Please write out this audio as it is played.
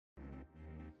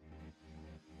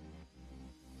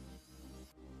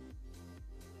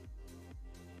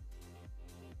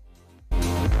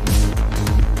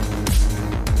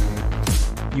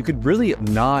you could really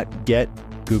not get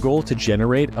Google to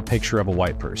generate a picture of a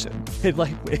white person. It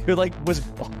was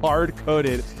hard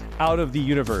coded out of the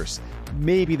universe.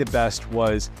 Maybe the best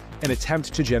was an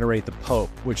attempt to generate the Pope,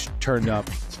 which turned up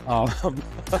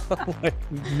like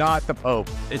not the Pope.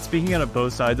 It's speaking out of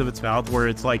both sides of its mouth, where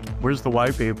it's like, where's the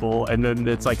white people? And then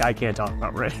it's like, I can't talk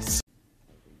about race.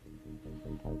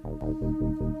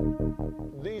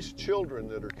 These children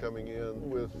that are coming in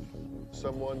with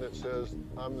someone that says,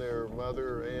 I'm their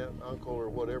mother, aunt, uncle, or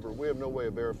whatever, we have no way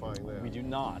of verifying that. We do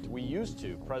not. We used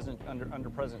to. Under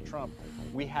President Trump,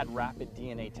 we had rapid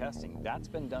DNA testing. That's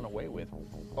been done away with.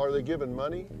 Are they given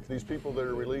money, these people that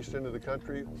are released into the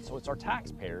country? So it's our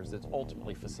taxpayers that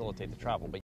ultimately facilitate the travel.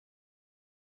 But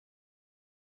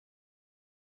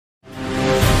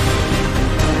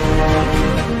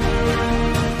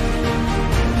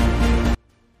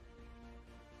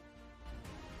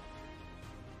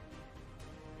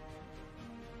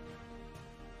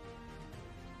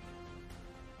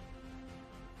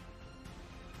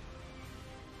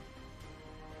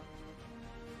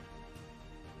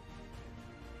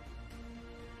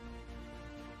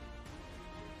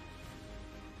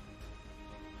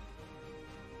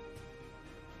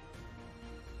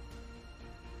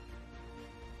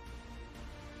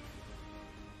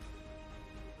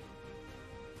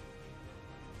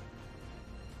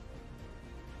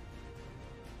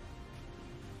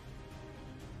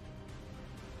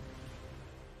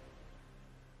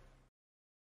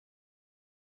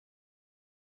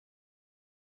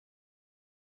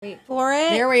Wait for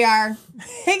it. There we are.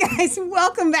 Hey guys,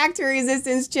 welcome back to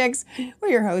Resistance Chicks. We're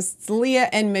your hosts, Leah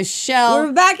and Michelle.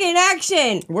 We're back in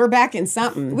action. We're back in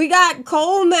something. We got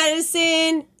cold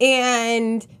medicine,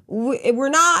 and we're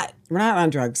not on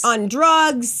drugs. On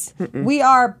drugs. We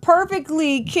are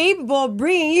perfectly capable of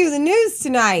bringing you the news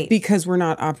tonight. Because we're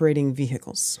not operating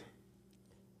vehicles.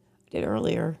 I did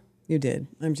earlier. You did.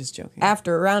 I'm just joking.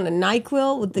 After a round of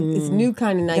NyQuil with this new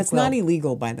kind of NyQuil. That's not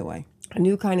illegal, by the way. A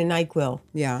new kind of NyQuil.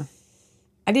 Yeah.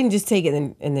 I didn't just take it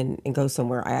and go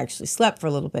somewhere. I actually slept for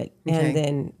a little bit. Okay. And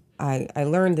then I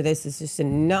learned that this is just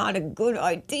not a good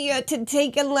idea to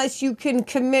take unless you can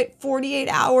commit 48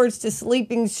 hours to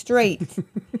sleeping straight.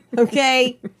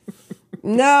 Okay?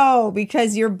 No,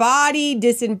 because your body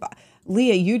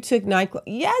Leah, you took NyQuil.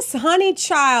 Yes, honey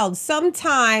child.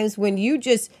 Sometimes when you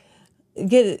just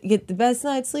get the best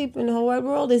night's sleep in the whole wide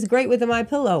world, it's great with a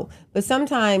MyPillow. But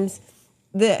sometimes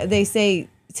they say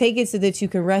take it so that you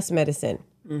can rest medicine.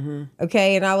 Mm-hmm.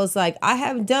 Okay, and I was like, I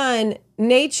have done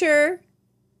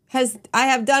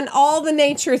all the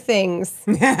nature things.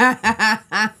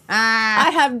 I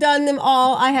have done them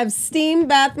all. I have steam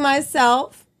bathed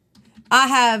myself. I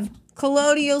have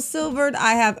colloidal silvered.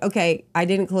 I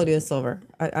didn't colloidal silver.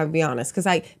 I'll be honest,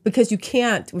 because you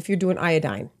can't if you're doing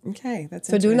iodine. Okay, that's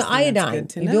so doing the iodine.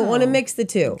 You don't want to mix the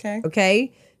two.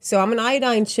 Okay. So I'm an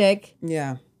iodine chick.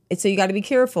 Yeah. So you got to be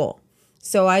careful.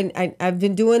 So I've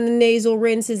been doing the nasal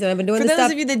rinses, and I've been doing For the those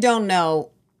stuff. of you that don't know,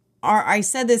 I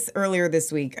said this earlier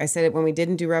this week. I said it when we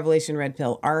didn't do Revelation Red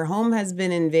Pill. Our home has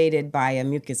been invaded by a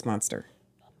mucus monster.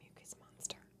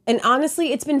 And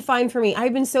honestly, it's been fine for me.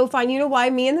 I've been so fine. You know why?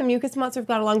 Me and the mucus monster have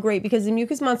got along great, because the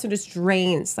mucus monster just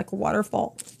drains like a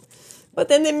waterfall. But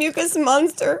then the mucus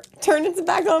monster turned its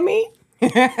back on me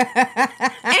and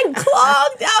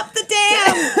clogged up the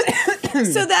dam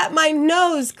so that my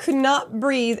nose could not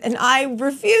breathe. And I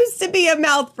refused to be a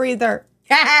mouth breather.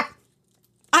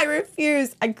 I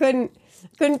refused. I couldn't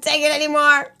take it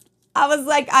anymore. I was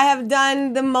like, I have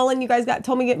done the Mullen. You guys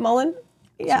told me to get Mullen.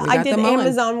 Yeah, So I did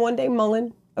Amazon one day,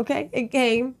 Mullen. Okay, it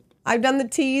came. I've done the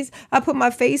teas. I put my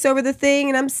face over the thing,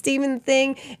 and I'm steaming the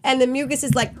thing, and the mucus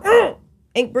is like,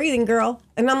 ain't breathing, girl.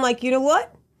 And I'm like, you know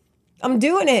what? I'm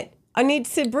doing it. I need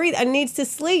to breathe. I need to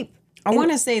sleep. I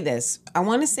want to say this. I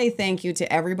want to say thank you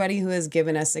to everybody who has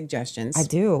given us suggestions. I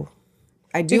do.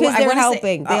 Because they're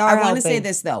helping. They are I want to helping. say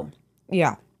this, though.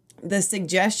 Yeah. The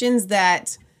suggestions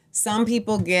that some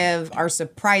people give are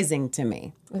surprising to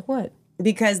me. Like what?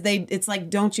 Because it's like,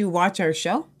 don't you watch our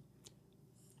show?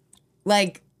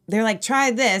 Like, they're like, try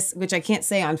this, which I can't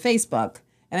say on Facebook.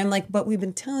 And I'm like, but we've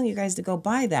been telling you guys to go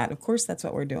buy that. Of course, that's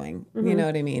what we're doing. Mm-hmm. You know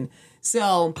what I mean?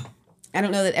 So I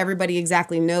don't know that everybody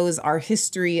exactly knows our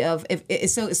history of,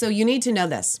 so you need to know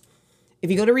this.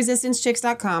 If you go to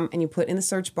resistancechicks.com and you put in the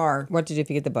search bar, what to do if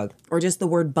you get the bug, or just the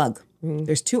word bug,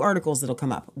 there's 2 articles that'll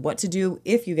come up. What to do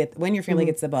when your family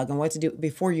gets the bug, and what to do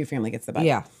before your family gets the bug.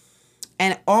 Yeah.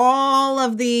 And all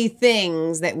of the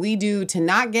things that we do to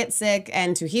not get sick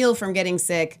and to heal from getting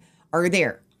sick are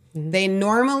there. Mm-hmm. They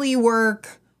normally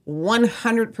work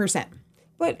 100%.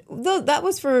 But that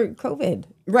was for COVID.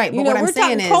 Right. But what I'm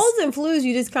saying is, colds and flus,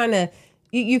 you just kind of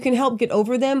you can help get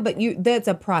over them, but that's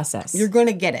a process. You're going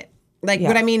to get it. Like, Yeah.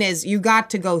 what I mean is you got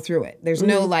to go through it. There's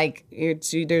no, like,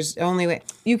 there's only way.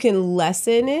 You can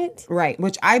lessen it. Right,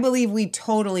 which I believe we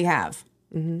totally have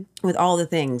with all the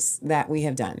things that we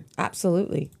have done.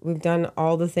 Absolutely. We've done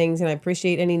all the things, and I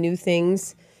appreciate any new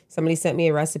things. Somebody sent me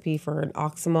a recipe for an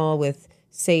oxymol with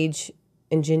sage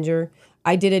and ginger.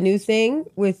 I did a new thing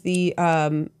with the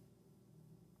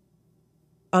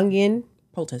onion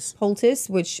poultice,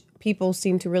 which people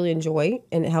seem to really enjoy,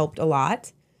 and it helped a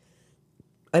lot.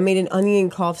 I made an onion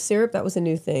cough syrup. That was a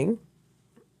new thing.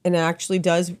 And it actually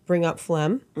does bring up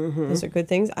phlegm. Those are good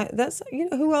things.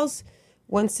 Who else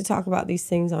wants to talk about these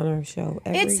things on our show?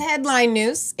 It's headline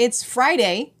news. It's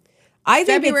Friday, I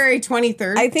think February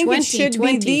 23rd, I think it should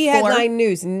be the headline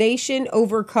news. Nation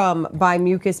overcome by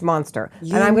mucus monster.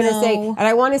 And I'm going to say, and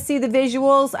I want to see the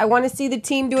visuals. I want to see the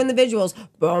team doing the visuals.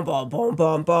 Boom, boom, boom,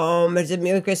 boom, boom. It's a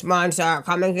mucus monster.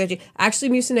 Come and get you. Actually,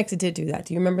 Mucinex did do that.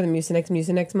 Do you remember the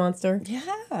Mucinex monster?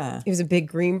 Yeah. It was a big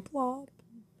green blob.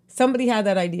 Somebody had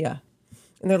that idea.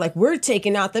 And they're like, we're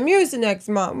taking out the mucus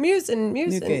monster.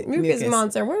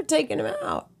 We're taking him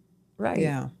out. Right.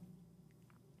 Yeah.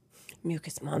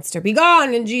 Mucus monster, be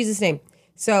gone in Jesus' name.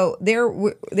 So there I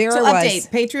was.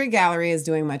 Update: Patriot Gallery is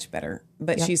doing much better,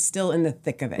 but she's still in the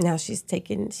thick of it. Now she's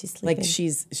sleeping. Like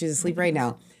she's asleep right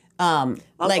now. Uncle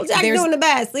Jack doing the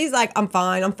best. He's like, I'm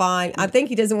fine. I think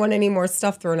he doesn't want any more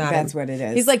stuff thrown at him. That's what it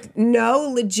is. He's like, no,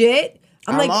 legit.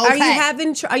 I'm like, okay.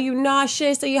 are you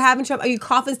nauseous? Are you having trouble? Are you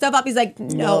coughing stuff up? He's like,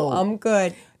 no. I'm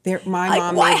good. My Like,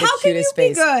 mom why? made the How can you cutest be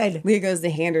face. good? Leah goes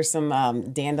to hand her some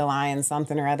dandelion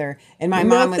something or other, and my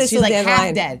Milk mom she's thistle like dandelion.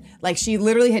 half dead. Like she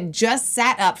literally had just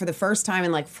sat up for the first time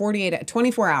in like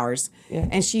 24 hours,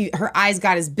 and her eyes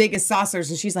got as big as saucers,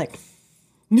 and she's like,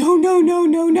 no,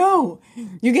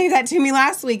 you gave that to me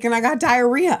last week, and I got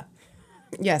diarrhea.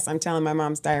 Yes, I'm telling my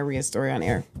mom's diarrhea story on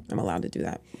air. I'm allowed to do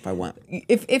that if I want.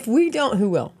 If we don't,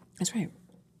 who will? That's right.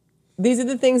 These are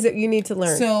the things that you need to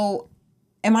learn. So,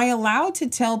 am I allowed to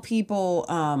tell people?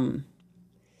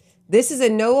 This is a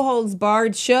no holds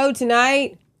barred show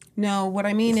tonight. No, what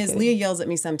I mean is Leah yells at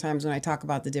me sometimes when I talk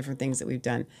about the different things that we've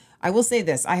done. I will say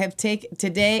this. I have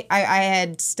I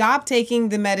had stopped taking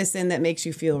the medicine that makes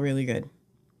you feel really good.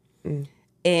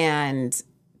 And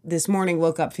this morning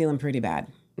woke up feeling pretty bad.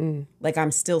 Like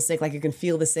I'm still sick. Like you can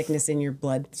feel the sickness in your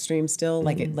bloodstream still.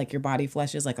 Like your body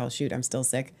flushes like, oh shoot, I'm still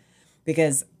sick.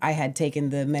 Because I had taken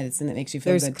the medicine that makes you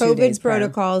feel There's good 2 days COVID prior.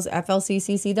 protocols,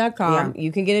 flccc.com. Yeah.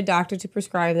 You can get a doctor to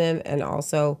prescribe them, and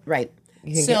also Right.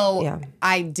 So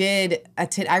I did.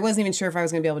 I wasn't even sure if I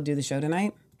was going to be able to do the show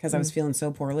tonight because I was feeling so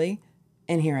poorly.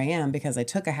 And here I am because I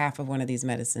took a half of one of these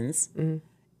medicines.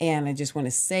 And I just want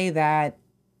to say that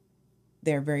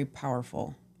they're very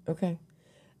powerful.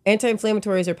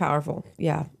 Anti-inflammatories are powerful.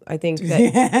 Yeah, I think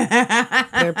that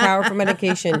they're powerful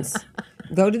medications.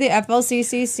 Go to the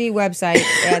FLCCC website,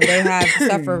 and they have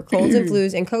stuff for colds and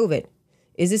flus and COVID.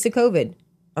 Is this a COVID?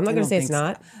 I'm not going to say it's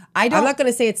not. I'm not going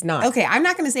to say it's not. Okay, I'm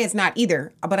not going to say it's not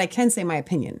either, but I can say my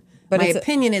opinion. But my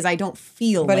opinion is I don't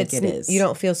feel like it is. You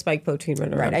don't feel spike protein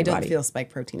running around I your don't body. feel spike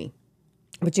protein-y.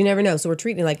 But you never know. So we're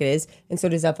treating it like it is, and so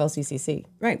does FLCCC.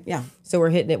 Right, yeah. So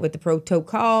we're hitting it with the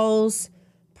protocols.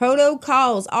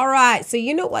 All right. So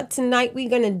you know what tonight we're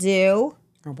going to do?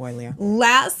 Oh, boy, Leah.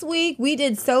 Last week we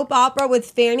did soap opera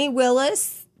with Fani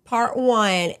Willis, part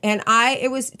 1. And it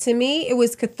was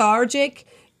cathartic.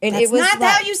 And That's it was not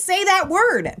how you say that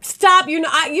word. Stop.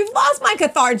 You've lost my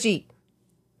cathargy.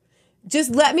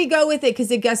 Just let me go with it,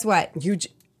 because guess what? You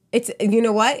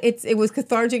know what? It was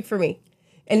cathartic for me.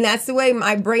 And that's the way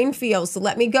my brain feels. So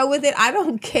let me go with it. I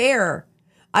don't care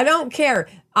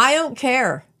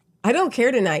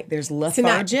tonight. There's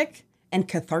lethargic and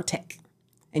cathartic.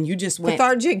 And you just went...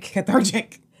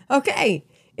 Cathartic. Okay.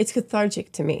 It's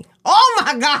cathartic to me. Oh,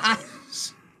 my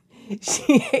gosh.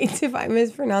 She hates if I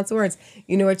mispronounce words.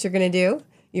 You know what you're going to do?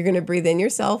 You're going to breathe in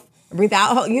yourself. Breathe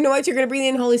out. You know what? You're going to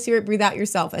breathe in Holy Spirit. Breathe out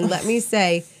yourself. And let me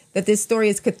say that this story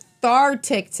is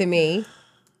cathartic to me.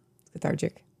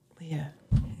 Cathartic. Yeah.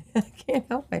 I can't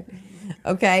help it.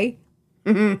 Okay?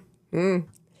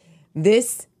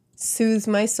 This soothes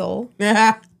my soul.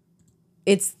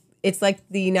 It's like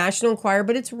the National Enquirer,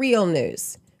 but it's real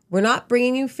news. We're not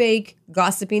bringing you fake,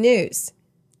 gossipy news.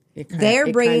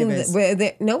 They're bringing...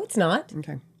 No, it's not.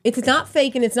 Okay. It's not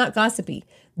fake and it's not gossipy.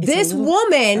 This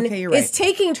woman is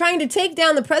trying to take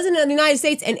down the President of the United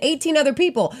States and 18 other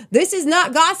people. This is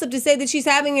not gossip to say that she's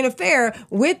having an affair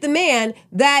with the man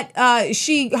that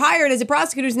she hired as a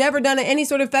prosecutor who's never done any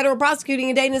sort of federal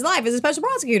prosecuting a day in his life as a special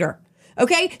prosecutor.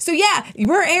 Okay? So yeah,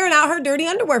 we're airing out her dirty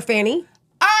underwear, Fani.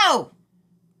 Oh!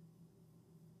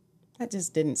 That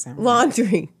just didn't sound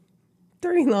Laundry.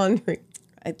 Dirty laundry.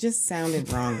 It just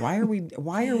sounded wrong. Why are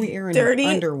we airing Dirty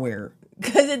underwear?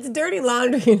 Because it's dirty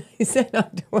laundry, and I said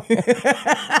underwear.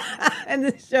 And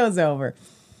the show's over.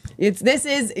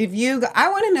 I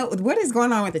want to know what is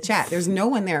going on with the chat. There's no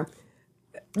one there.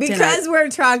 Because we're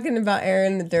talking about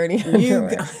airing the dirty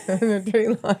underwear. The dirty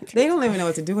laundry. They don't even know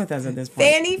what to do with us at this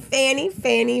point.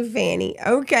 Fanny.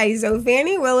 Okay, so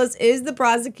Fani Willis is the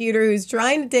prosecutor who's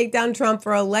trying to take down Trump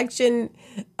for election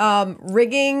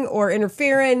rigging or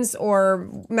interference or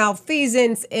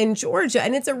malfeasance in Georgia.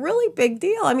 And it's a really big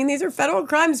deal. I mean, these are federal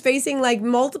crimes facing like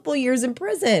multiple years in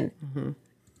prison. Mm-hmm.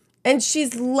 And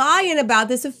she's lying about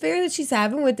this affair that she's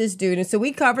having with this dude. And so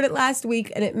we covered it last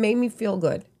week, and it made me feel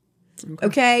good.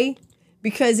 Okay?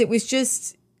 Because it was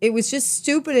just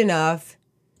stupid enough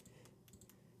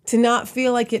to not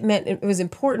feel like it meant it was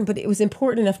important, but it was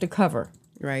important enough to cover.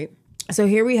 Right. So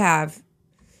here we have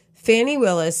Fani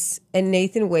Willis and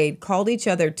Nathan Wade called each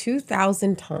other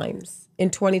 2,000 times in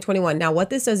 2021. Now,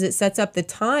 what this does, it sets up the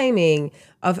timing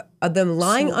of them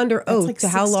lying under oath like to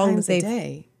how long they've...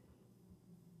 day.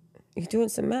 You're doing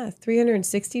some math.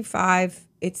 365,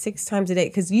 it's 6 times a day.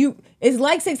 Because it's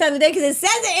like 6 times a day because it says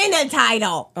it in the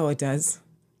title. Oh, it does?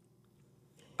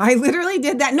 I literally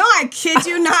did that. No, I kid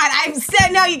you not. I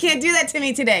said, no, you can't do that to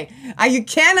me today. You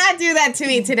cannot do that to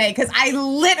me today because I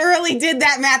literally did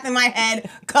that math in my head.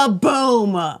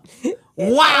 Kaboom.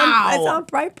 Wow. It's on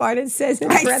Breitbart. It says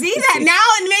I see that now.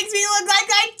 It makes me look like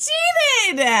I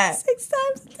cheated. 6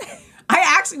 times a day.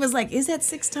 I actually was like, is that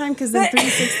 6 times? Because then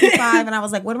 365. And I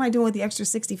was like, what am I doing with the extra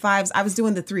 65s? I was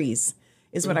doing the 3s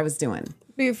is what I was doing.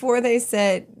 Before they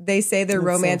say their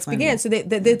romance began. So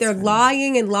they're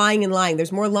lying and lying and lying.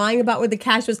 There's more lying about where the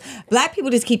cash was. Black people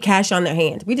just keep cash on their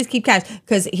hand. We just keep cash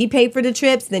because he paid for the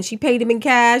trips. And then she paid him in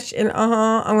cash. And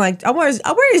I'm like, where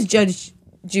is Judge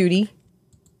Judy?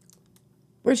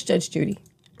 Where's Judge Judy?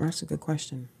 That's a good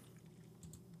question.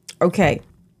 Okay.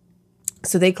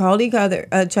 So they called each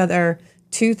other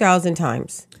 2,000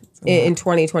 times in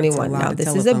 2021. Now,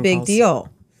 this is a big deal.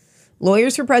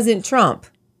 Lawyers for President Trump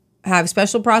have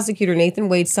Special Prosecutor Nathan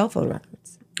Wade's cell phone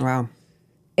records. Wow.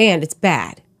 And it's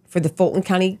bad for the Fulton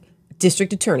County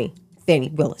District Attorney, Fani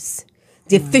Willis.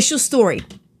 The official story.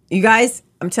 You guys,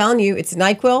 I'm telling you, it's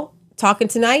NyQuil talking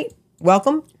tonight.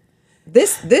 Welcome.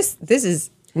 This is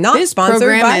not this sponsored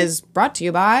program by... is brought to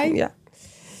you by...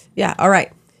 Yeah, all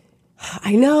right.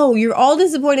 I know, you're all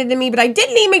disappointed in me, but I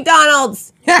didn't eat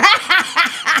McDonald's.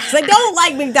 Because I don't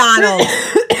like McDonald's.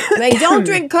 And I don't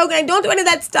drink Coke, and I don't do any of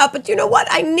that stuff. But you know what?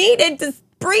 I needed to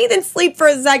breathe and sleep for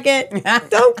a second.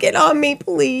 Don't get on me,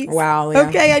 please. Wow. Yeah.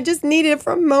 Okay, I just needed it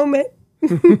for a moment.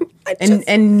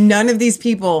 And none of these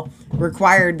people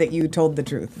required that you told the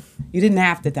truth. You didn't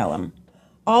have to tell them.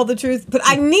 All the truth. But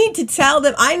I need to tell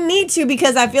them. I need to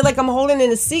because I feel like I'm holding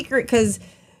in a secret because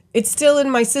it's still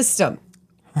in my system.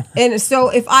 And so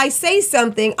if I say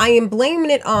something, I am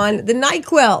blaming it on the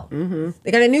NyQuil. Mm-hmm.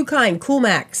 They got a new kind, Cool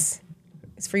Max.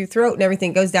 It's for your throat and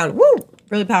everything. It goes down. Woo!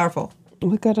 Really powerful.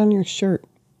 What got on your shirt?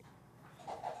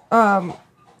 I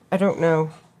don't know.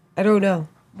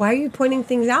 Why are you pointing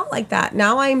things out like that?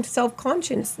 Now I'm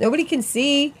self-conscious. Nobody can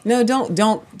see. No,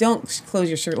 don't close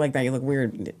your shirt like that. You look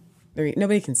weird.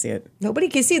 Nobody can see it. Nobody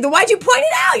can see it. Then why'd you point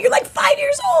it out? You're like 5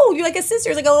 years old. You're like a sister.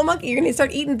 You're like a little monkey. You're going to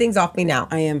start eating things off me now.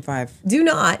 I am 5. Do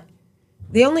not.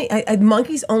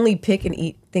 Monkeys only pick and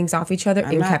eat things off each other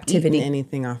in captivity. Eating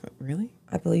anything off it. Really?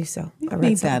 I believe so. I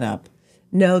made that up.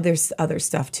 No, there's other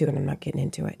stuff too, and I'm not getting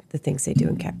into it. The things they do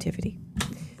in captivity.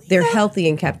 They're healthy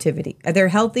in captivity. They're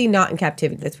healthy, not in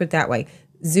captivity. Let's put it that way.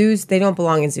 Zoos, they don't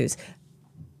belong in zoos.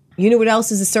 You know what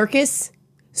else is a circus?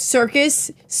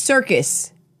 Circus.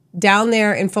 Down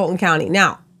there in Fulton County.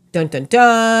 Now, dun dun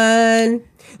dun.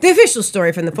 The official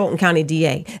story from the Fulton County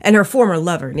DA and her former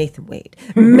lover, Nathan Wade,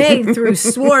 made through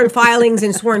sworn filings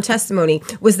and sworn testimony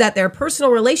was that their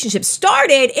personal relationship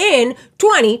started in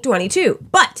 2022.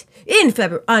 But in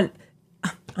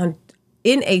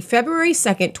a February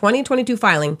 2nd, 2022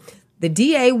 filing, the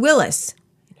DA Willis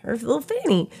and her little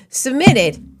Fani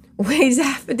submitted Wade's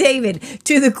affidavit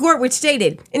to the court, which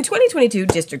stated, in 2022,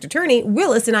 District Attorney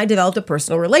Willis and I developed a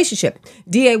personal relationship.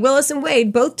 DA Willis and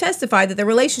Wade both testified that their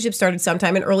relationship started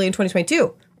sometime early in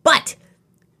 2022. But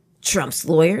Trump's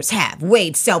lawyers have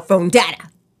Wade's cell phone data.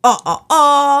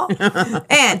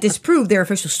 And disproved their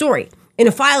official story. In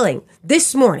a filing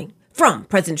this morning from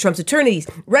President Trump's attorneys,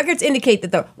 records indicate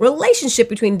that the relationship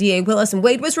between DA Willis and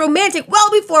Wade was romantic well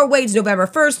before Wade's November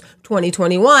 1st,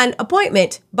 2021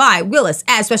 appointment by Willis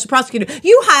as special prosecutor.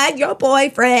 You had your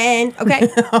boyfriend, okay?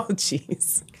 Oh,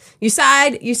 jeez. You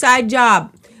side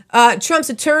job. Trump's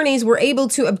attorneys were able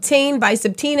to obtain by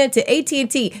subpoena to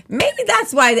AT&T. Maybe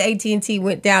that's why the AT&T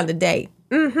went down today.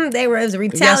 They were as a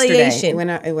retaliation.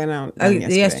 Yesterday. It went out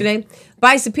yesterday.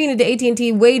 By subpoena to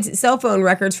AT&T, Wade's cell phone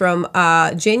records from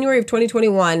January of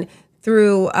 2021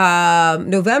 through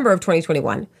November of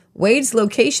 2021. Wade's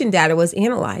location data was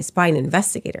analyzed by an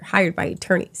investigator hired by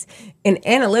attorneys. An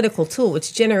analytical tool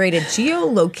which generated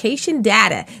geolocation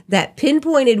data that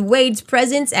pinpointed Wade's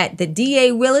presence at the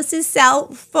DA Willis's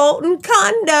South Fulton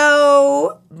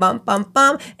condo. Bum, bum,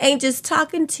 bum. Ain't just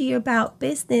talking to you about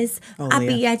business. I'll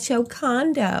be at your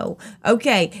condo.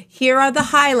 Okay, here are the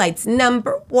highlights.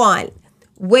 Number 1.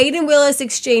 Wade and Willis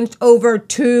exchanged over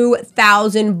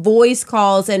 2,000 voice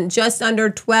calls and just under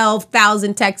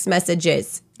 12,000 text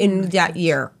messages in that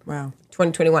year. Wow.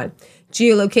 2021.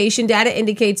 Geolocation data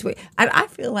indicates, I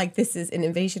feel like this is an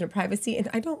invasion of privacy, and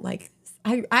I don't like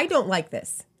this. I don't like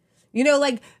this. You know,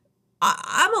 like,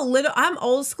 I'm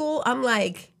old school. I'm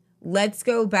like, let's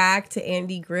go back to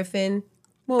Andy Griffin.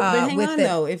 Well, but hang on,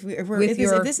 though. If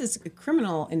this is a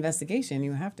criminal investigation,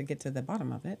 you have to get to the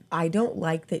bottom of it. I don't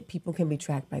like that people can be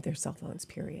tracked by their cell phones,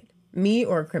 period. Me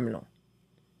or a criminal.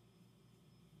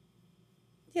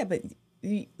 Yeah, but,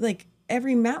 like,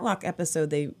 every Matlock episode,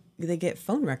 they get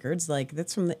phone records. Like,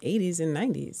 that's from the 80s and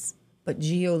 90s. But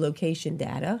geolocation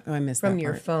data I missed from that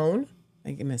your part. phone.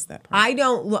 I missed that part. I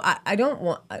don't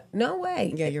want, no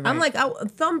way. Yeah, you're right. I'm like,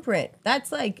 thumbprint.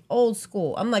 That's like old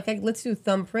school. I'm like, let's do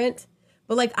thumbprint.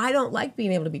 But like, I don't like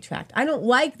being able to be tracked. I don't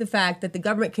like the fact that the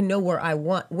government can know where I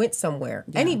went somewhere.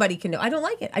 Yeah. Anybody can know. I don't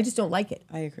like it. I just don't like it.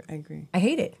 I agree. I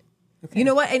hate it. Okay. You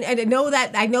know what? And I know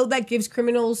that gives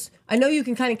criminals, I know you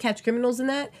can kind of catch criminals in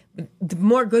that, but the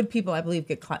more good people, I believe,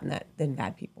 get caught in that than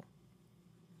bad people.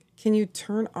 Can you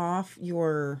turn off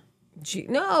your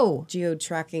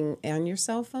geo-tracking on your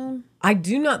cell phone? I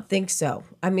do not think so.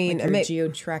 I mean, like your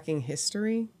geo-tracking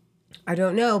history? I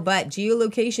don't know, but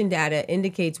geolocation data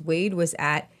indicates Wade was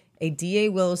at a DA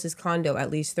Willis's condo at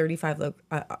least 35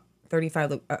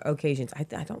 occasions. I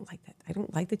don't like that. I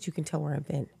don't like that you can tell where I've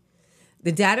been.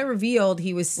 The data revealed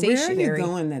he was stationary. Where are you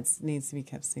going that needs to be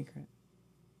kept secret?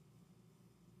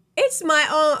 It's my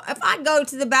own. If I go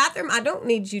to the bathroom, I don't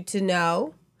need you to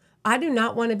know. I do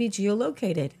not want to be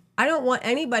geolocated. I don't want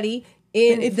anybody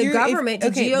in the government to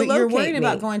geolocate but you're worried me.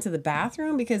 About going to the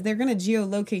bathroom because they're going to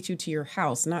geolocate you to your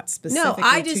house, not specifically. No,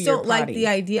 I just don't like the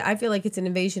idea. I feel like it's an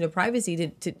invasion of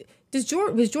privacy.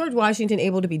 Was George Washington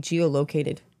able to be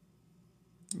geolocated?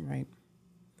 Right.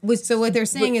 So what they're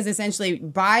saying is essentially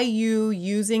by you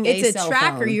using it's a cell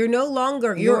tracker. phone, you're no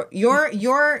longer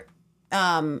your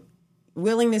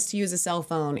willingness to use a cell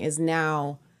phone is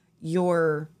now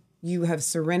you have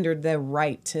surrendered the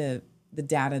right to the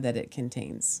data that it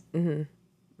contains,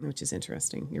 which is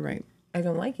interesting. You're right. I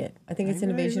don't like it. I think it's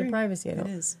an invasion of privacy. It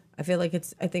is. I feel like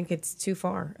I think it's too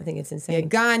far. I think it's insane. Yeah,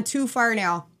 gone too far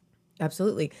now.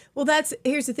 Absolutely. Well,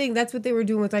 here's the thing. That's what they were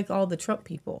doing with like all the Trump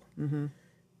people. Mm-hmm.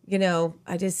 You know,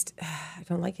 I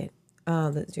don't like it.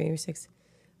 The January 6th.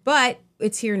 But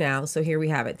it's here now, so here we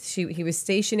have it. He was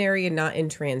stationary and not in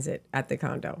transit at the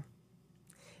condo.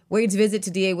 Wade's visit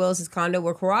to DA Willis's condo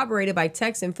were corroborated by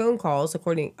texts and phone calls,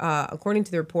 according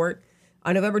to the report.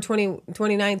 On November 29,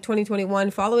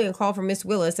 2021, following a call from Miss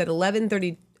Willis at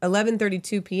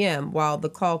 11:32 p.m., while the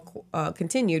call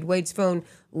continued, Wade's phone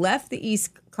left the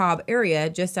East Cobb area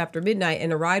just after midnight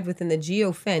and arrived within the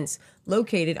geo-fence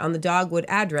located on the Dogwood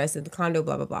address at the condo,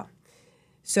 blah, blah, blah.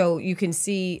 So you can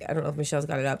see, I don't know if Michelle's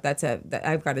got it up.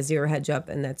 I've got a zero hedge up,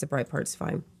 and that's a bright part's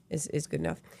fine. Is good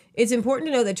enough. It's important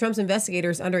to note that Trump's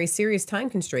investigators are under a serious time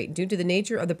constraint due to the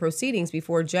nature of the proceedings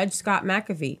before Judge Scott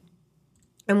McAfee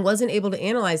and wasn't able to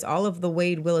analyze all of the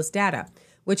Wade Willis data,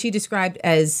 which he described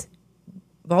as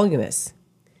voluminous.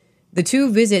 The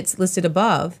 2 visits listed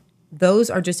above, those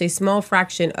are just a small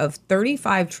fraction of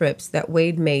 35 trips that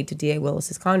Wade made to DA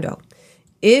Willis's condo.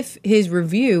 If his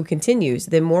review continues,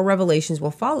 then more revelations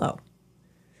will follow.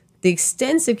 The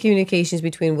extensive communications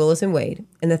between Willis and Wade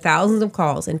and the thousands of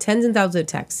calls and tens and thousands of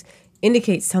texts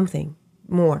indicate something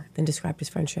more than described as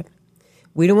friendship.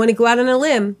 We don't want to go out on a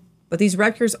limb, but these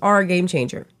records are a game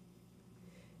changer.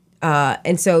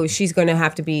 And so she's going to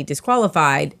have to be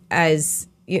disqualified as,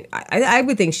 I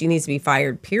would think she needs to be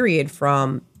fired, period,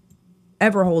 from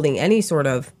ever holding any sort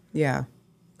of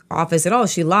office at all.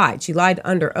 She lied. She lied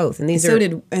under oath. And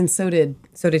so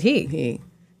did he.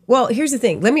 Well, here's the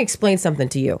thing. Let me explain something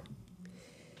to you.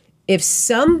 If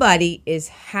somebody is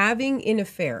having an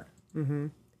affair,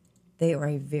 they are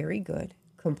a very good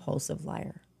compulsive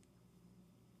liar.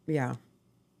 Yeah.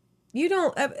 You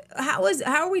don't.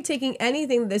 How are we taking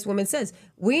anything that this woman says?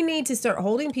 We need to start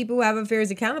holding people who have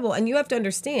affairs accountable. And you have to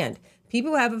understand,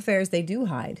 people who have affairs, they do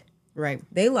hide. Right.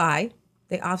 They lie.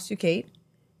 They obfuscate.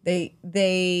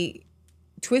 They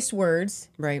twist words.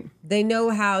 Right. They know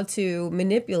how to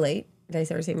manipulate. Did I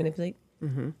start to say manipulate?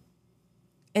 Mm-hmm.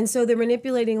 And so they're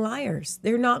manipulating liars.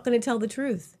 They're not going to tell the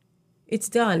truth. It's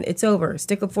done. It's over.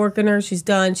 Stick a fork in her. She's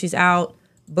done. She's out.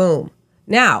 Boom.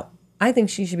 Now, I think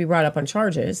she should be brought up on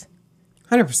charges.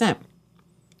 100%.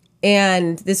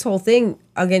 And this whole thing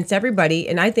against everybody,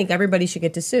 and I think everybody should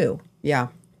get to sue. Yeah.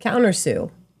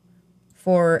 Countersue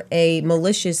for a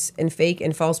malicious and fake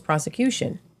and false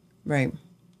prosecution. Right.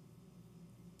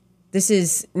 This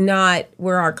is not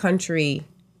where our country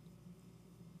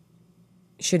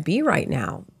should be right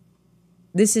now.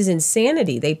 This is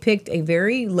insanity. They picked a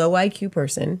very low IQ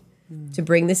person to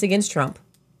bring this against Trump.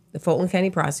 The Fulton County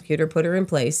prosecutor put her in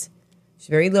place. She's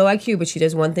very low IQ, but she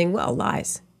does one thing well,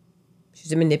 lies.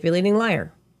 She's a manipulating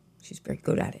liar. She's very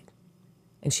good at it.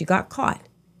 And she got caught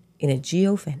in a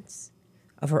geofence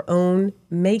of her own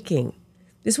making.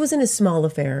 This wasn't a small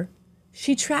affair.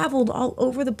 She traveled all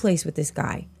over the place with this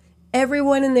guy.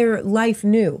 Everyone in their life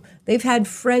knew. They've had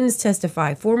friends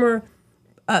testify, former...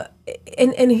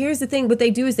 And here's the thing, what they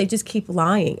do is they just keep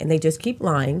lying, and they just keep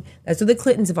lying. That's what the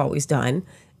Clintons have always done.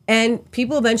 And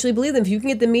people eventually believe them. If you can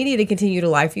get the media to continue to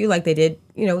lie for you like they did,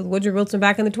 with Woodrow Wilson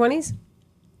back in the 20s,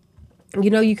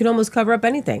 you can almost cover up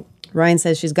anything. Ryan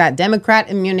says she's got Democrat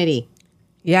immunity.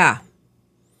 Yeah.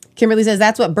 Kimberly says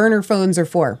that's what burner phones are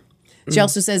for. She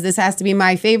also says this has to be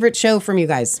my favorite show from you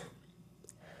guys.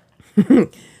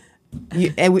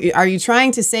 Are you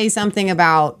trying to say something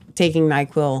about taking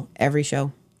NyQuil every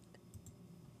show?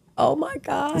 Oh, my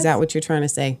God. Is that what you're trying to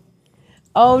say?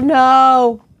 Oh,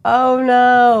 no. Oh,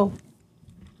 no.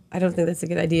 I don't think that's a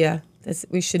good idea.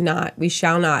 We shall not. We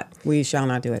shall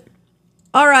not do it.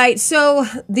 All right. So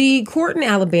the court in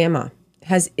Alabama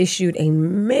has issued a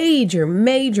major,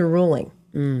 major ruling.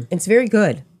 It's very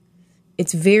good.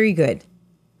 It's very good.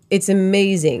 It's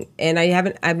amazing. And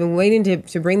I've been waiting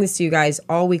to bring this to you guys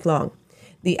all week long.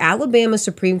 The Alabama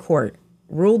Supreme Court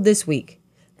ruled this week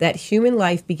that human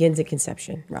life begins at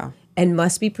conception. Wow. And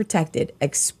must be protected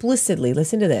explicitly.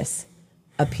 Listen to this.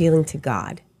 Appealing to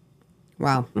God.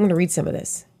 Wow. I'm going to read some of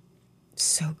this.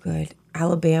 So good.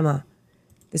 Alabama.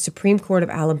 The Supreme Court of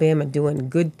Alabama doing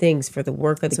good things for the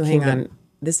work of the kingdom. Hang on.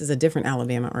 This is a different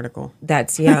Alabama article.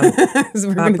 That's, yeah. So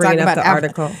we're going to talk about the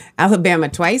article. Alabama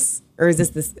twice? Or is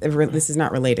this is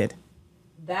not related?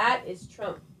 That is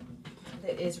Trump.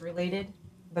 That is related.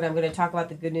 But I'm going to talk about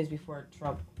the good news before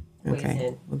Trump weighs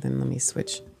in. Well, then let me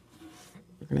switch.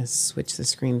 We're going to switch the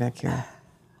screen back here.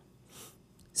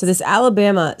 So this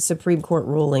Alabama Supreme Court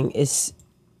ruling is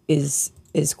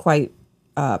quite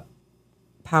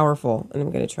powerful. And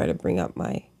I'm going to try to bring up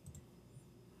my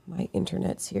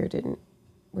internet's here.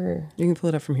 You can pull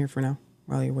it up from here for now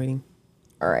while you're waiting.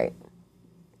 All right.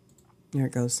 Here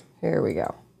it goes. Here we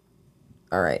go.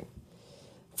 All right.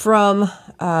 From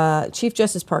Chief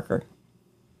Justice Parker.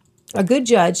 A good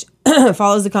judge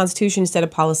follows the Constitution instead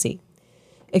of policy,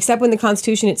 except when the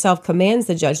Constitution itself commands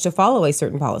the judge to follow a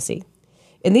certain policy.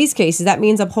 In these cases, that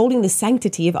means upholding the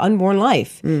sanctity of unborn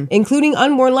life, including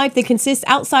unborn life that consists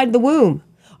outside the womb.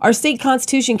 Our state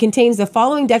constitution contains the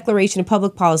following declaration of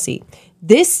public policy.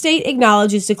 This state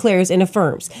acknowledges, declares, and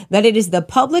affirms that it is the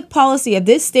public policy of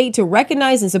this state to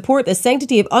recognize and support the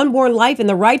sanctity of unborn life and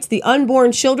the rights of the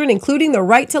unborn children, including the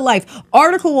right to life.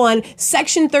 Article 1,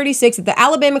 Section 36 of the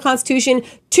Alabama Constitution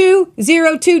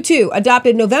 2022,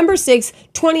 adopted November 6,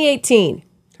 2018.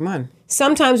 Come on.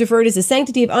 Sometimes referred as the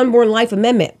Sanctity of Unborn Life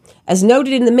Amendment. As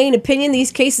noted in the main opinion,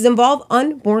 these cases involve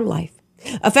unborn life.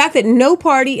 A fact that no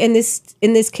party in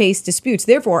this case disputes.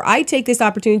 Therefore, I take this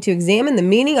opportunity to examine the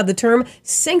meaning of the term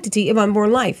sanctity of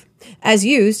unborn life, as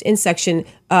used in Section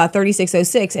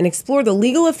 3606, and explore the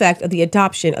legal effect of the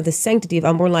adoption of the Sanctity of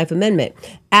Unborn Life Amendment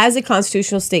as a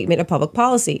constitutional statement of public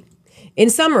policy.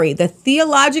 In summary, the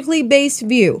theologically based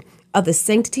view of the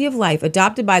sanctity of life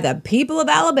adopted by the people of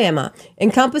Alabama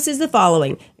encompasses the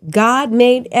following. God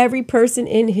made every person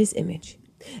in his image.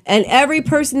 And every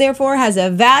person, therefore, has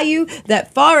a value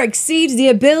that far exceeds the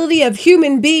ability of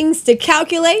human beings to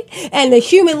calculate, and the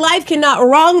human life cannot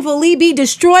wrongfully be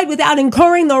destroyed without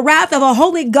incurring the wrath of a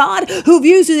holy God who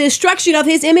views the destruction of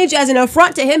his image as an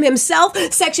affront to him himself.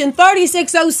 Section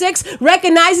 3606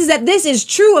 recognizes that this is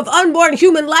true of unborn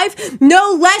human life,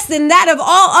 no less than that of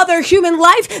all other human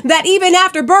life, that even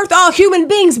after birth, all human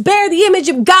beings bear the image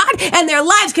of God, and their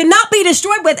lives cannot be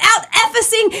destroyed without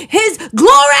effacing his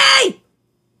glory.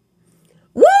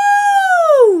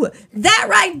 Woo! That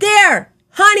right there,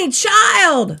 honey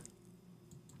child.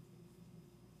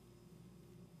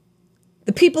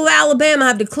 The people of Alabama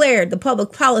have declared the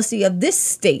public policy of this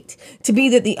state to be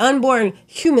that the unborn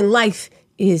human life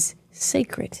is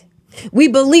sacred. We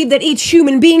believe that each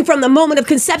human being from the moment of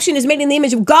conception is made in the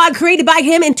image of God, created by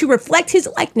him and to reflect his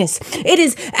likeness. It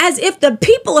is as if the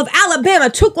people of Alabama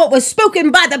took what was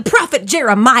spoken by the prophet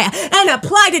Jeremiah and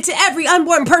applied it to every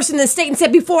unborn person in the state and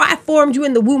said, before I formed you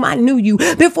in the womb, I knew you.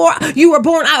 Before you were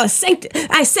born, I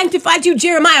sanctified you,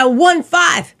 Jeremiah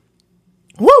 1:5.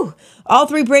 Woo! All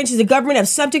three branches of government are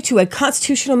subject to a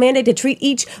constitutional mandate to treat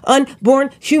each unborn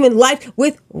human life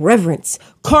with reverence.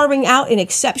 Carving out an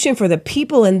exception for the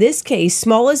people in this case,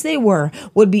 small as they were,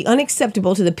 would be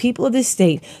unacceptable to the people of this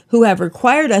state who have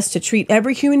required us to treat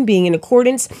every human being in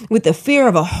accordance with the fear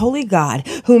of a holy God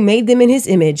who made them in his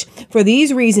image. For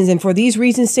these reasons and for these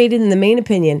reasons stated in the main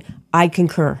opinion, I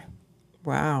concur.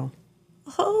 Wow.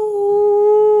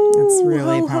 Oh, That's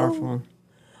really powerful.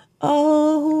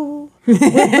 Oh, we're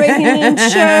breaking in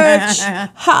church.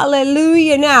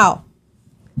 Hallelujah. Now,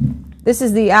 this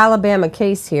is the Alabama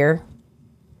case here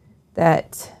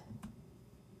that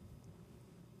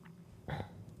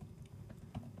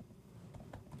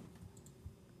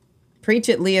Preach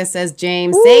it, Leah, says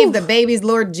James. Save the babies,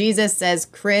 Lord Jesus, says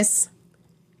Chris.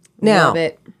 now, Love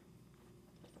it.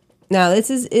 now it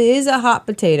is a hot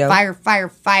potato. Fire, fire,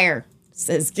 fire,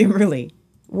 says Kimberly.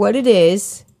 What it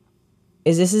is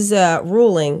this is a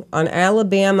ruling on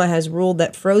Alabama has ruled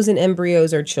that frozen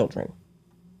embryos are children.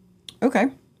 Okay.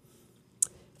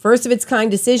 First of its kind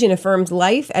decision affirms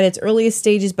life at its earliest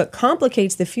stages, but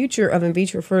complicates the future of in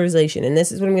vitro fertilization. And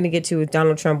this is what I'm going to get to with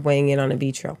Donald Trump weighing in on in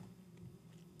vitro.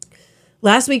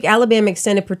 Last week, Alabama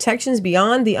extended protections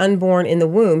beyond the unborn in the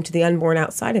womb to the unborn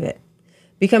outside of it,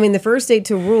 becoming the first state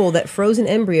to rule that frozen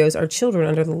embryos are children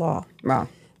under the law. Wow.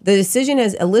 The decision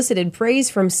has elicited praise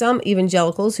from some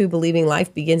evangelicals who, believing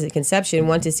life begins at conception,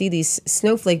 want to see these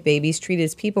snowflake babies treated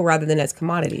as people rather than as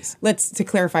commodities. To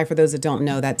clarify for those that don't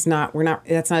know, that's not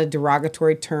a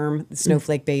derogatory term, the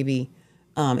snowflake baby.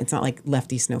 It's not like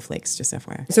lefty snowflakes, just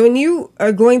FYI. So when you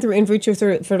are going through in vitro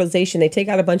fertilization, they take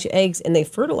out a bunch of eggs and they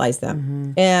fertilize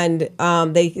them, and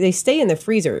they stay in the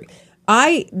freezer.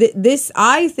 I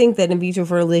think that in vitro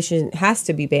fertilization has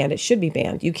to be banned. It should be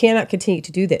banned. You cannot continue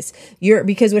to do this.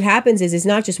 Because what happens is it's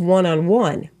not just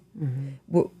one-on-one.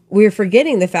 We're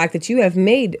forgetting the fact that you have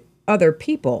made other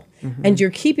people, and you're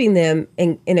keeping them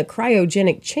in a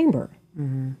cryogenic chamber.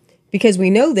 Because we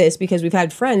know this because we've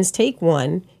had friends take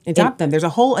one, adopt them. There's a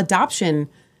whole adoption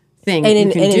thing and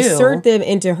you can do. Insert them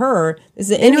into her.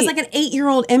 It was like an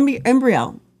 8-year-old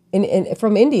embryo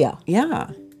from India.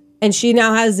 Yeah. And she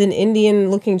now has an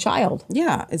Indian-looking child.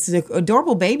 Yeah, it's an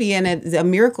adorable baby, and it's a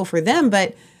miracle for them.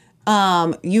 But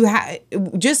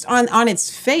just on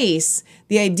its face,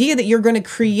 the idea that you're going to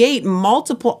create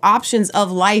multiple options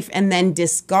of life and then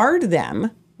discard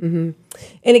them. In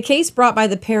a case brought by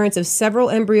the parents of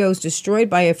several embryos destroyed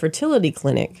by a fertility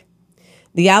clinic,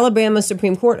 the Alabama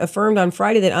Supreme Court affirmed on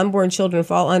Friday that unborn children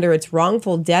fall under its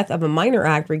wrongful death of a minor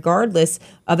act, regardless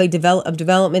of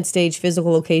development stage,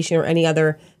 physical location, or any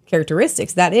other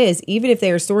characteristics. That is, even if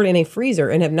they are stored in a freezer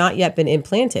and have not yet been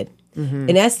implanted.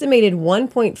 An estimated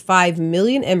 1.5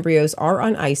 million embryos are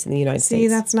on ice in the United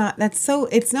States.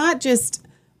 It's not just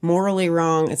morally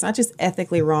wrong. It's not just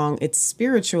ethically wrong. It's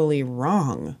spiritually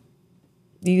wrong.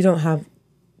 You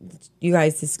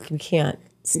guys, we can't.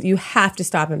 You have to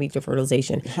stop in vitro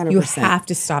fertilization. 100%. You have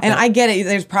to stop And it. I get it.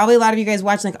 There's probably a lot of you guys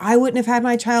watching like, I wouldn't have had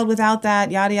my child without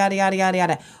that, yada, yada, yada, yada,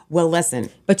 yada. Well,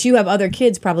 listen. But you have other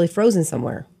kids probably frozen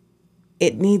somewhere.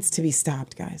 It needs to be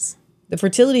stopped, guys. The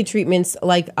fertility treatments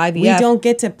like IVF. We don't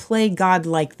get to play God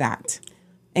like that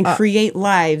and create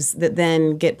lives that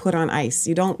then get put on ice.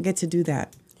 You don't get to do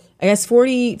that. I guess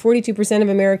 42% of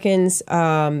Americans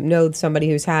know somebody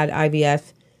who's had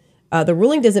IVF. The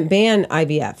ruling doesn't ban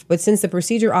IVF, but since the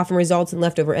procedure often results in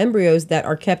leftover embryos that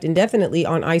are kept indefinitely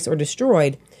on ice or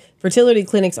destroyed, fertility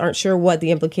clinics aren't sure what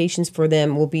the implications for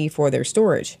them will be for their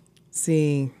storage.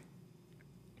 See,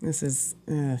 this is,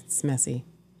 it's messy.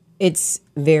 It's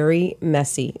very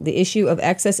messy. The issue of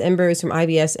excess embryos from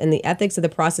IVF and the ethics of the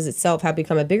process itself have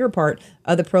become a bigger part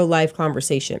of the pro-life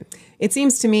conversation. It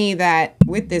seems to me that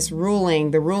with this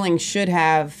ruling, the ruling should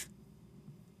have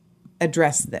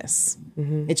addressed this.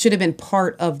 It should have been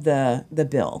part of the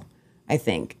bill, I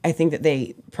think. I think that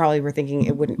they probably were thinking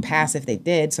it wouldn't pass if they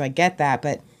did, so I get that,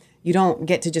 but you don't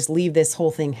get to just leave this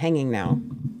whole thing hanging now,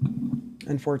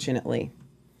 unfortunately.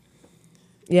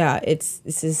 Yeah,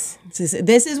 this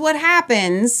is what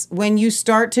happens when you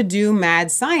start to do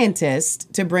mad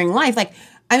scientist to bring life. Like,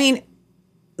 I mean,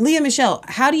 Leah Michelle,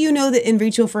 how do you know that in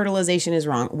vitro fertilization is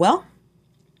wrong? Well,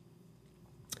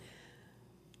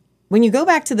 when you go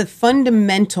back to the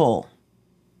fundamental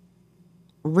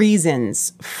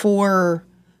reasons for,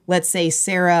 let's say,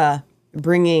 Sarah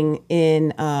bringing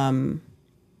in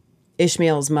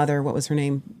Ishmael's mother. What was her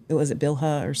name? Was it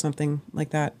Bilhah or something like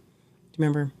that? Do you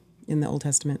remember in the Old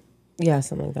Testament? Yeah,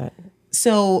 something like that.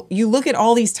 So you look at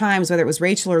all these times, whether it was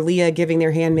Rachel or Leah giving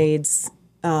their handmaids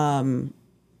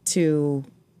to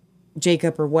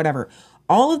Jacob or whatever,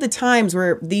 all of the times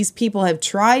where these people have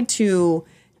tried to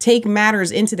take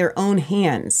matters into their own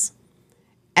hands,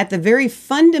 at the very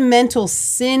fundamental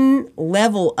sin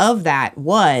level of that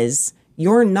was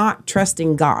you're not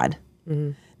trusting God.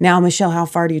 Mm-hmm. Now, Michelle, how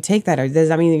far do you take that? Or does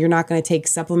that mean you're not going to take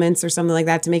supplements or something like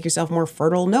that to make yourself more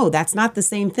fertile? No, that's not the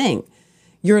same thing.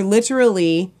 You're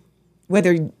literally,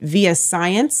 whether via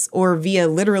science or via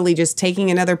literally just taking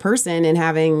another person and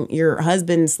having your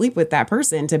husband sleep with that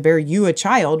person to bear you a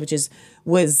child, which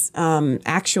was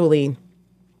actually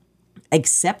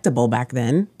acceptable back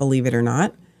then, believe it or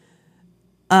not.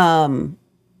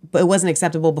 But it wasn't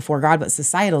acceptable before God, but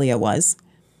societally it was.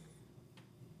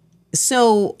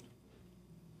 So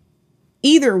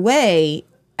either way,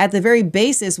 at the very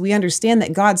basis, we understand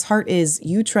that God's heart is,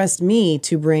 you trust me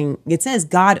to bring, it says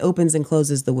God opens and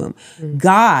closes the womb. Mm-hmm.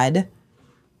 God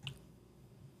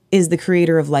is the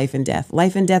creator of life and death.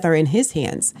 Life and death are in his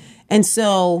hands. And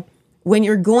so when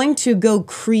you're going to go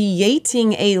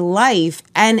creating a life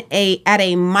and at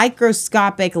a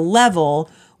microscopic level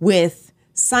with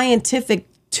scientific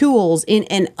tools in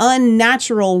an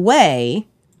unnatural way,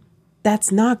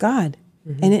 that's not God.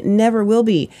 Mm-hmm. And it never will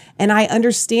be. And I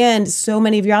understand so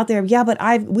many of you out there, yeah,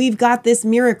 but we've got this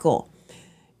miracle.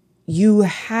 You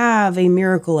have a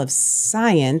miracle of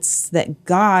science that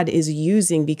God is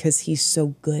using because he's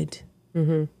so good.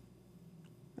 Mm-hmm.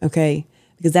 Okay?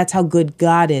 Because that's how good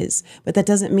God is. But that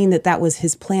doesn't mean that was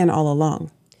his plan all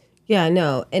along. Yeah,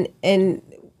 no. And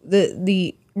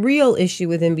the real issue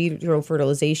with in vitro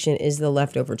fertilization is the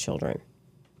leftover children.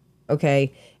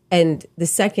 Okay? And the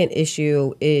second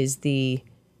issue is the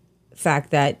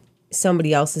fact that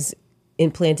somebody else is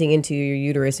implanting into your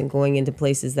uterus and going into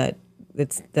places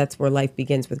that's where life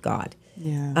begins with God.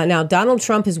 Yeah. Now, Donald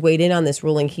Trump has weighed in on this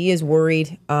ruling. He is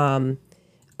worried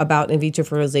about in vitro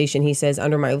fertilization. He says,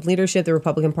 under my leadership, the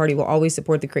Republican Party will always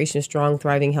support the creation of strong,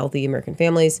 thriving, healthy American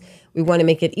families. We want to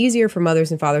make it easier for mothers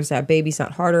and fathers to have babies,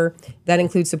 not harder. That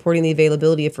includes supporting the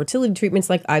availability of fertility treatments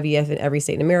like IVF in every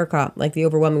state in America. Like the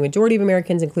overwhelming majority of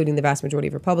Americans, including the vast majority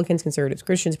of Republicans, conservatives,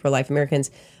 Christians, pro-life Americans,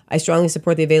 I strongly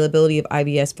support the availability of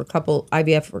IVF for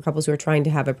couples who are trying to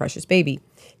have a precious baby.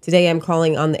 Today, I'm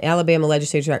calling on the Alabama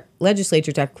legislature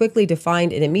to act quickly to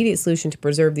find an immediate solution to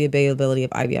preserve the availability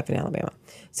of IVF in Alabama.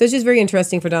 So it's just very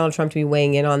interesting for Donald Trump to be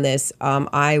weighing in on this.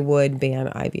 I would ban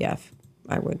IVF.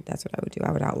 I would. That's what I would do.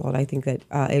 I would outlaw it. I think that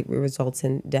it results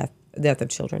in death of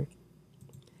children.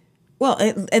 Well,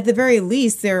 at the very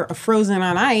least, they're frozen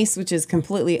on ice, which is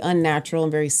completely unnatural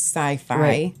and very sci-fi.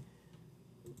 Right.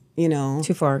 You know.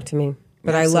 Too far to me.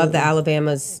 But absolutely. I love the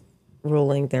Alabama's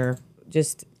ruling there.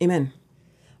 Just amen.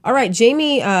 All right.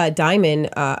 Jamie Dimon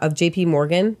of JP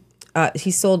Morgan.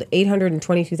 He sold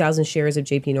 822,000 shares of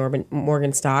JP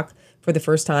Morgan stock for the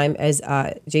first time as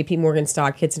JP Morgan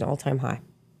stock hits an all-time high.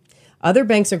 Other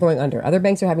banks are going under. Other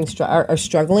banks are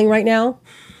struggling right now.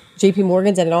 JP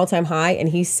Morgan's at an all-time high, and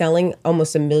he's selling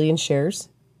almost 1 million shares.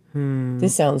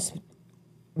 This sounds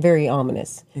very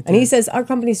ominous. And he says, our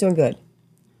company's doing good.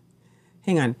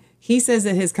 Hang on. He says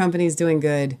that his company's doing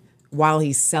good while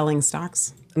he's selling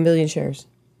stocks? 1 million shares.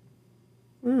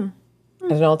 At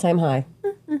an all-time high.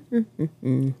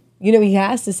 You know, he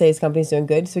has to say his company's doing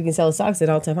good so he can sell his stocks at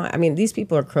an all-time high. I mean, these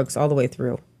people are crooks all the way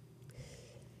through.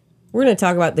 We're going to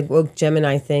talk about the woke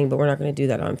Gemini thing, but we're not going to do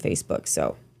that on Facebook.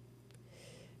 So,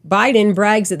 Biden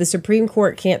brags that the Supreme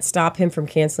Court can't stop him from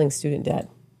canceling student debt.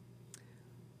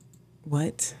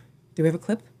 What? Do we have a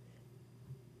clip?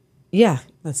 Yeah.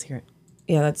 Let's hear it.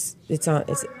 Yeah, it's on.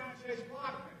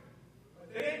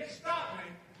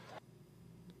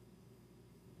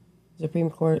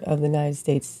 Supreme Court of the United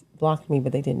States blocked me,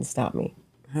 but they didn't stop me.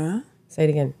 Huh? Say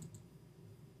it again.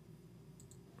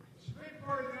 The Supreme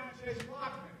Court of the United States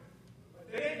blocked me,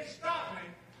 but they didn't stop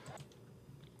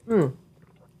me.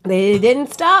 They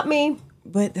didn't stop me.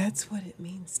 But that's what it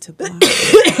means to block.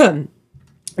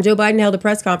 Joe Biden held a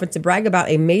press conference to brag about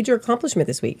a major accomplishment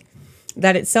this week.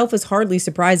 That itself is hardly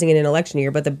surprising in an election year,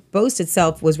 but the boast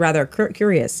itself was rather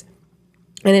curious.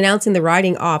 And announcing the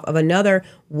writing off of another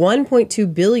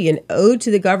 $1.2 billion owed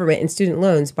to the government in student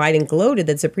loans, Biden gloated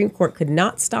that the Supreme Court could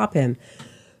not stop him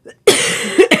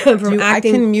from acting. I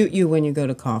can mute you when you go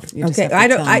to cough. You okay, I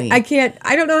don't. I can't.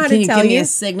 I don't know how to tell you. Can you give me a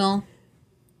signal?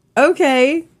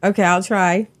 Okay, I'll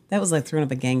try. That was like throwing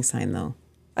up a gang sign, though.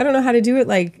 I don't know how to do it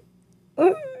like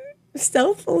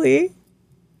stealthily.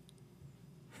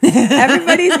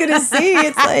 Everybody's going to see.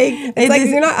 It's like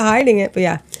you're not hiding it. But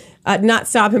yeah, not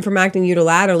stop him from acting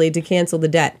unilaterally to cancel the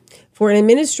debt. For an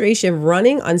administration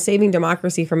running on saving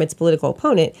democracy from its political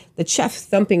opponent, the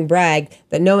chest-thumping brag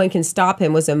that no one can stop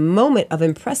him was a moment of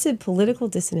impressive political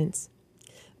dissonance.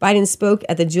 Biden spoke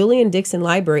at the Julian Dixon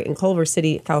Library in Culver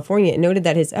City, California, and noted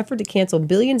that his effort to cancel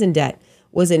billions in debt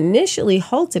was initially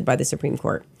halted by the Supreme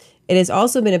Court. It has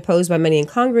also been opposed by many in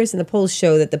Congress, and the polls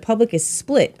show that the public is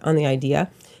split on the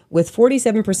idea, with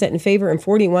 47% in favor and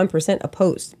 41%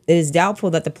 opposed. It is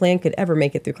doubtful that the plan could ever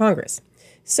make it through Congress.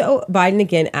 So Biden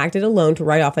again acted alone to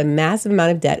write off a massive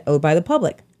amount of debt owed by the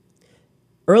public.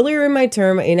 Earlier in my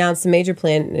term, I announced a major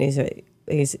plan, and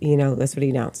that's what he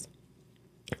announced.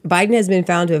 Biden has been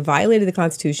found to have violated the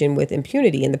Constitution with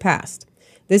impunity in the past.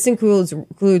 This includes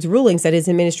rulings that his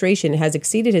administration has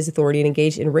exceeded his authority and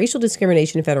engaged in racial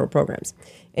discrimination in federal programs.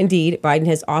 Indeed, Biden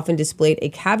has often displayed a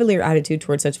cavalier attitude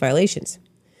towards such violations.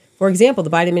 For example, the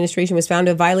Biden administration was found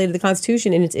to have violated the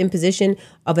Constitution in its imposition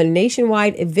of a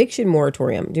nationwide eviction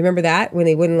moratorium. Do you remember that, when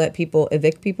they wouldn't let people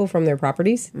evict people from their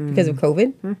properties because of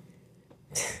COVID?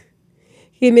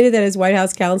 He admitted that his White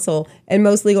House counsel and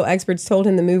most legal experts told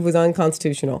him the move was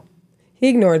unconstitutional. He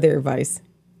ignored their advice.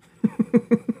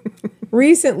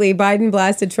 Recently, Biden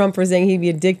blasted Trump for saying he'd be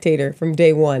a dictator from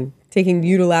day one, taking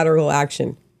unilateral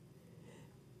action.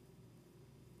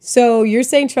 So you're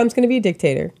saying Trump's going to be a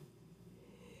dictator,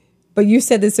 but you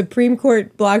said the Supreme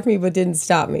Court blocked me but didn't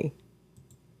stop me.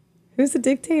 Who's the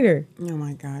dictator? Oh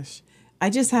my gosh. I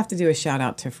just have to do a shout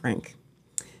out to Frank.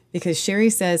 Because Sherry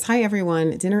says, hi,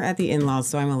 everyone. Dinner at the in-laws,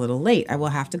 so I'm a little late. I will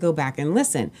have to go back and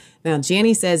listen. Now,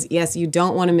 Janny says, yes, you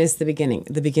don't want to miss the beginning.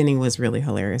 The beginning was really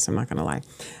hilarious. I'm not going to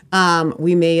lie.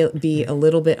 We may be a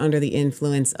little bit under the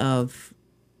influence of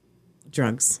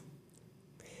drugs.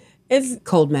 It's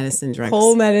cold medicine drugs.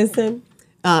 Cold medicine.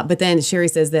 But then Sherry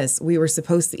says this. We were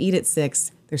supposed to eat at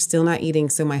 6. They're still not eating,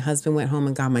 so my husband went home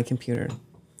and got my computer.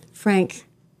 Frank,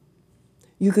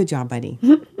 you good job, buddy.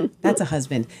 That's a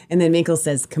husband. And then Minkle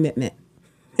says commitment.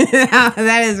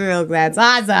 That is real. That's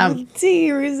awesome.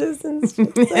 Tea resistance.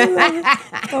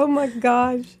 Oh my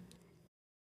gosh.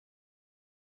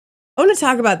 I want to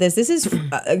talk about this. This is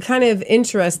kind of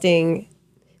interesting.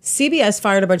 CBS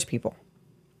fired a bunch of people,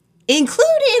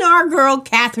 including our girl,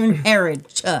 Catherine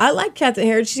Herridge. I like Catherine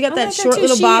Herridge. She's got that short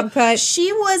little bob cut.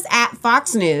 She was at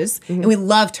Fox News, and we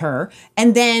loved her.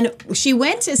 And then she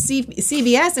went to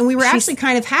CBS, and we were actually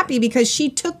kind of happy because she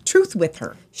took truth with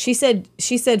her. She said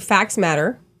facts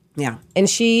matter. Yeah. And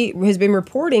she has been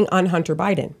reporting on Hunter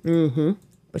Biden. Mm-hmm.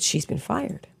 But she's been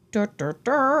fired.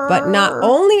 But not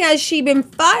only has she been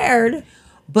fired,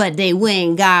 but they went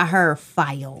and got her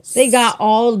files. They got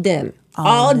all them.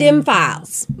 All them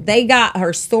files. They got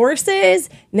her sources.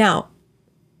 Now,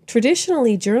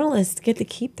 traditionally, journalists get to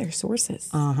keep their sources.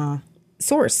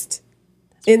 Sourced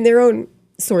in their own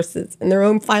sources, in their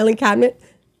own filing cabinet,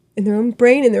 in their own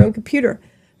brain, in their own computer.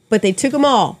 But they took them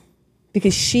all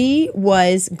because she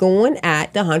was going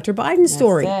at the Hunter Biden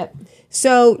story. That's it.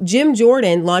 So Jim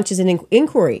Jordan launches an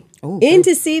inquiry into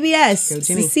CBS,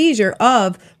 the seizure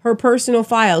of her personal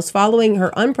files following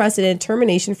her unprecedented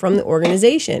termination from the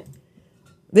organization.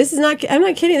 This is not, I'm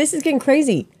not kidding. This is getting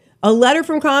crazy. A letter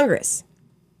from Congress.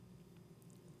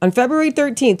 On February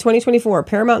 13th, 2024,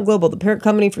 Paramount Global, the parent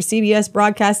company for CBS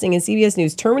Broadcasting and CBS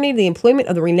News, terminated the employment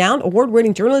of the renowned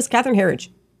award-winning journalist Catherine Herridge.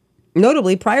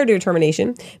 Notably, prior to her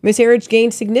termination, Ms. Herridge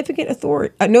gained significant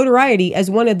notoriety as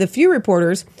one of the few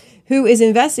reporters who is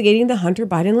investigating the Hunter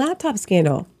Biden laptop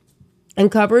scandal and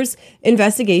covers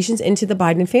investigations into the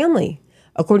Biden family.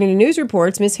 According to news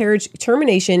reports, Ms. Herridge's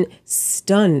termination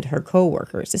stunned her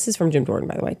co-workers. This is from Jim Jordan,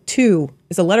 by the way. 2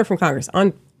 is a letter from Congress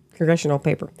on congressional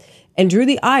paper and drew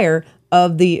the ire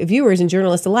of the viewers and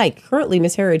journalists alike. Currently,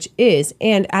 Ms. Herridge is,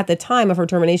 and at the time of her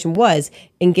termination was,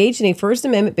 engaged in a First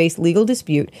Amendment-based legal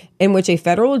dispute in which a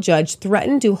federal judge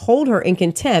threatened to hold her in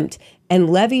contempt and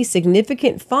levy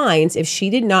significant fines if she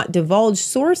did not divulge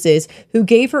sources who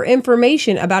gave her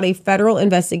information about a federal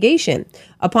investigation.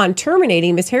 Upon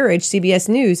terminating, Ms. Herridge, CBS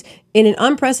News, in an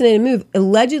unprecedented move,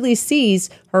 allegedly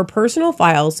seized her personal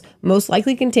files, most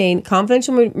likely contained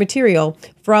confidential material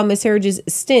from Ms. Herridge's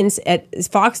stints at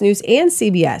Fox News and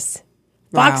CBS.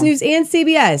 Fox News and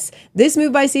CBS. This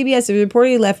move by CBS has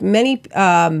reportedly left many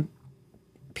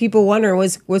people wondering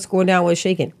what's going down, what's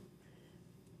shaking.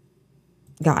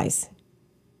 Guys.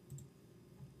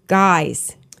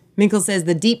 Minkle says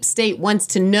the deep state wants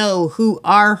to know who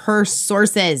are her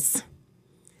sources.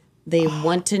 They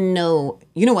want to know.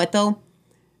 You know what, though?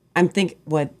 I'm thinking,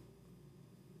 what?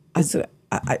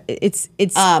 It's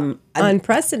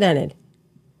unprecedented.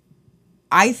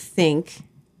 I think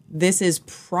this is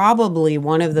probably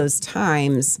one of those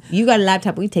times. You got a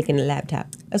laptop, we taking a laptop.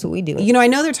 That's what we do. You know, I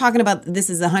know they're talking about this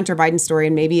is a Hunter Biden story,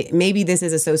 and maybe this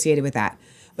is associated with that.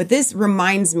 But this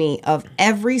reminds me of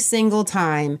every single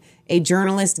time a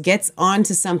journalist gets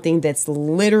onto something that's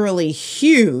literally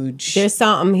huge. There's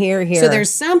something here. So there's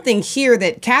something here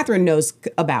that Catherine knows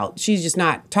about. She's just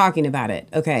not talking about it.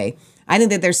 Okay. I think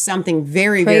that there's something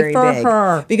very, very for big.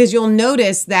 her. Because you'll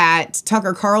notice that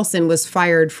Tucker Carlson was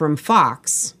fired from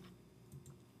Fox.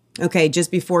 Okay, just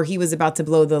before he was about to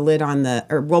blow the lid on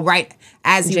right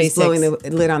as he was blowing the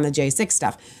lid on the J6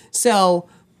 stuff. So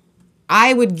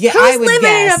I would guess. Who's living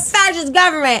in a fascist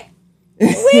government?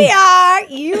 We are.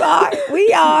 You are.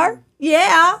 We are.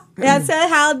 Yeah. That's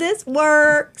how this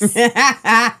works. That's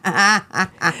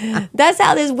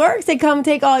how this works. They come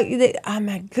take all. Oh,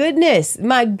 my goodness.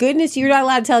 My goodness. You're not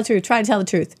allowed to tell the truth. Try to tell the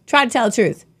truth. Try to tell the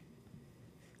truth.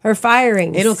 Her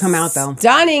firing. It'll come out, though.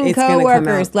 Stunning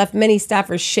co-workers left many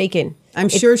staffers shaken. I'm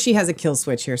sure she has a kill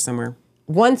switch here somewhere.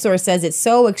 One source says it's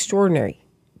so extraordinary,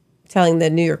 telling the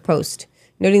New York Post,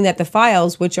 noting that the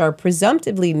files, which are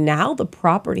presumptively now the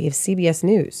property of CBS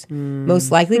News, most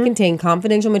likely contain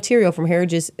confidential material from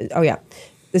Heritage's. Oh, yeah.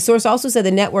 The source also said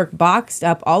the network boxed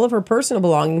up all of her personal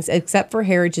belongings except for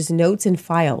Heritage's notes and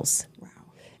files. Wow.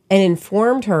 And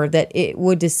informed her that it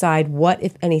would decide what,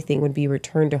 if anything, would be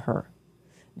returned to her.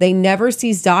 They never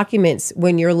seize documents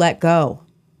when you're let go.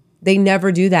 They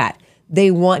never do that.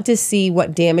 They want to see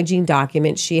what damaging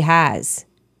documents she has.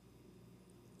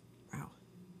 Wow.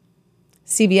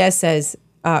 CBS says,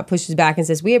 pushes back and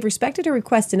says, we have respected her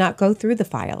request to not go through the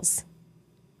files.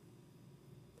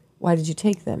 Why did you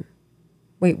take them?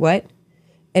 Wait, what?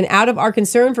 And out of our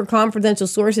concern for confidential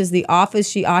sources, the office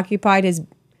she occupied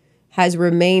has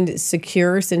remained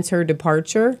secure since her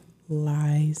departure.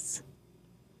 Lies.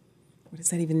 What does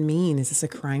that even mean? Is this a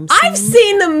crime scene? I've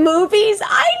seen the movies.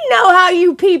 I know how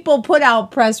you people put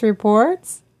out press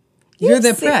reports. You're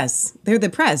the press. They're the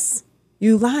press.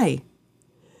 You lie.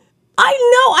 I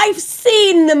know. I've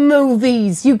seen the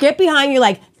movies. You get behind, you're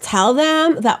like, tell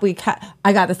them that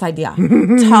I got this idea.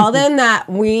 Tell them that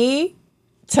we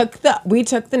took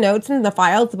the notes and the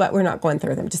files, but we're not going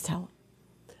through them. Just tell them.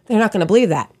 They're not going to believe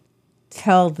that.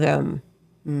 Tell them.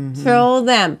 Mm-hmm. Tell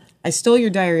them. I stole your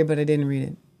diary, but I didn't read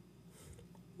it.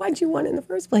 Why'd you want it in the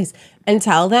first place? And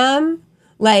tell them,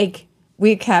 like,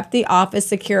 we kept the office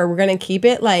secure. We're going to keep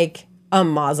it like a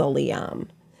mausoleum.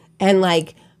 And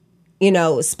like, you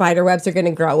know, spider webs are going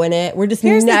to grow in it. We're just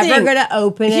never going to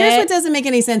open it. Here's what doesn't make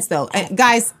any sense, though.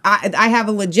 Guys, I have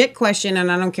a legit question,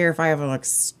 and I don't care if I ever look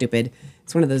stupid.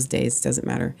 It's one of those days. Doesn't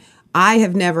matter. I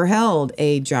have never held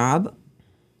a job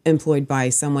employed by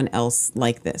someone else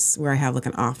like this, where I have like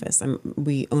an office.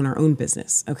 We own our own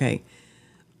business. Okay.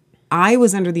 I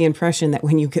was under the impression that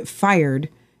when you get fired,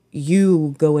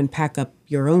 you go and pack up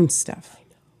your own stuff.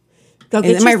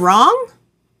 Am I wrong?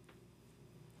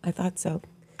 I thought so.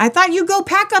 I thought you go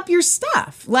pack up your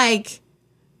stuff. Like,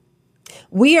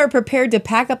 we are prepared to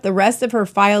pack up the rest of her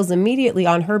files immediately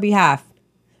on her behalf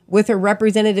with her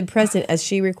representative present as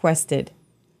she requested.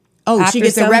 Oh, she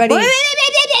gets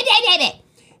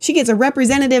she gets a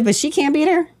representative, but she can't beat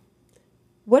her?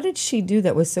 What did she do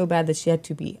that was so bad that she had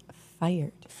to be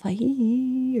fired?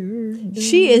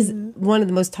 She is one of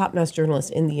the most top-notch journalists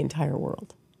in the entire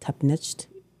world. Top-notched?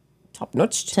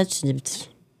 Top-notched.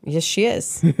 Yes, she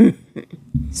is.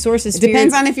 Sources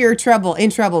depends on if you're in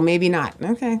trouble, maybe not.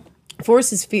 Okay.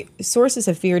 Sources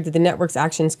have feared that the network's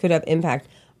actions could have impact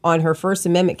on her First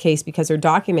Amendment case because her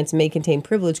documents may contain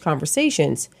privileged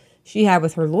conversations she had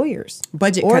with her lawyers.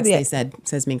 Budget cuts, they said,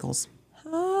 says Minkles.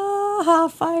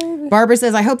 Fired. Barbara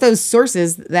says, I hope those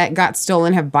sources that got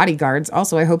stolen have bodyguards.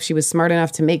 Also, I hope she was smart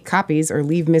enough to make copies or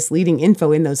leave misleading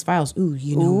info in those files. Ooh,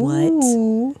 you know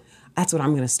what? That's what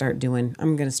I'm going to start doing.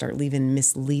 I'm going to start leaving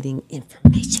misleading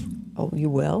information. Oh, you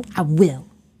will? I will.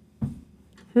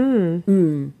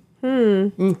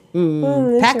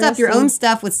 Pack up your own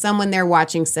stuff with someone there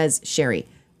watching, says Sherry.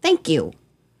 Thank you.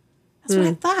 That's what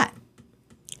I thought.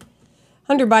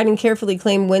 Hunter Biden carefully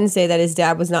claimed Wednesday that his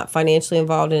dad was not financially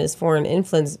involved in his foreign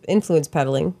influence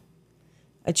peddling.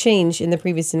 A change in the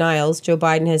previous denials. Joe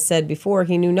Biden has said before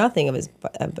he knew nothing of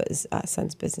his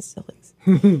son's business dealings.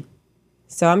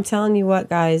 So I'm telling you what,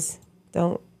 guys,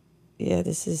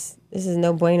 this is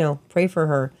no bueno. Pray for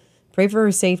her. Pray for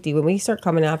her safety. When we start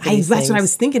coming after these that's things, what I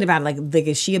was thinking about. Like,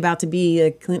 is she about to be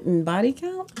a Clinton body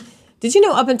count? Did you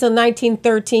know up until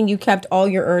 1913, you kept all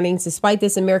your earnings? Despite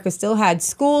this, America still had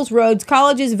schools, roads,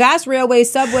 colleges, vast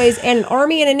railways, subways, and an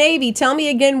army and a navy. Tell me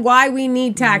again why we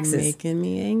need taxes. Making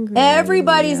me angry.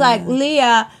 Everybody's like,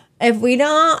 Leah, if we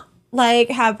don't like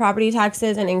have property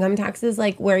taxes and income taxes,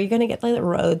 like where are you going to get like the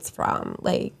roads from?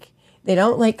 Like they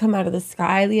don't like come out of the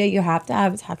sky, Leah. You have to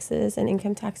have taxes and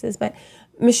income taxes. But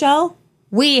Michelle,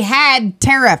 We had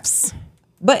tariffs.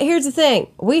 but here's the thing.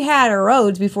 We had our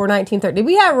roads before 1913. Did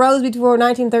we have roads before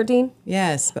 1913?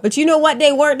 Yes. But you know what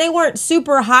they weren't? They weren't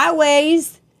super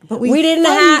highways. But we didn't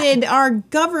funded our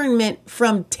government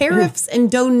from tariffs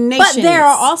and donations. But there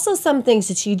are also some things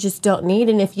that you just don't need.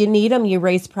 And if you need them, you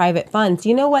raise private funds.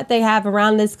 You know what they have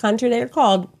around this country? They're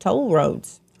called toll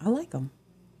roads. I like them.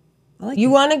 You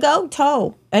want to go?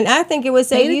 Tow. And I think it would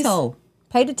say Pay to tow.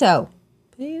 Pay to tow.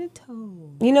 Pay to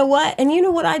tow. You know what? And you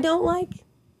know what I don't like?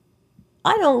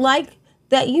 I don't like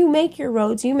that you make your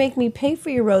roads. You make me pay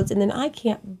for your roads, and then I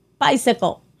can't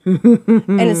bicycle.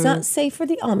 And it's not safe for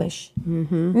the Amish.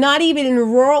 Not even in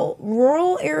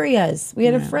rural areas. We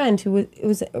had a friend who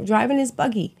was driving his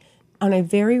buggy on a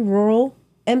very rural,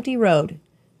 empty road.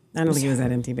 I don't think it was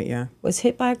that empty, but yeah. Was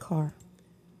hit by a car.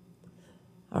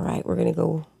 All right, we're going to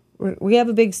go. We have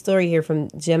a big story here from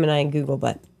Gemini and Google,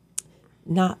 but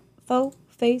not faux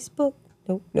Facebook.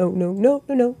 No.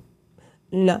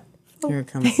 Not faux Here it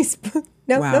comes. Facebook.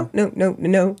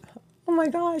 No. Oh my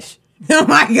gosh. Oh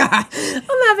my God.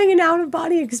 I'm having an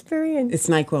out-of-body experience. It's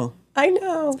NyQuil. I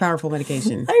know. Powerful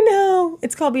medication. I know.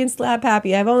 It's called being slap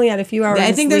happy. I've only had a few hours.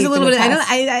 I think there's a little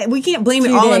bit. We can't blame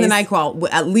it all on the days.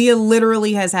 NyQuil. Leah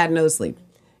literally has had no sleep.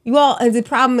 Well, and the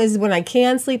problem is when I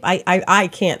can sleep, I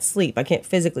can't sleep. I can't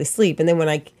physically sleep. And then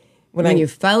when you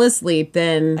fell asleep,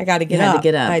 then I got to get you had up. to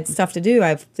get up. I had stuff to do. I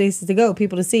have places to go,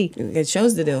 people to see. You got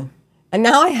shows to do. And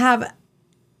now I have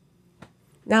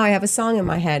a song in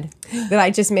my head that I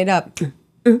just made up.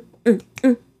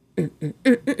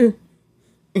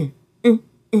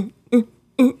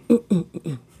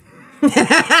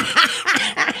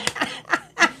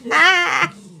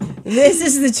 This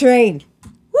is the train.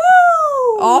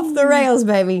 Woo! Off the rails,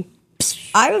 baby.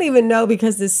 I don't even know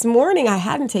because this morning I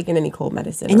hadn't taken any cold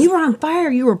medicine. And you were on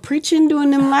fire. You were preaching, doing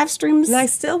them live streams. And I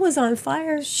still was on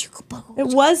fire. It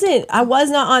wasn't. I was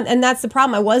not on, and that's the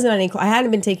problem. I wasn't on any. I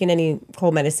hadn't been taking any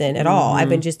cold medicine at all. I've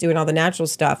been just doing all the natural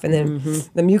stuff. And then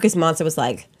the mucus monster was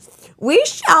like, "We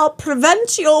shall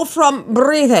prevent you from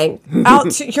breathing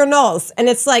out your nose." And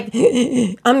it's like,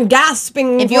 I'm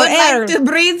gasping If for you would air. like to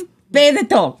breathe, pay the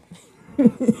toll. I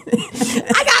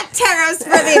got tariffs for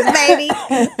this, baby.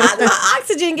 My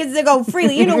oxygen gets to go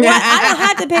freely. You know what? I don't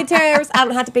have to pay tariffs. I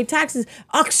don't have to pay taxes.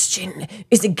 Oxygen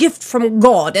is a gift from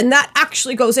God. And that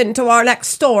actually goes into our next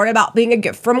story about being a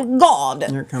gift from God.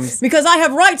 Here it comes. Because I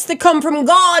have rights that come from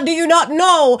God. Do you not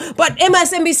know? But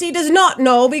MSNBC does not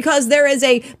know because there is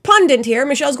a pundit here,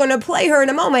 Michelle's going to play her in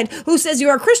a moment, who says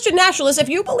you're a Christian nationalist if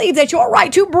you believe that your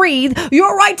right to breathe,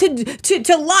 your right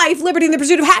to life, liberty, and the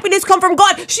pursuit of happiness come from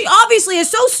God. She obviously is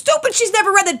so stupid she's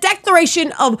never read the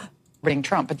Declaration of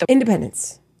Trump, but the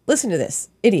Independence. Listen to this,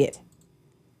 idiot.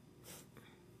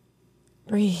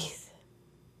 Breathe.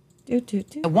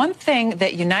 The one thing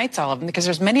that unites all of them, because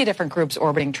there's many different groups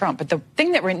orbiting Trump, but the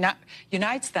thing that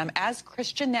unites them as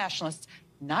Christian nationalists,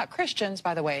 not Christians,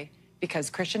 by the way, because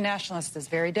Christian nationalist is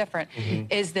very different,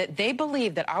 is that they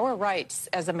believe that our rights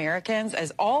as Americans,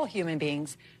 as all human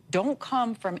beings, don't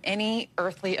come from any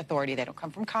earthly authority. They don't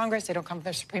come from Congress. They don't come from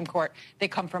the Supreme Court. They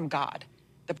come from God.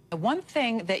 The one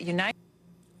thing that unites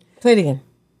Play it again.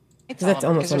 that's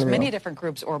almost there's many different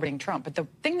groups orbiting Trump, but the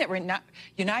thing that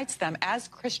unites them as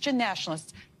Christian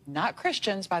nationalists, not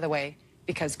Christians, by the way,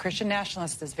 because Christian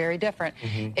nationalist is very different,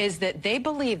 is that they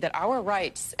believe that our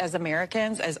rights as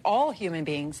Americans, as all human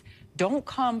beings, don't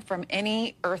come from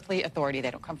any earthly authority.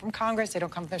 They don't come from Congress. They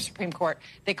don't come from the Supreme Court.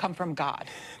 They come from God.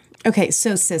 Okay,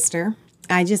 so sister,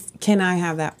 can I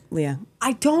have that, Leah?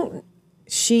 I don't.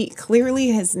 She clearly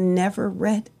has never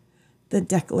read the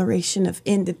Declaration of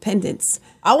Independence.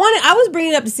 I was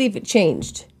bringing it up to see if it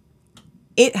changed.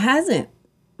 It hasn't.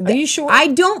 Are you sure? I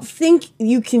don't think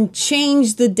you can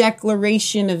change the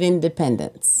Declaration of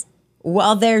Independence.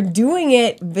 Well, they're doing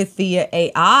it with the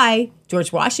AI.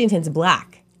 George Washington's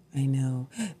black. I know.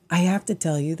 I have to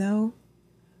tell you, though,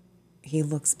 he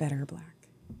looks better black.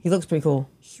 He looks pretty cool.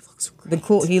 He looks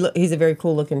great. He's a very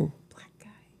cool looking black guy.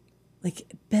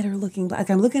 Like, better looking black. Like,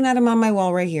 I'm looking at him on my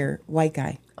wall right here. White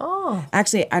guy. Oh.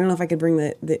 Actually, I don't know if I could bring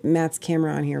the Matt's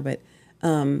camera on here, but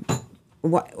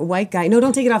white guy. No,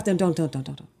 don't take it off.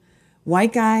 Don't.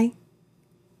 White guy,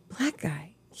 black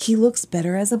guy. He looks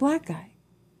better as a black guy.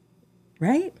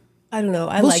 Right? I don't know.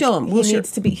 We'll show him. He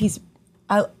needs to be.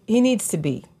 He needs to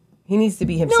be. He needs to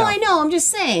be himself. No, I know. I'm just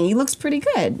saying. He looks pretty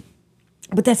good.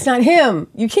 But that's not him.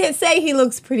 You can't say he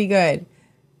looks pretty good.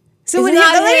 So It's when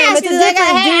not let me him. ask It's you a this.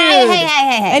 different dude.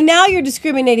 Hey. And now you're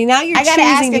discriminating. Now you're I gotta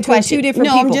ask choosing a between question. two different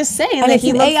No, people. I'm just saying And that it's he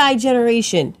an looks- AI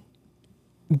generation.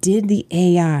 Did the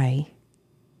AI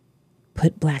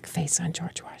put blackface on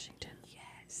George Washington?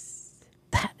 Yes.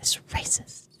 That is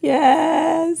racist.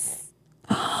 Yes.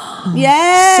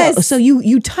 Yes. So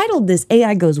you titled this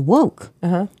AI Goes Woke.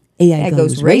 Uh-huh. AI That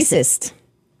goes goes racist.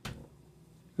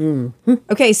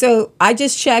 Okay, so I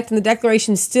just checked, and the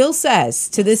Declaration still says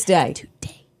to this day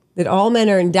that all men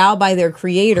are endowed by their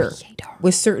Creator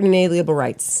with certain inalienable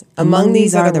rights. Among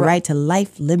these are the right to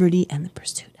life, liberty, and the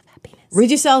pursuit of happiness.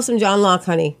 Read yourself some John Locke,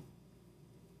 honey,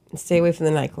 and stay away from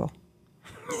the NyQuil.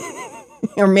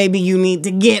 Or maybe you need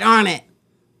to get on it.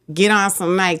 Get on some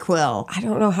NyQuil. I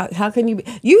don't know how can you be?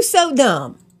 You so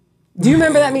dumb. Do you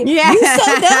remember that meme? Yeah. You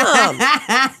so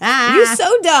dumb. You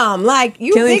so dumb. Like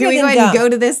you Can bigger we than go ahead dumb. and go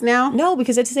to this now? No,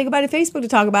 because I had to say goodbye to Facebook to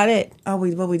talk about it. Oh,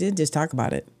 we did just talk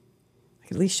about it. I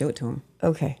could at least show it to him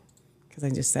Okay. because I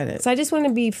just said it. So I just want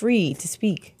to be free to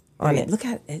speak on it. Look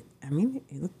at it. I mean,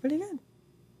 it looked pretty good.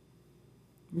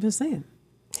 I'm just saying.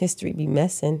 History be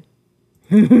messing.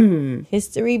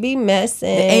 History be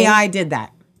messing. The AI did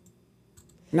that.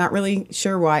 Not really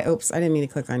sure why. Oops, I didn't mean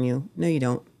to click on you. No, you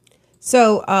don't.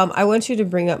 So I want you to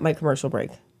bring up my commercial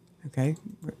break. Okay,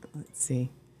 let's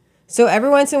see. So every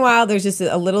once in a while, there's just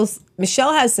a little.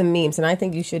 Michelle has some memes, and I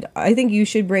think you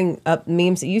should bring up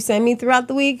memes that you send me throughout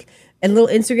the week and little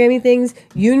Instagrammy things.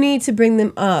 You need to bring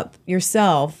them up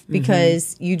yourself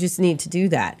because you just need to do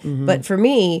that. But for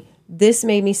me, this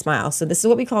made me smile. So this is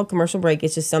what we call commercial break.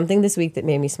 It's just something this week that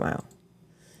made me smile.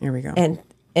 Here we go. And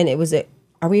it was a.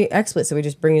 Are we explicit? So we're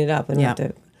just bringing it up and we have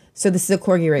to. So this is a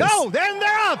corgi race. No, then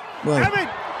they're up. Whoa. Emmett,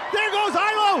 there goes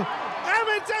Ilo.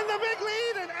 Emmett's in the big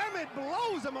lead, and Emmett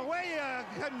blows him away.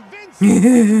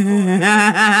 Convincing.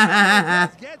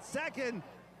 Let's get second.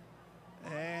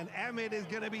 And Emmett is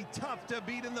going to be tough to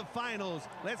beat in the finals.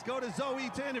 Let's go to Zoe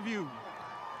to interview.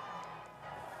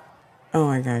 Oh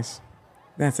my gosh,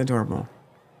 that's adorable.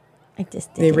 I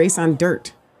just did They it. race on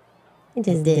dirt. I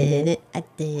just did it. I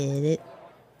did it.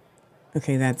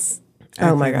 Okay, that's.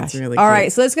 Oh my gosh! Really all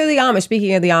right, so let's go to the Amish.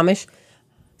 Speaking of the Amish,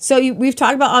 so we've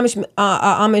talked about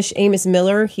Amish Amos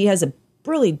Miller. He has a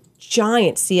really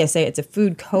giant CSA. It's a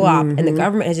food co-op, and the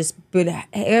government has just been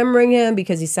hammering him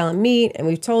because he's selling meat. And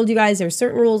we've told you guys there's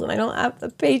certain rules, and I don't have the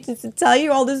patience to tell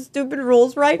you all the stupid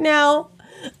rules right now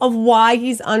of why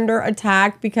he's under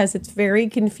attack because it's very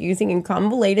confusing and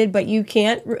convoluted. But you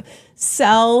can't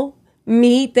sell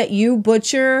meat that you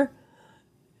butcher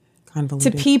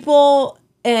to people,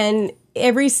 and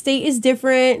every state is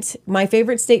different. My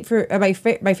favorite state for my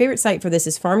favorite site for this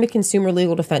is Farm to Consumer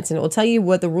Legal Defense, and it will tell you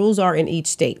what the rules are in each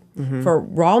state for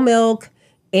raw milk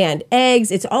and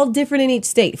eggs. It's all different in each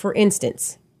state. For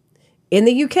instance, in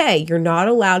the UK, you're not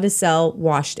allowed to sell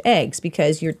washed eggs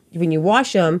because when you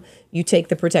wash them, you take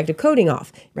the protective coating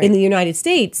off. Right. In the United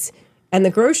States, and the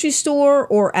grocery store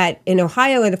or in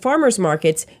Ohio at the farmers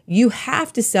markets, you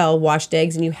have to sell washed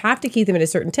eggs and you have to keep them at a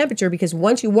certain temperature because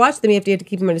once you wash them, you have to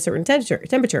keep them at a certain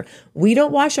temperature. We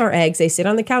don't wash our eggs. They sit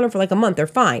on the counter for like a month. They're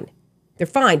fine. They're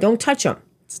fine. Don't touch them.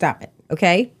 Stop it.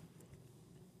 Okay?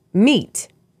 Meat.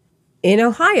 In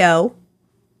Ohio,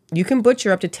 you can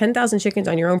butcher up to 10,000 chickens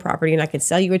on your own property and I could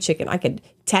sell you a chicken. I could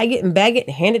tag it and bag it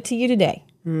and hand it to you today.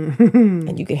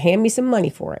 And you can hand me some money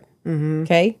for it.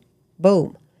 Okay?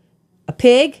 Boom. A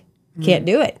pig can't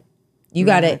do it. You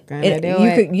got to and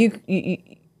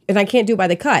I can't do it by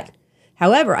the cut.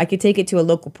 However, I could take it to a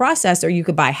local processor. You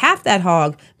could buy half that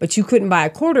hog, but you couldn't buy a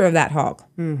quarter of that hog.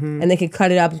 And they could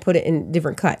cut it up and put it in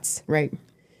different cuts. Right.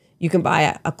 You can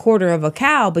buy a quarter of a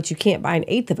cow, but you can't buy an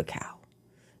eighth of a cow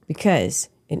because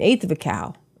an eighth of a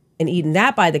cow and eating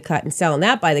that by the cut and selling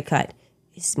that by the cut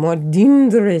is more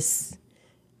dangerous.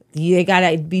 They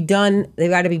gotta be done. They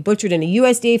gotta be butchered in a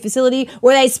USDA facility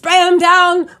where they spray them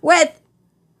down with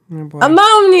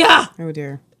ammonia. Oh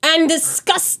dear. And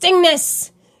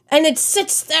disgustingness, and it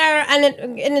sits there,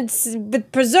 and it's with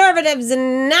preservatives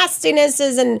and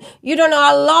nastinesses, and you don't know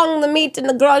how long the meat in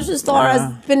the grocery store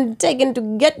has been taken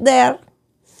to get there.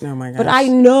 Oh my gosh. But I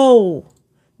know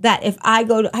that if I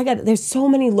go to, there's so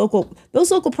many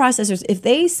those local processors. If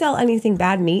they sell anything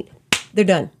bad meat, they're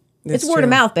done. It's word of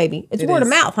mouth, baby. It's word of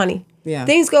mouth, honey. Yeah.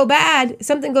 Things go bad.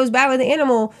 Something goes bad with the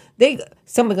animal.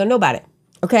 Somebody's gonna know about it.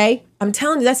 Okay? I'm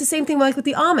telling you, that's the same thing like with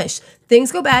the Amish.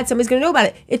 Things go bad. Somebody's gonna know about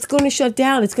it. It's going to shut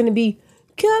down. It's going to be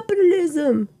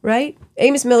capitalism, right?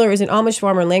 Amos Miller is an Amish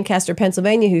farmer in Lancaster,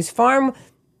 Pennsylvania, whose farm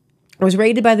was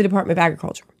raided by the Department of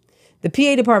Agriculture. The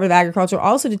PA Department of Agriculture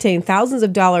also detained thousands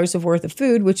of dollars worth of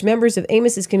food, which members of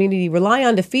Amos's community rely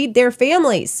on to feed their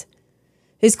families.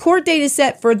 His court date is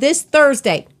set for this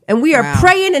Thursday. And we are Wow.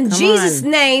 praying in Come Jesus'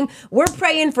 on. name. We're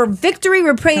praying for victory.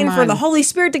 We're praying Come for on. the Holy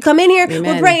Spirit to come in here. Amen.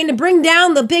 We're praying to bring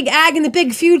down the big ag and the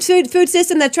big food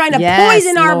system that's trying to Yes,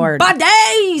 poison our Lord.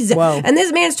 bodies. Whoa. And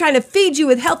this man's trying to feed you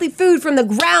with healthy food from the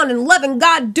ground and loving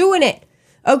God doing it.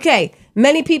 Okay,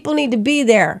 many people need to be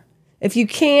there. If you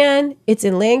can, it's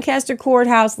in Lancaster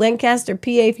Courthouse, Lancaster, PA,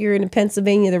 if you're in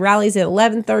Pennsylvania. The rally's at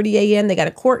 11:30 a.m. They got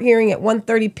a court hearing at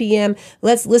 1:30 p.m.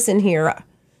 Let's listen here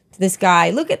to this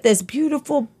guy. Look at this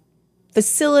beautiful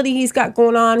facility he's got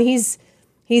going on. He's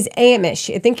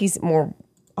Amish. I think he's more,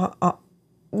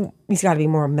 he's got to be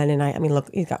more Mennonite. I mean,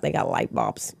 look, they got light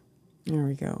bulbs. There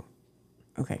we go.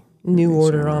 Okay. New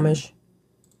Order Amish.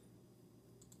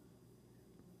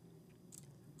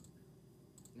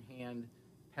 Hand,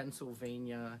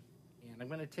 Pennsylvania, and I'm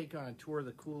going to take you on a tour of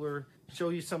the cooler, show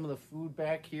you some of the food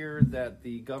back here that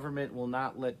the government will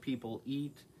not let people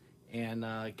eat, and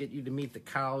get you to meet the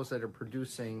cows that are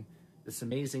producing this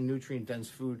amazing nutrient-dense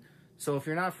food. So if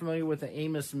you're not familiar with the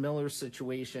Amos Miller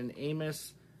situation,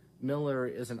 Amos Miller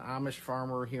is an Amish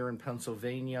farmer here in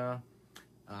Pennsylvania,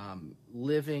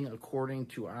 living according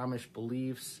to Amish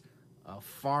beliefs,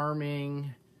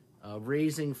 farming,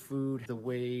 raising food the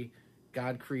way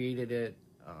God created it,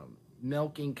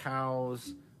 milking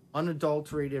cows,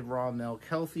 unadulterated raw milk,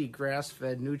 healthy,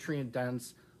 grass-fed,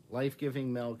 nutrient-dense,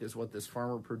 life-giving milk is what this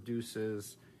farmer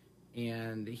produces.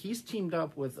 And he's teamed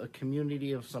up with a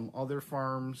community of some other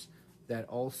farms that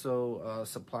also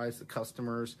supplies the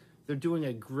customers. They're doing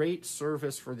a great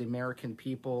service for the American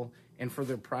people and for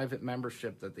their private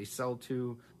membership that they sell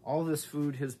to. All this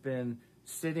food has been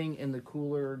sitting in the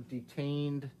cooler,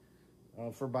 detained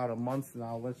for about a month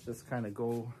now. Let's just kind of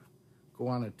go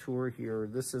on a tour here.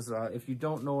 This is, if you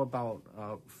don't know about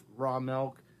raw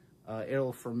milk,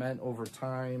 it'll ferment over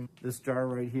time. This jar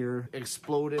right here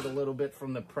exploded a little bit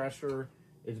from the pressure.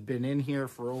 It's been in here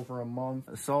for over a month.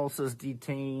 Salsa's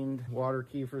detained, water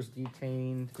kefirs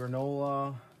detained,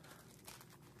 granola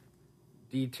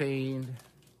detained.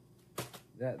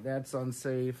 That's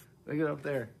unsafe. Look it up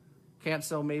there. Can't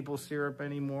sell maple syrup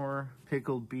anymore.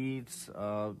 Pickled beets,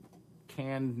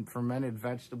 canned fermented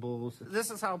vegetables. This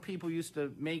is how people used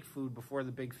to make food before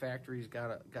the big factories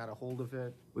got a hold of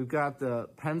it. We've got the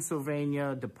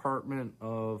Pennsylvania Department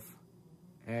of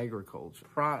Agriculture.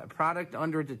 Product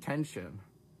under detention.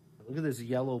 Look at this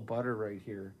yellow butter right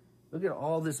here. Look at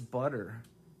all this butter.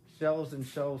 Shelves and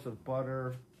shelves of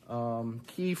butter.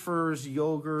 Kefirs,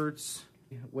 yogurts.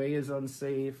 Whey is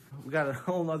unsafe. We got a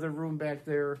whole other room back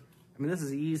there. I mean, this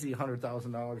is easy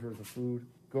 $100,000 worth of food.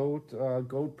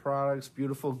 Goat products,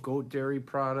 beautiful goat dairy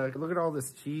product. Look at all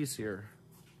this cheese here.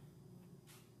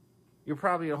 You're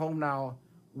probably at home now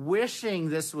wishing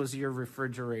this was your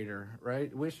refrigerator,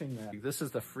 right? Wishing that. This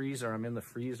is the freezer. I'm in the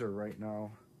freezer right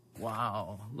now.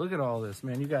 Wow. Look at all this,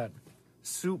 man. You got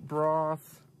soup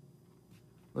broth.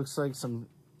 Looks like some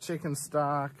chicken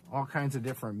stock. All kinds of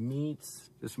different meats.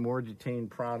 Just more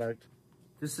detained product.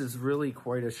 This is really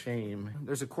quite a shame.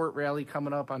 There's a court rally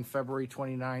coming up on February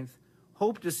 29th.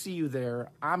 Hope to see you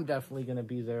there. I'm definitely going to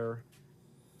be there.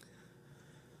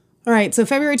 All right, so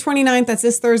February 29th, that's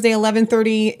this Thursday,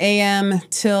 11:30 a.m.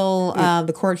 till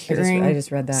the court hearing. I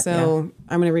just read that. So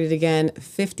I'm going to read it again.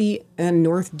 50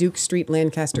 North Duke Street,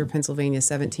 Lancaster, Pennsylvania,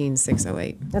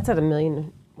 17608. That's at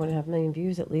 1.5 million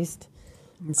views at least.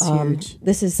 It's huge.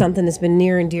 This is something that's been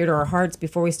near and dear to our hearts.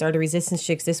 Before we started Resistance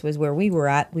Chicks, this was where we were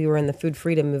at. We were in the food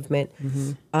freedom movement.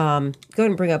 Mm-hmm. Go ahead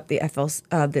and bring up the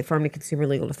the Farm to Consumer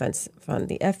Legal Defense Fund,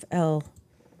 the FTLC.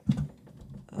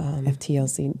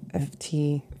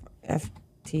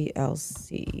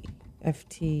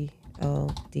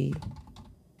 FTLD.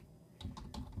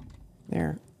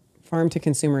 There.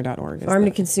 Farmtoconsumer.org.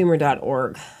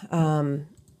 Farmtoconsumer.org.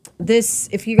 This,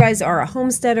 if you guys are a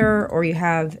homesteader or you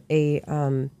have a,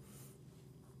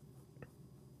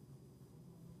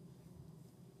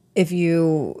 if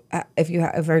you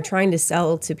are trying to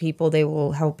sell to people, they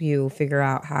will help you figure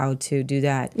out how to do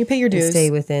that. You pay your dues. Stay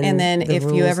within. And then the if you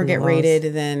rules ever and the get laws.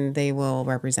 raided, then they will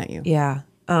represent you. Yeah.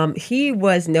 He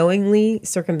was knowingly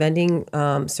circumventing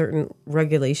certain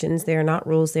regulations. They are not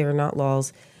rules. They are not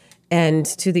laws. And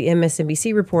to the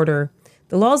MSNBC reporter,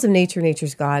 the laws of nature,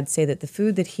 nature's God, say that the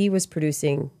food that he was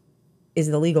producing is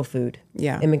the legal food.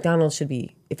 Yeah. And McDonald's should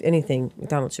be, if anything,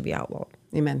 McDonald's should be outlawed.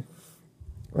 Amen.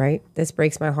 Right? This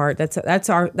breaks my heart. That's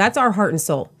our heart and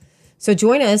soul. So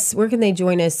join us. Where can they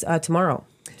join us tomorrow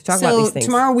to talk about these things?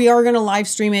 Tomorrow we are going to live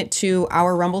stream it to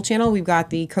our Rumble channel. We've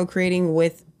got the Co-Creating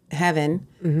with Heaven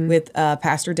with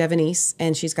Pastor Devonese,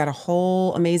 and she's got a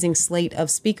whole amazing slate of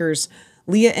speakers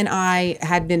Leah and I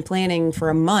had been planning for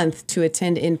a month to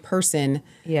attend in person,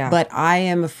 but I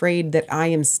am afraid that I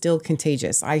am still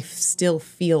contagious. I still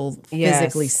feel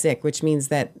physically sick, which means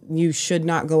that you should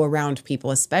not go around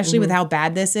people, especially with how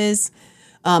bad this is.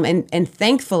 And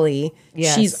thankfully,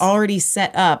 she's already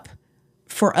set up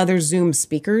for other Zoom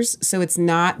speakers, so it's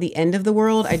not the end of the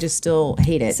world. I just still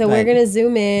hate it. So we're gonna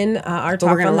Zoom in our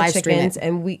talk on the live chickens,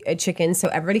 and chickens, so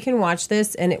everybody can watch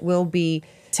this, and it will be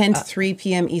 10 to 3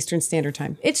 p.m. Eastern Standard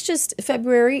Time. It's just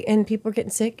February, and people are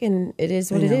getting sick, and it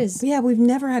is what it is. Yeah, we've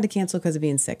never had to cancel because of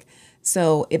being sick,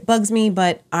 so it bugs me,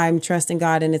 but I'm trusting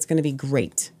God, and it's going to be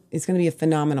great. It's going to be a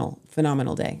phenomenal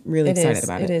day. Really excited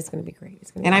about it. It is going to be great.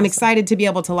 It's gonna be and I'm awesome. excited to be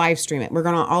able to live stream it. We're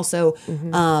going to also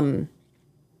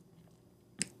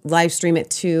live stream it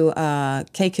to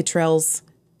Kay Cottrell's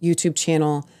YouTube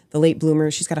channel, The Late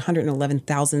Bloomer. She's got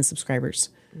 111,000 subscribers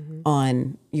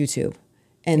on YouTube.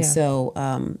 And so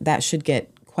that should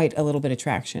get quite a little bit of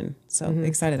traction. So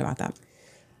excited about that.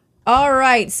 All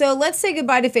right. So let's say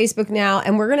goodbye to Facebook now.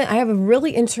 And I have a really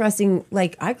interesting,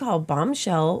 I call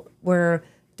bombshell, where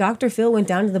Dr. Phil went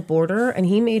down to the border and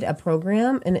he made a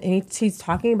program and he's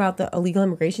talking about the illegal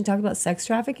immigration, talking about sex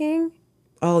trafficking.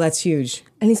 Oh, that's huge.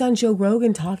 And he's on Joe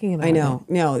Rogan talking about it. I know.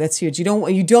 No, that's huge. You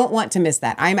don't want to miss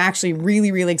that. I'm actually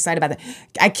really, really excited about that.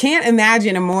 I can't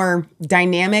imagine a more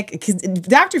dynamic, because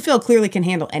Dr. Phil clearly can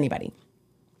handle anybody,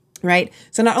 right?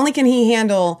 So not only can he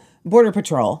handle Border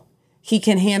Patrol, he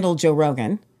can handle Joe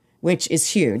Rogan, which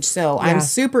is huge. So I'm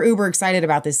super uber excited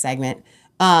about this segment.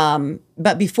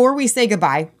 But before we say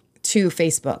goodbye to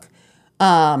Facebook,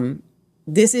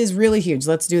 this is really huge.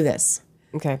 Let's do this.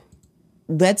 Okay.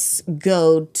 Let's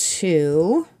go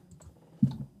to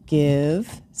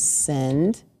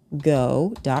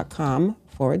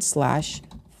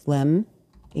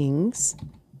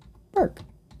givesendgo.com/Flemingsburg.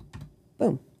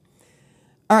 Boom.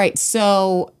 All right.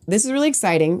 So this is really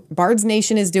exciting. Bards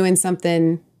Nation is doing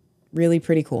something really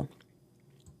pretty cool.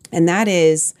 And that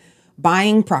is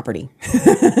buying property.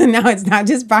 Now, it's not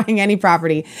just buying any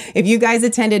property. If you guys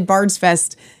attended Bards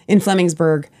Fest in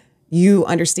Flemingsburg, you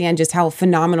understand just how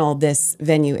phenomenal this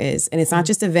venue is. And it's not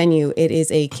just a venue, it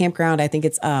is a campground. I think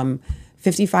it's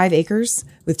 55 acres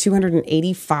with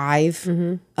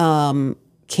 285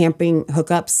 camping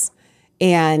hookups.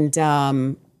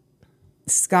 And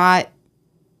Scott,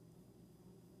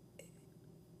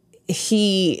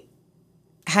 he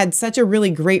had such a really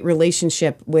great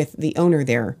relationship with the owner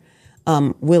there,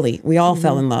 Willie. We all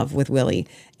fell in love with Willie.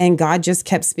 And God just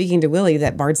kept speaking to Willie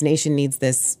that Bards Nation needs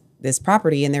this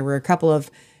property. And there were a couple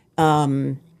of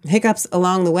hiccups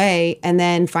along the way. And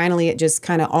then finally it just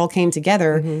kind of all came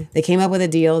together. They came up with a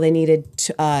deal. They needed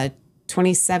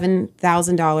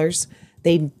 $27,000.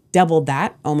 They doubled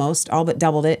that, almost all but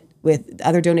doubled it with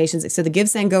other donations. So the Give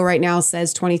Send Go right now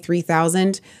says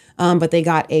 $23,000, but they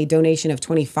got a donation of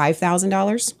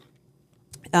 $25,000.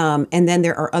 And then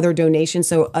there are other donations.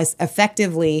 So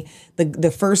effectively,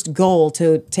 the first goal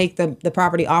to take the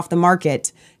property off the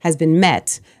market has been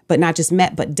met, but not just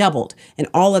met, but doubled. And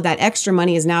all of that extra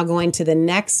money is now going to the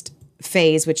next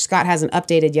phase, which Scott hasn't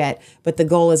updated yet, but the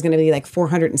goal is going to be like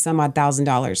 $400 and some odd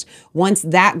 $1,000. Once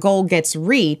that goal gets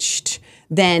reached,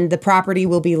 then the property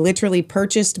will be literally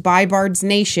purchased by Bards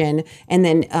Nation, and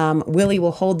then Willie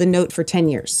will hold the note for 10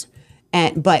 years.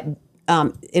 But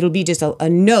it'll be just a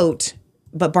note,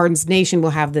 but Bards Nation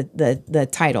will have the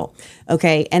title.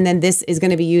 Okay. And then this is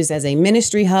going to be used as a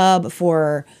ministry hub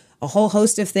for a whole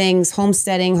host of things: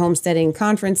 homesteading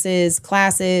conferences,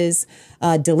 classes,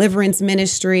 deliverance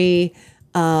ministry,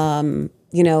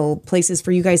 places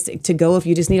for you guys to go. If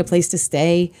you just need a place to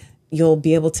stay, you'll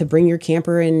be able to bring your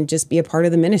camper and just be a part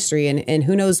of the ministry. And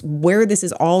who knows where this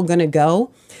is all going to go,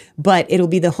 but it'll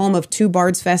be the home of 2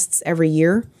 Bards Fests every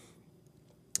year,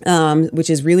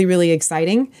 which is really, really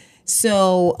exciting.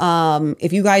 So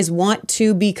if you guys want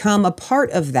to become a part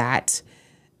of that,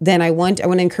 then I want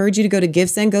to encourage you to go to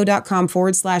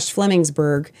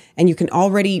givesendgo.com/Flemingsburg, and you can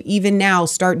already, even now,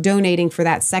 start donating for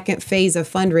that second phase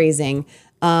of fundraising.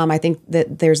 I think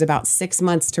that there's about 6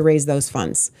 months to raise those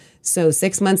funds. So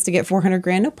 6 months to get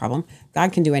 $400,000, no problem.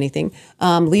 God can do anything.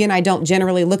 Lee and I don't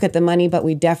generally look at the money, but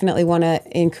we definitely want to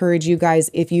encourage you guys,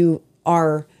 if you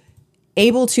are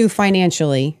able to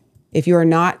financially. If you are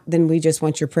not, then we just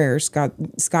want your prayers.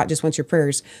 Scott just wants your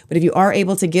prayers. But if you are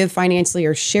able to give financially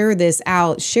or share this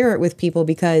out, share it with people,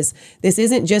 because this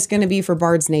isn't just going to be for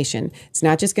Bards Nation. It's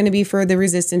not just going to be for the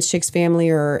Resistance Chicks family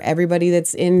or everybody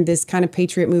that's in this kind of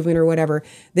patriot movement or whatever.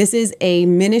 This is a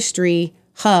ministry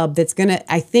hub that's going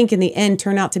to, I think, in the end,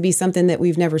 turn out to be something that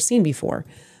we've never seen before.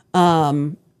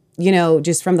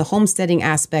 just from the homesteading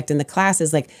aspect and the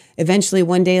classes, like eventually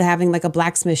one day having like a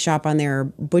blacksmith shop on there,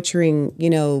 butchering,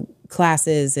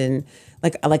 classes, and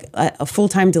like a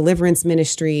full-time deliverance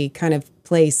ministry kind of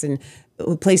place, and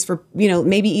a place for,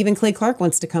 maybe even Clay Clark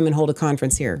wants to come and hold a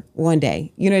conference here one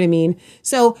day. You know what I mean?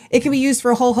 So it can be used for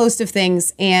a whole host of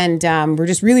things. And we're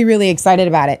just really, really excited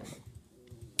about it.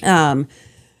 And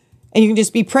you can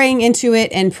just be praying into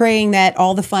it and praying that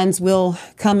all the funds will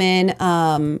come in.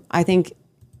 I think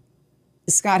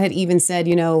Scott had even said,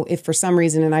 if for some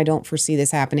reason, and I don't foresee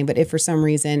this happening, but if for some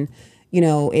reason,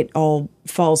 it all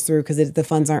falls through because the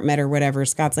funds aren't met or whatever,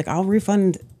 Scott's like, I'll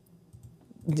refund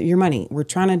your money. We're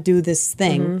trying to do this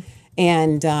thing.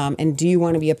 And do you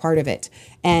want to be a part of it?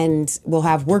 And we'll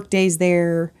have work days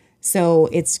there. So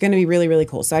it's going to be really, really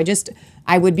cool. So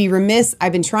I would be remiss.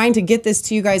 I've been trying to get this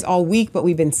to you guys all week, but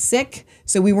we've been sick.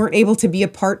 So we weren't able to be a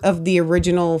part of the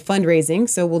original fundraising.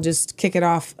 So we'll just kick it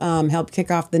off, help kick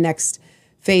off the next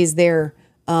phase there.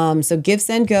 So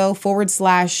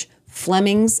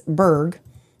GiveSendGo/Flemingsburg.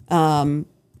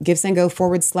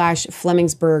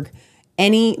 GiveSendGo/Flemingsburg.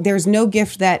 There's no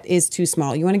gift that is too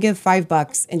small. You want to give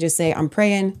 $5 and just say, I'm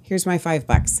praying, here's my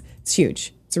 $5. It's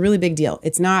huge. It's a really big deal.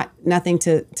 It's nothing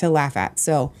to laugh at.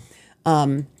 So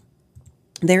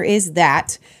there is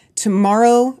that.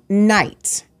 Tomorrow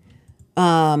night,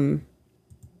 Doc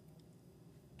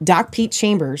Pete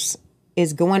Chambers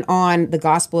is going on the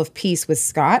Gospel of Peace with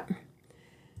Scott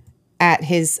at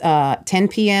his 10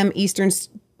 p.m. Eastern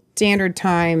Standard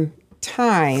Time,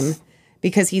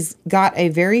 because he's got a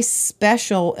very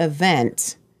special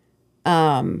event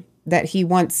that he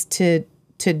wants to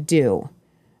do.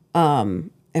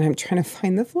 And I'm trying to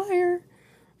find the flyer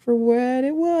for what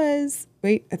it was.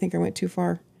 Wait, I think I went too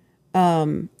far.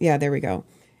 Yeah, there we go.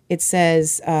 It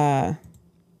says,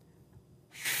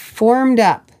 formed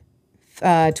up,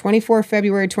 24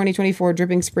 February 2024,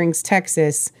 Dripping Springs,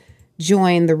 Texas.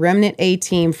 Join the Remnant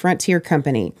A-Team Frontier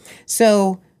Company.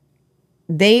 So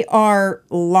they are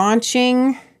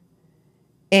launching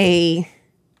a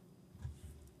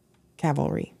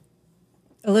cavalry.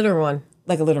 A literal one.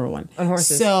 Like a literal one. On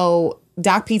horses. So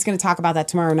Doc Pete's going to talk about that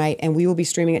tomorrow night, and we will be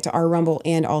streaming it to our Rumble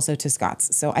and also to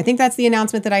Scott's. So I think that's the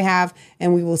announcement that I have,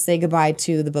 and we will say goodbye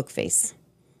to the book face.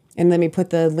 And let me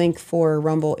put the link for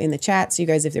Rumble in the chat. So you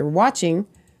guys, if they're watching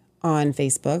on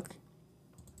Facebook,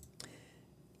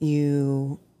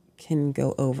 you can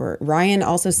go over. Ryan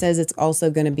also says it's also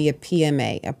going to be a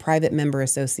PMA, a private member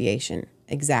association.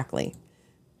 Exactly.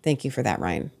 Thank you for that,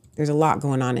 Ryan. There's a lot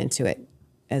going on into it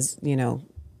as,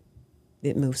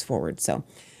 it moves forward. So,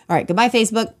 all right. Goodbye,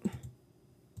 Facebook.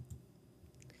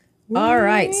 All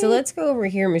right. So let's go over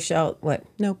here, Michelle. What?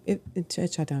 Nope. It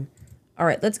shut down. All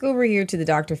right. Let's go over here to the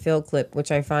Dr. Phil clip,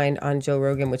 which I find on Joe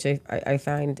Rogan, which I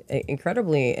find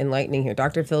incredibly enlightening here.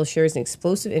 Dr. Phil shares an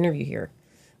explosive interview here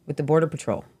with the Border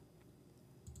Patrol.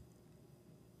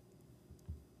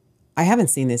 I haven't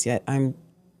seen this yet.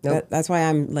 That's why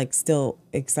I'm like still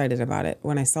excited about it.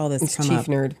 When I saw this it's come Chief up.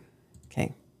 Nerd.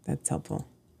 Okay, that's helpful.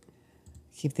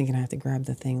 I keep thinking I have to grab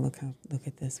the thing. Look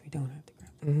at this. We don't have to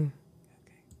grab it. Mm-hmm.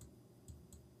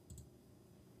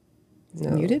 Okay. Is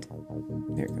it muted?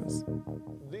 There it goes.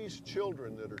 These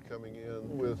children that are coming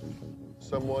in with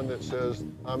someone that says,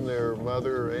 I'm their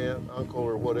mother, aunt, uncle,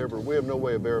 or whatever, we have no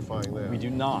way of verifying that. We do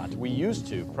not. We used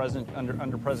to.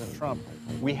 Under President Trump,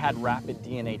 we had rapid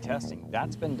DNA testing.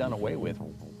 That's been done away with.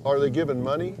 Are they given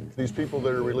money, these people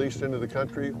that are released into the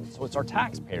country? So it's our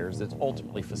taxpayers that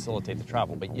ultimately facilitate the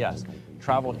travel. But yes,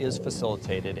 travel is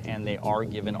facilitated, and they are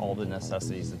given all the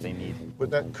necessities that they need.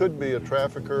 But that could be a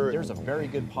trafficker. There's a very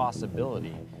good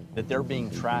possibility that they're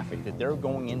being trafficked, that they're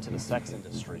going into the sex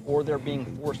industry, or they're being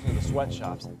forced into the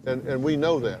sweatshops. And we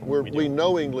know that. We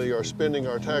knowingly are spending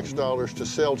our tax dollars to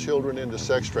sell children into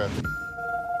sex trafficking.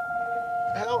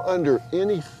 How under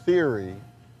any theory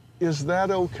is that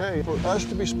okay for us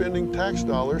to be spending tax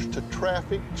dollars to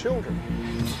traffic children?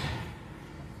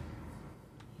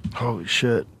 Holy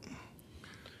shit.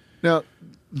 Now,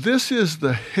 this is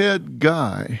the head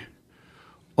guy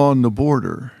on the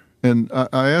border. And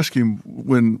I asked him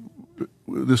when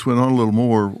this went on a little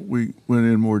more, we went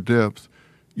in more depth.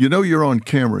 You're on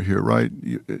camera here, right?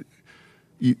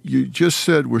 You just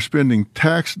said we're spending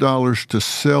tax dollars to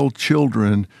sell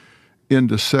children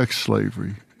into sex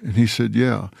slavery. And he said,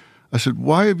 yeah. I said,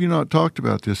 why have you not talked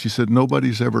about this? He said,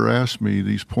 nobody's ever asked me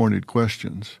these pointed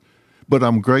questions, but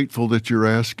I'm grateful that you're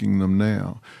asking them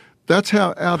now. That's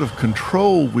how out of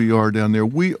control we are down there.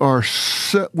 We are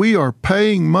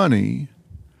paying money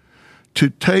to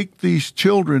take these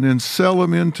children and sell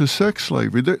them into sex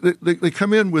slavery. They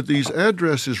come in with these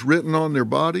addresses written on their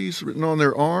bodies, written on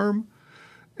their arm,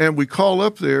 and we call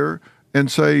up there,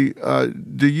 and say,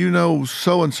 do you know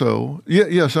so-and-so?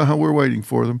 Yes, we're waiting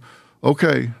for them.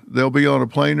 Okay, they'll be on a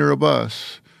plane or a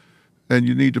bus, and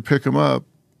you need to pick them up.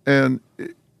 And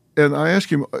I asked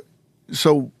him,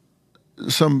 so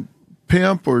some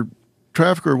pimp or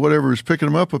trafficker or whatever is picking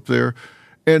them up there,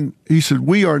 and he said,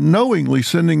 we are knowingly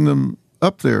sending them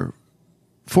up there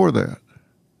for that.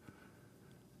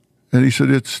 And he said,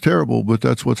 it's terrible, but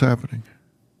that's what's happening.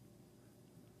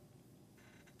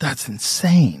 That's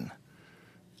insane.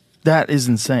 That is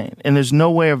insane. And there's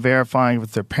no way of verifying if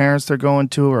it's their parents they're going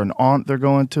to or an aunt they're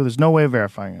going to. There's no way of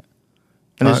verifying it.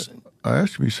 And I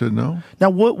asked him, he said no. Now,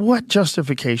 what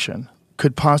justification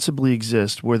could possibly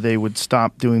exist where they would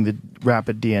stop doing the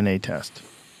rapid DNA test?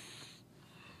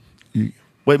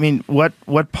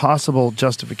 What possible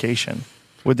justification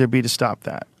would there be to stop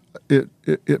that?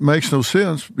 It makes no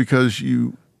sense because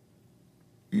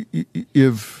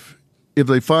if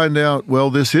they find out,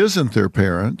 well, this isn't their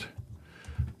parent,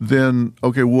 then,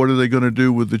 okay, what are they going to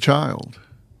do with the child?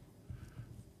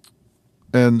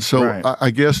 And so Right. I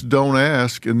guess don't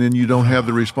ask, and then you don't have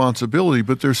the responsibility.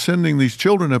 But they're sending these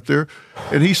children up there,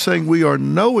 and he's saying we're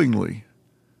knowingly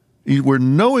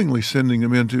sending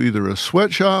them into either a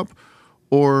sweatshop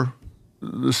or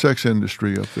the sex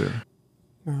industry up there.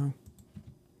 Wow.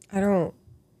 I don't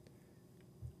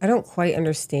quite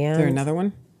understand. Is there another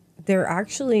one? There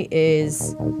actually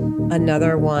is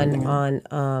another one on,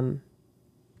 and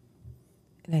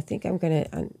I think I'm gonna.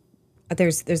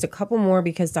 There's a couple more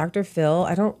because Dr. Phil.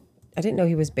 I didn't know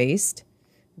he was based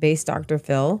Dr.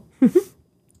 Phil.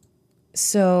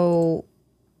 So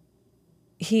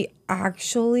he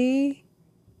actually.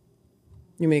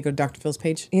 You want me to go to Dr. Phil's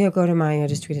page? Go to mine. I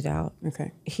just tweeted out.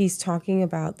 Okay. He's talking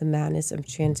about the madness of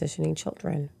transitioning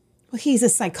children. Well, he's a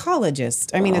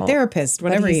psychologist. I mean, a therapist,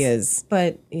 whatever he is.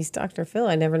 But he's Dr. Phil.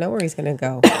 I never know where he's going to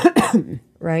go.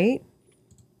 Right?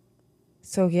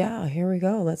 So, yeah, here we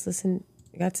go. Let's listen.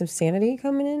 You got some sanity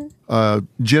coming in?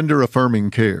 Gender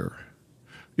affirming care.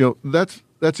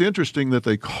 That's interesting that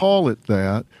they call it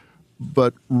that,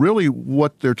 but really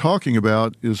what they're talking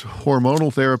about is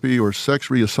hormonal therapy or sex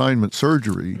reassignment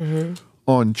surgery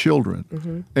on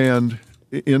children. And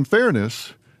in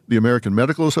fairness, the American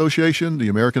Medical Association, the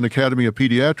American Academy of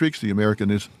Pediatrics, the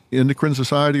American Endocrine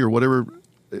Society, or whatever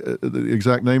the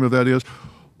exact name of that is,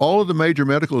 all of the major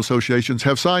medical associations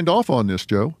have signed off on this,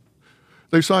 Joe.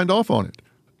 They've signed off on it.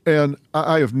 And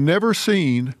I have never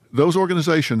seen those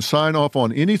organizations sign off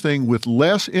on anything with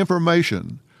less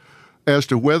information as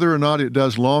to whether or not it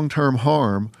does long-term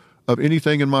harm of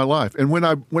anything in my life. And when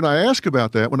I ask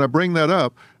about that, when I bring that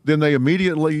up, then they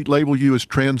immediately label you as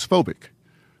transphobic.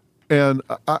 And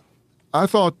I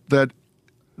thought that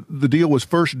the deal was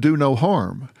first do no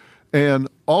harm. And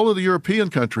all of the European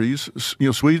countries,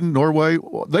 Sweden, Norway,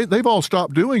 they've all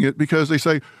stopped doing it because they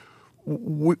say,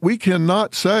 we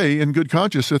cannot say in good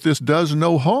conscience that this does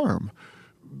no harm,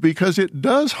 because it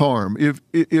does harm.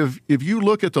 If you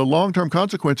look at the long-term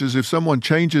consequences, if someone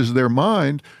changes their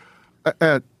mind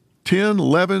at 10,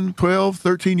 11, 12,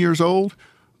 13 years old,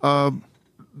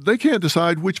 they can't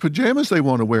decide which pajamas they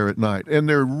want to wear at night. And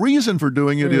their reason for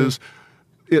doing it is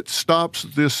it stops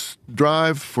this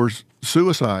drive for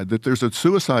suicide, that there's a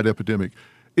suicide epidemic.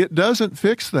 It doesn't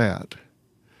fix that.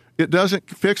 It doesn't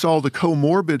fix all the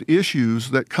comorbid issues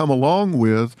that come along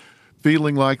with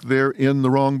feeling like they're in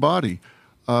the wrong body.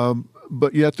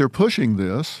 But yet they're pushing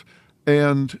this,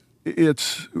 and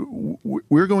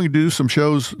we're going to do some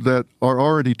shows that are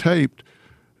already taped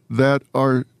that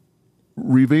are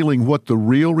revealing what the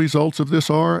real results of this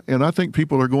are. And I think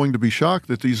people are going to be shocked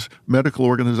that these medical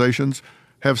organizations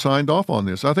have signed off on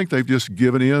this. I think they've just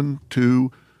given in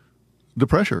to the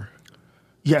pressure.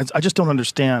 Yeah, I just don't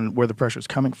understand where the pressure is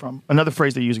coming from. Another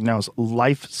phrase they're using now is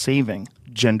life-saving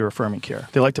gender-affirming care.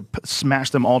 They like to smash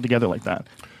them all together like that.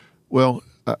 Well,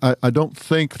 I don't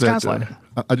think it's that gaslighting.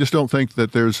 I just don't think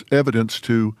that there's evidence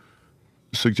to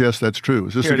suggest that's true.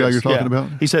 Is this Here the guy it is. you're talking Yeah.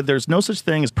 about? He said there's no such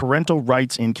thing as parental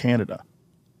rights in Canada.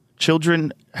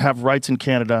 Children have rights in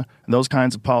Canada, and those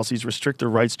kinds of policies restrict the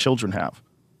rights children have.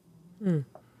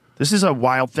 This is a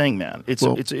wild thing, man. It's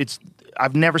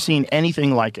I've never seen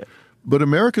anything like it. But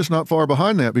America's not far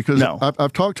behind that, because No.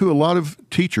 I've talked to a lot of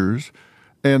teachers,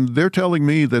 and they're telling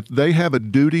me that they have a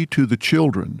duty to the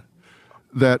children,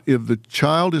 that if the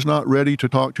child is not ready to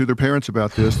talk to their parents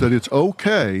about this, that it's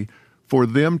okay for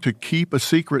them to keep a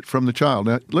secret from the child.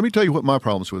 Now, let me tell you what my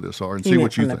problems with this are and see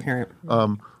what you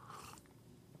think.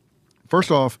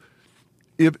 First off,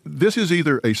 if this is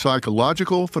either a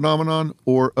psychological phenomenon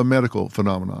or a medical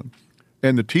phenomenon,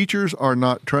 and the teachers are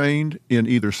not trained in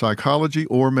either psychology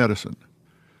or medicine,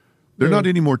 They're not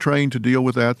any more trained to deal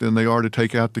with that than they are to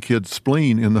take out the kid's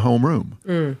spleen in the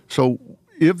homeroom. So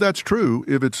if that's true,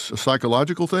 if it's a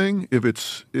psychological thing, if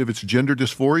it's gender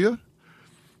dysphoria,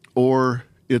 or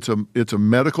it's a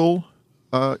medical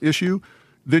issue,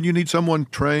 then you need someone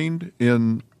trained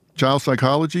in child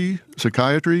psychology,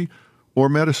 psychiatry, or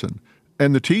medicine.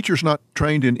 And the teacher's not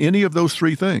trained in any of those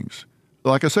three things.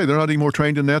 Like I say, they're not any more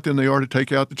trained in that than they are to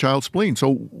take out the child's spleen.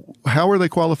 So how are they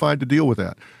qualified to deal with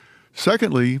that?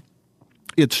 Secondly,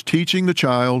 it's teaching the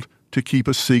child to keep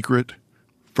a secret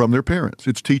from their parents.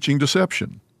 It's teaching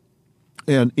deception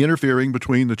and interfering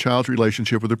between the child's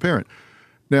relationship with their parent.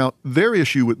 Now, their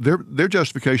issue with their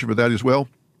justification for that is, well,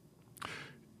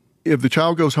 if the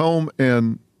child goes home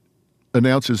and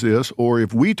announces this, or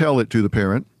if we tell it to the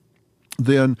parent,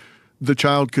 then the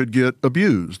child could get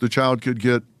abused, the child could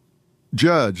get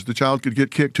judged, the child could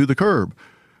get kicked to the curb.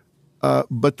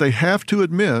 But they have to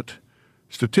admit,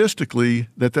 statistically,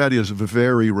 that is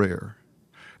very rare.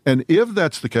 And if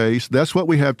that's the case, that's what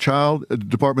we have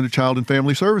Department of Child and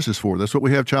Family Services for. That's what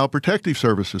we have Child Protective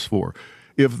Services for.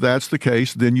 If that's the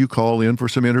case, then you call in for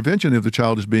some intervention if the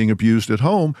child is being abused at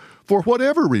home for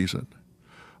whatever reason.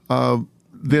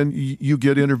 Then you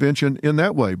get intervention in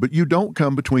that way. But you don't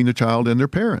come between the child and their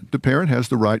parent. The parent has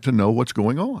the right to know what's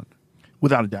going on.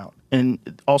 Without a doubt.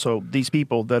 And also, these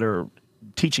people that are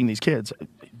teaching these kids,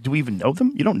 do we even know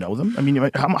them? You don't know them. I mean,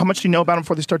 how much do you know about them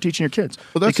before they start teaching your kids?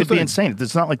 Well, that's it could be insane.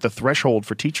 It's not like the threshold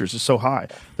for teachers is so high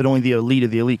that only the elite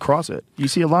of the elite cross it. You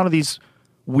see a lot of these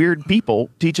weird people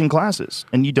teaching classes,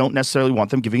 and you don't necessarily want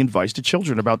them giving advice to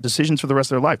children about decisions for the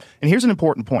rest of their life. And here's an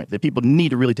important point that people need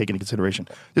to really take into consideration.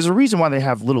 There's a reason why they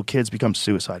have little kids become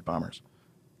suicide bombers.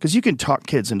 Because you can talk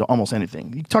kids into almost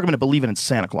anything. You talk them into believing in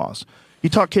Santa Claus. You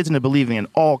talk kids into believing in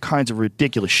all kinds of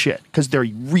ridiculous shit because they're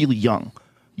really young.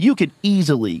 You could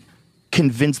easily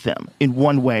convince them in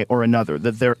one way or another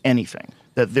that they're anything,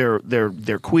 that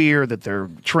they're queer, that they're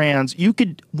trans. You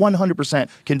could 100%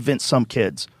 convince some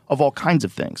kids of all kinds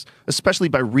of things, especially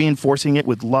by reinforcing it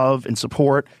with love and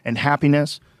support and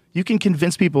happiness. You can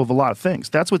convince people of a lot of things.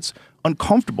 That's what's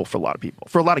uncomfortable for a lot of people.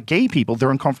 For a lot of gay people,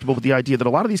 they're uncomfortable with the idea that a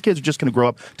lot of these kids are just going to grow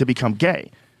up to become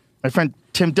gay. My friend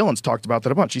Tim Dillon's talked about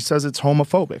that a bunch. He says it's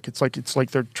homophobic. It's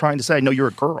like they're trying to say, no, you're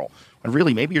a girl. And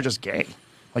really, maybe you're just gay.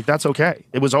 Like, that's okay.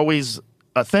 It was always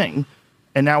a thing.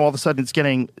 And now all of a sudden it's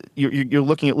getting, you're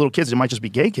looking at little kids. It might just be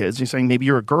gay kids. You're saying maybe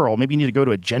you're a girl. Maybe you need to go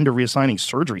to a gender reassigning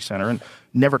surgery center and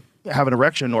never have an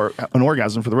erection or an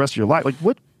orgasm for the rest of your life. Like,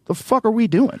 what the fuck are we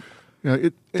doing? Yeah,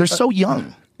 they're so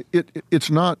young.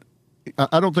 It's not,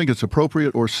 I don't think it's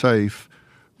appropriate or safe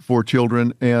for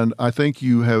children. And I think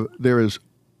there is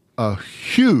a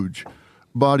huge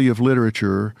body of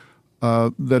literature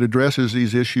that addresses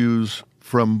these issues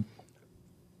from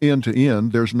end to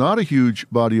end. There's not a huge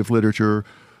body of literature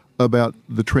about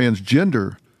the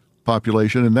transgender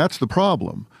population, and that's the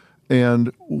problem.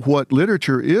 And what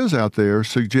literature is out there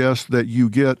suggests that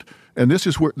you get, and this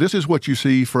is what you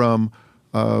see from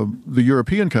the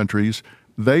European countries.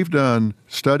 They've done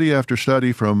study after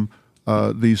study from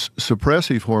these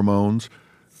suppressive hormones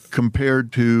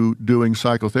compared to doing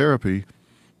psychotherapy,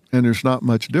 and there's not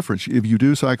much difference. If you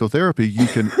do psychotherapy, you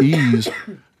can ease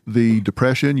the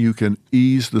depression, you can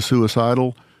ease the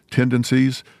suicidal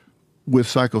tendencies with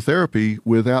psychotherapy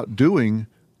without doing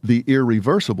the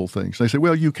irreversible things. They say,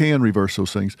 well, you can reverse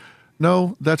those things.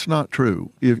 No, that's not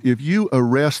true. If you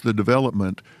arrest the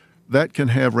development, that can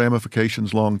have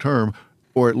ramifications long term,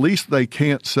 or at least they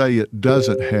can't say it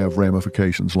doesn't have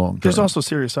ramifications long term. There's also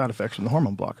serious side effects from the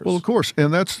hormone blockers. Well, of course,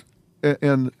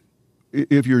 and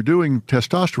if you're doing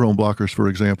testosterone blockers, for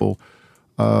example,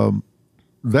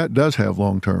 that does have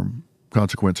long-term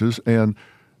consequences. And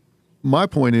my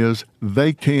point is,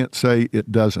 they can't say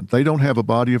it doesn't. They don't have a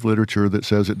body of literature that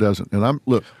says it doesn't. And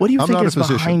what do you think is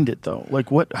behind it, though? Like,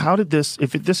 how did this?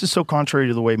 If this is so contrary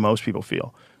to the way most people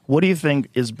feel, what do you think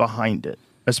is behind it?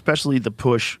 Especially the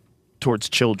push towards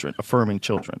children, affirming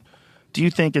children. Do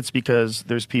you think it's because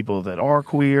there's people that are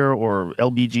queer or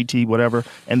LGBT, whatever,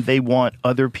 and they want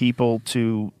other people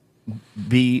to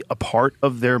be a part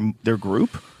of their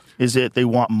group? Is it they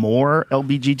want more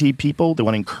LGBT people? They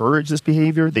want to encourage this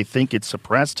behavior? They think it's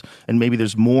suppressed, and maybe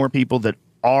there's more people that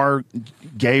are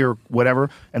gay or whatever,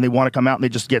 and they want to come out and they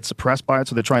just get suppressed by it,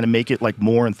 so they're trying to make it like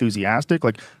more enthusiastic?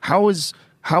 Like, how is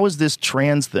this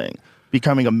trans thing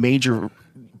becoming a major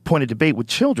point of debate with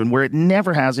children where it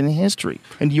never has in history?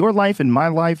 In your life and my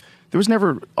life, there was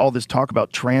never all this talk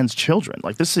about trans children.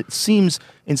 Like, this, it seems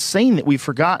insane that we've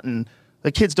forgotten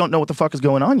that kids don't know what the fuck is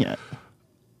going on yet.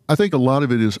 I think a lot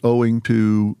of it is owing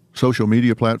to social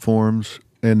media platforms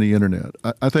and the internet.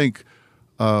 I think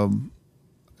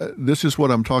this is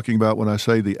what I'm talking about when I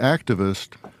say the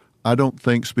activist, I don't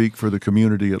think speak for the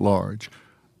community at large.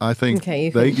 I think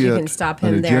you can stop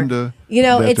him an there. agenda. You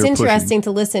know, that it's they're interesting pushing.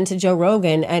 to listen to Joe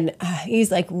Rogan, and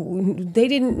he's like, they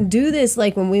didn't do this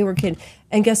like when we were kids.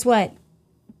 And guess what?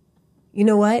 You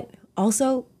know what?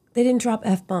 Also, they didn't drop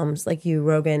F-bombs like you,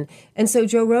 Rogan. And so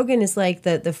Joe Rogan is like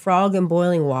the frog in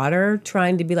boiling water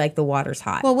trying to be like the water's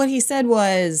hot. Well, what he said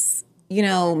was, you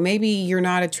know, maybe you're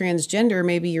not a transgender,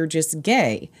 maybe you're just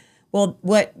gay. Well,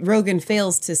 what Rogan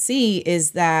fails to see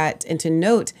is that, and to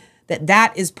note,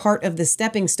 that is part of the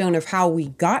stepping stone of how we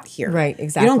got here. Right,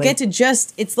 exactly. You don't get to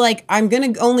just, it's like, I'm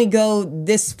going to only go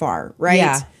this far, right?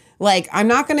 Yeah. Like, I'm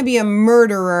not going to be a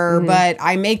murderer, but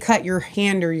I may cut your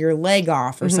hand or your leg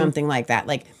off or something like that.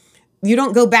 Like, you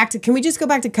don't go back to, can we just go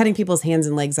back to cutting people's hands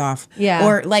and legs off? Yeah.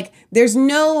 Or like, there's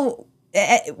no,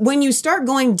 when you start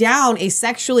going down a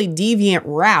sexually deviant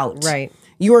route, Right.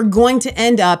 you are going to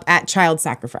end up at child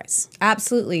sacrifice.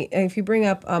 Absolutely. And if you bring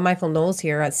up Michael Knowles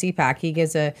here at CPAC, he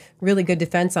gives a really good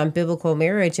defense on biblical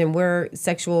marriage and where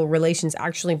sexual relations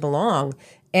actually belong.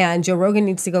 And Joe Rogan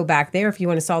needs to go back there if you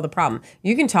want to solve the problem.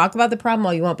 You can talk about the problem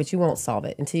all you want, but you won't solve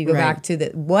it until you go back to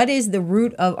what is the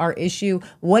root of our issue?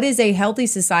 What does a healthy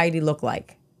society look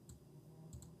like?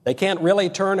 They can't really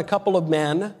turn a couple of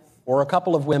men or a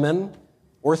couple of women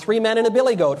or 3 men and a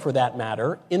billy goat, for that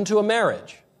matter, into a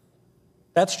marriage.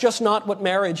 That's just not what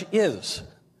marriage is.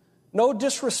 No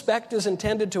disrespect is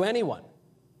intended to anyone.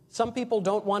 Some people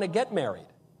don't want to get married.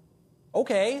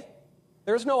 Okay,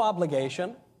 there's no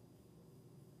obligation.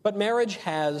 But marriage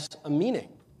has a meaning.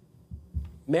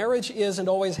 Marriage is and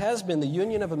always has been the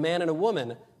union of a man and a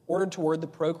woman ordered toward the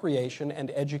procreation and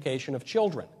education of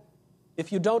children.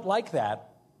 If you don't like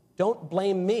that, don't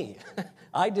blame me.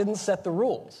 I didn't set the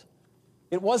rules.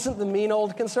 It wasn't the mean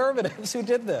old conservatives who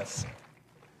did this.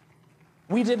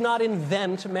 We did not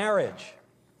invent marriage.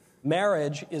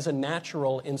 Marriage is a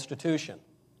natural institution.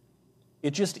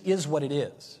 It just is what it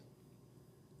is.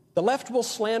 The left will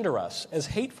slander us as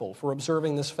hateful for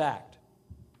observing this fact.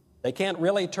 They can't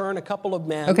really turn a couple of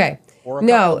men or a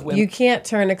couple of women. You can't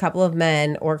turn a couple of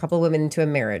men or a couple of women into a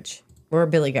marriage or a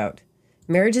billy goat.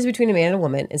 Marriage is between a man and a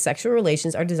woman, and sexual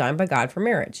relations are designed by God for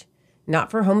marriage.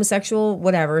 Not for homosexual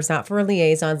whatever. It's not for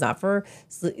liaisons, not for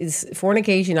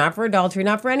fornication, not for adultery,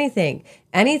 not for anything.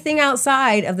 Anything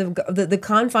outside of the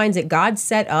confines that God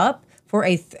set up for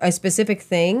a specific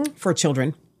thing. For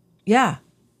children. Yeah.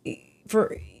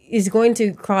 Is going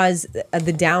to cause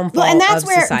the downfall and that's of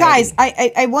where, society. guys,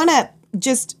 I want to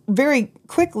just very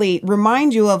quickly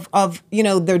remind you of, you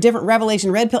know, the different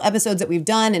Revelation Red Pill episodes that we've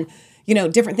done and, you know,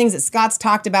 different things that Scott's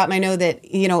talked about. And I know that,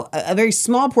 you know, a very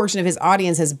small portion of his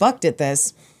audience has bucked at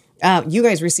this. You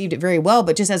guys received it very well.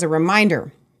 But just as a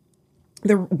reminder,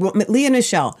 Leah and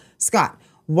Michelle, Scott,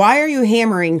 why are you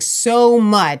hammering so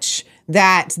much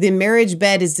that the marriage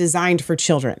bed is designed for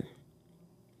children?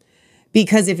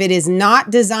 Because if it is not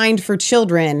designed for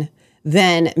children,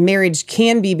 then marriage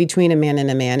can be between a man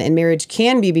and a man, and marriage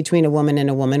can be between a woman and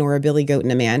a woman, or a billy goat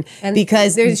and a man. And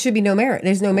because there should be no marriage.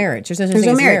 There's no marriage. There's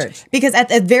no marriage. Because at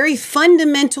the very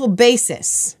fundamental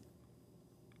basis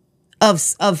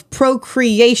of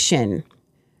procreation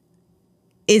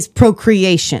is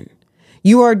procreation.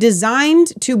 You are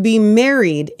designed to be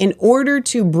married in order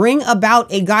to bring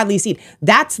about a godly seed.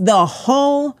 That's the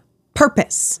whole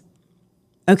purpose.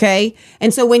 Okay.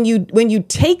 And so when you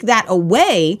take that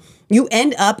away, you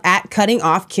end up at cutting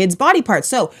off kids' body parts.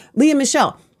 So, Leah,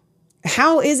 Michelle,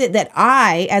 how is it that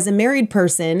I, as a married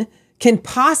person, can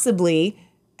possibly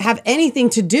have anything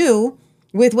to do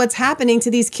with what's happening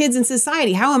to these kids in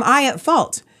society? How am I at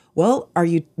fault? Well,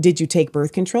 did you take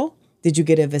birth control? Did you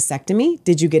get a vasectomy?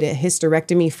 Did you get a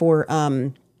hysterectomy for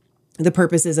the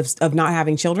purposes of not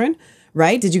having children?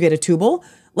 Right? Did you get a tubal?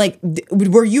 Like,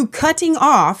 were you cutting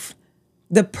off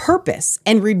the purpose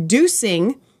and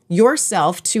reducing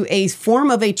yourself to a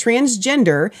form of a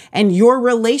transgender and your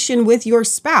relation with your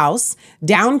spouse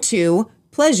down to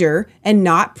pleasure and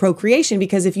not procreation?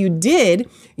 Because if you did,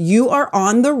 you are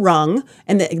on the rung,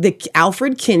 and the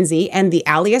Alfred Kinsey and the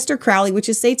Aleister Crowley, which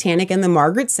is satanic, and the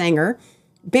Margaret Sanger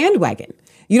bandwagon.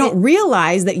 You don't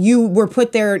realize that you were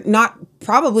put there not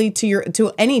probably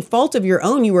to any fault of your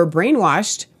own. You were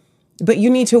brainwashed. But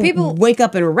you need to wake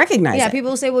up and recognize it. Yeah,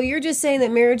 people say, well, you're just saying that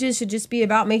marriages should just be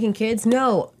about making kids.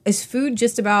 No. Is food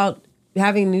just about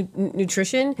having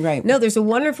nutrition? Right. No,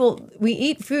 we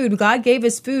eat food. God gave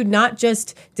us food not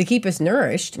just to keep us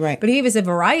nourished, right, but he gave us a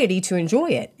variety to enjoy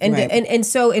it. And, right, and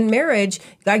so in marriage,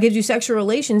 God gives you sexual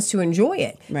relations to enjoy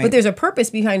it. Right. But there's a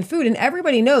purpose behind food, and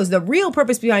everybody knows the real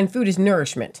purpose behind food is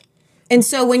nourishment. And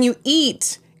so when you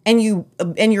eat and you're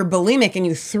bulimic and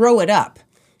you throw it up,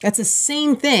 That's the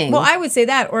same thing. Well, I would say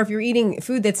that, or if you're eating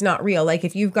food that's not real, like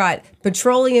if you've got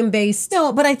petroleum-based.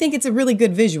 No, but I think it's a really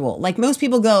good visual. Like most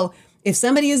people go, if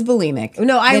somebody is bulimic.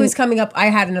 No, I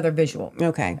had another visual.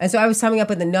 Okay. And so I was coming up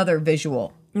with another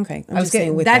visual. Okay. I was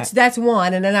saying that's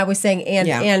one, and then I was saying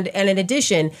and in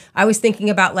addition, I was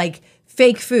thinking about like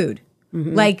fake food,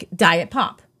 like diet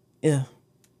pop. Yeah.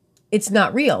 It's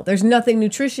not real. There's nothing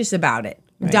nutritious about it.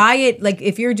 Right. Diet, like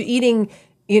if you're eating,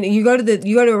 you go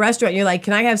to a restaurant, you're like,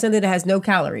 can I have something that has no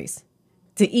calories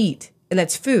to eat, and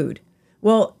that's food?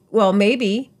 Well,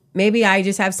 maybe I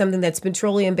just have something that's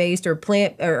petroleum based or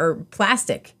plant or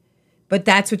plastic, but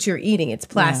that's what you're eating. It's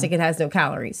plastic. It has no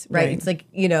calories, right? It's like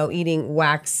eating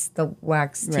the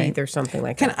wax teeth or something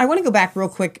like that. I want to go back real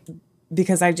quick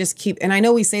because I just keep, and I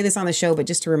know we say this on the show, but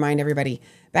just to remind everybody,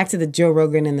 back to the Joe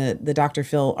Rogan and the Dr.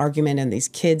 Phil argument and these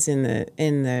kids in the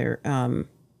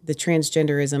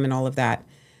transgenderism and all of that.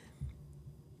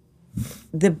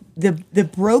 The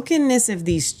brokenness of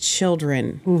these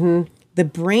children, the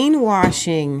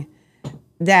brainwashing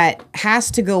that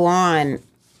has to go on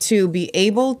to be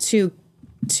able to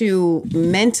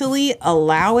mentally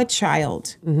allow a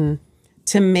child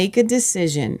to make a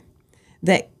decision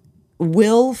that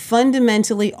will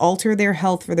fundamentally alter their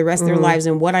health for the rest of their lives.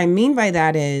 And what I mean by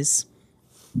that is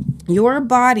your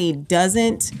body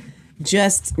doesn't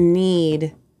just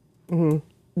need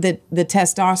the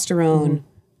testosterone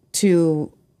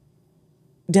to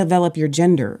develop your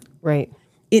gender. Right.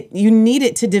 You need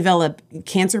it to develop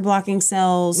cancer blocking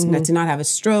cells, to not have a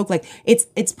stroke. Like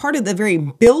it's part of the very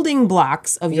building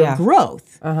blocks of your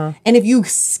growth. And if you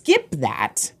skip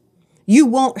that, you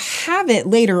won't have it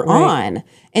later on.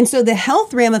 And so the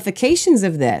health ramifications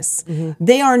of this,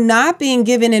 they are not being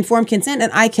given informed consent.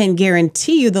 And I can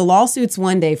guarantee you the lawsuits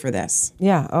one day for this.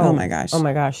 Yeah. Oh my gosh. Oh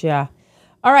my gosh. Yeah.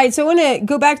 All right, so I want to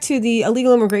go back to the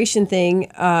illegal immigration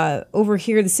thing over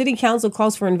here. The city council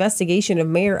calls for investigation of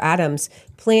Mayor Adams'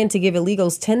 plan to give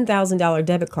illegals $10,000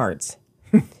 debit cards.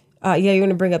 You want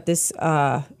to bring up this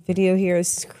video here?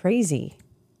 This is crazy.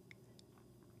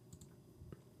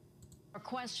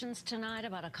 Questions tonight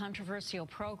about a controversial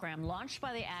program launched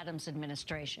by the Adams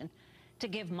administration to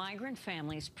give migrant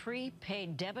families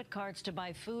prepaid debit cards to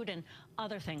buy food and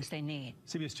other things they need.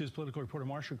 CBS 2's political reporter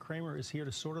Marsha Kramer is here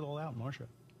to sort it all out. Marsha.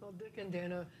 Well, Dick and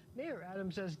Dana, Mayor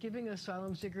Adams says giving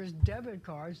asylum seekers debit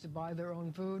cards to buy their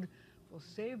own food will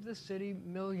save the city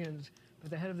millions. But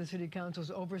the head of the city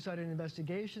council's Oversight and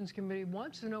Investigations Committee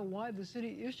wants to know why the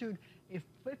city issued a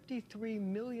 $53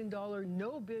 million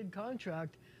no-bid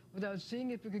contract without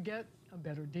seeing if it could get a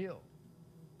better deal.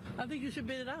 I think you should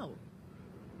bid it out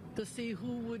to see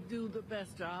who would do the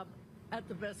best job at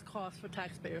the best cost for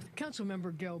taxpayers.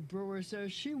 Councilmember Gail Brewer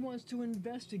says she wants to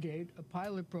investigate a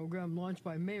pilot program launched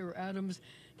by Mayor Adams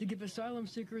to give asylum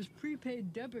seekers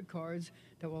prepaid debit cards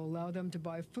that will allow them to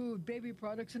buy food, baby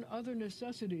products, and other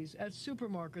necessities at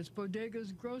supermarkets,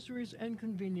 bodegas, groceries, and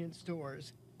convenience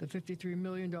stores. The $53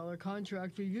 million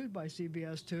contract reviewed by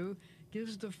CBS 2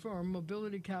 gives the firm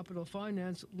Mobility Capital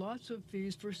Finance lots of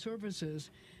fees for services,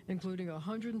 including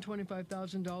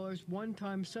 $125,000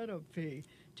 one-time setup fee,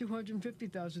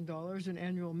 $250,000 in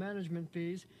annual management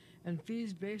fees, and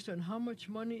fees based on how much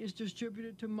money is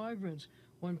distributed to migrants,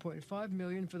 $1.5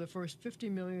 million for the first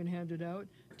 $50 million handed out,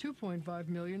 $2.5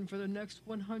 million for the next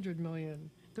 $100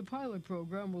 million. The pilot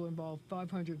program will involve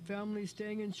 500 families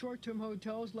staying in short-term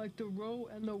hotels like the Row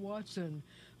and the Watson.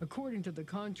 According to the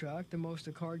contract, the most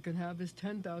a card can have is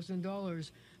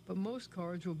 $10,000, but most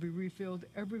cards will be refilled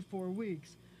every 4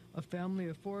 weeks. A family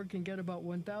of 4 can get about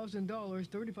 $1,000,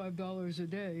 $35 a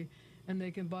day, and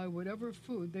they can buy whatever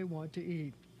food they want to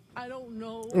eat. I don't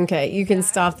know. Okay, you can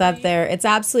stop that there. It's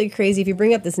absolutely crazy. If you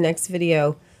bring up this next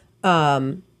video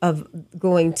of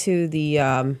going to the...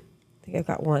 I think I've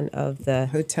got one of the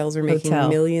hotels are making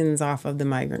millions off of the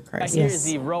migrant crisis. Here is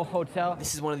the Row Hotel.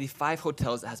 This is one of the 5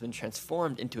 hotels that has been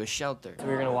transformed into a shelter. So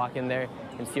we're going to walk in there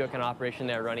and see what kind of operation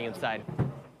they're running inside.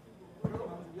 This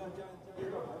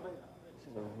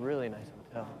is a really nice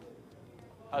hotel.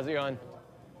 How's it going?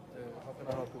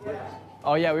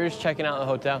 Oh yeah, we were just checking out the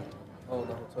hotel. Oh,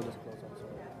 the hotel is closed. I'm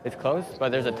sorry. It's closed?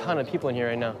 But there's a ton of people in here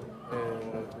right now.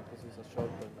 Because it's a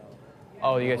shelter now.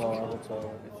 Oh, you guys...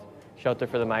 Shelter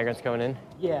for the migrants going in?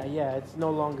 Yeah, it's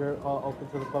no longer open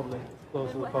to the public. It's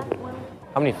closed to the public.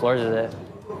 How many floors is it?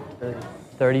 30.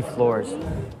 30 floors.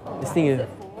 This thing is...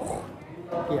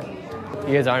 Yeah.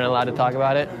 You guys aren't allowed to talk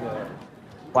about it? Yeah.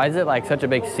 Why is it like such a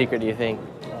big secret, do you think?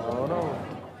 I don't know.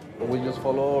 It We just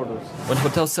follow orders. When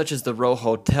hotels such as the Row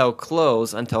Hotel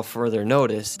close until further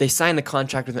notice, they sign a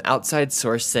contract with an outside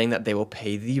source saying that they will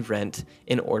pay the rent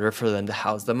in order for them to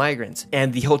house the migrants.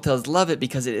 And the hotels love it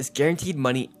because it is guaranteed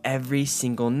money every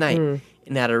single night.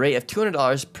 And at a rate of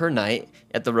 $200 per night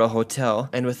at the Row Hotel,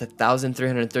 and with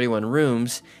 1,331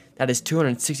 rooms, that is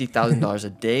 $260,000 a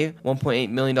day, $1.8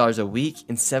 million a week,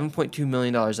 and $7.2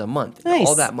 million a month. Nice.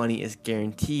 All that money is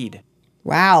guaranteed.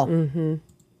 Wow. Mm-hmm.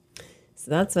 So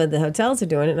that's what the hotels are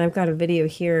doing. And I've got a video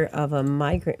here of a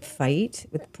migrant fight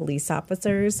with police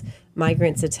officers.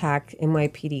 Migrants attack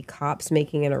NYPD cops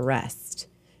making an arrest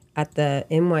at the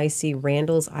NYC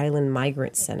Randall's Island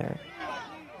Migrant Center.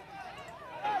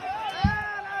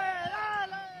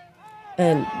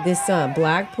 And this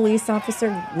black police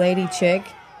officer, lady chick,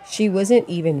 she wasn't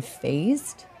even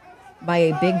fazed by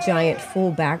a big giant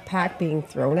full backpack being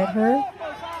thrown at her.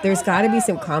 There's got to be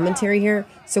some commentary here.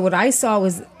 So what I saw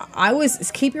was,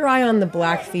 keep your eye on the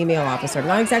black female officer. I'm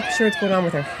not exactly sure what's going on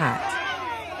with her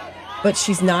hat, but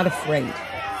she's not afraid.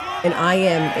 And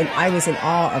I was in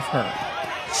awe of her.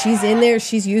 She's in there.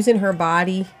 She's using her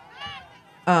body.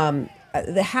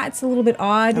 The hat's a little bit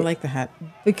odd. I like the hat.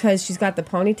 Because she's got the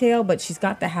ponytail, but she's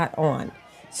got the hat on.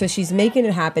 So she's making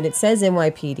it happen. It says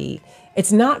NYPD.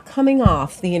 It's not coming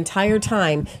off the entire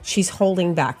time she's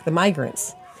holding back the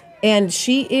migrants. And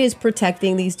she is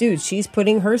protecting these dudes. She's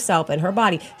putting herself and her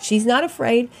body. She's not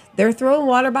afraid. They're throwing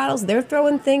water bottles. They're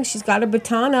throwing things. She's got her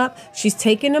baton up. She's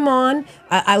taking them on.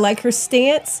 I like her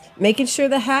stance, making sure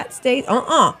the hat stays.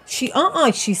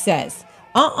 She says.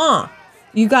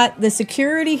 You got the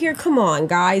security here. Come on,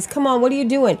 guys. Come on. What are you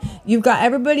doing? You've got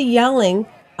everybody yelling.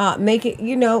 Make it,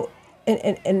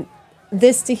 and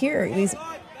this to hear.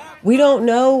 We don't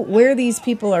know where these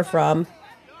people are from.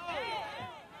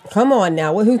 Come on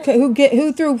now. Who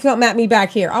threw something at me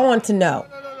back here? I want to know.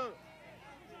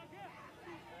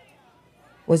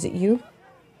 Was it you?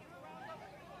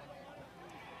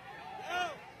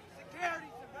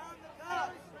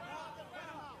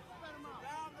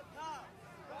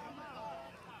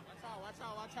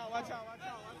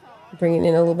 Bringing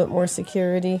in a little bit more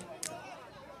security.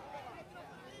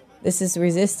 This is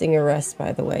resisting arrest,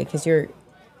 by the way, because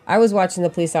I was watching the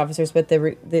police officers, but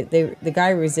the guy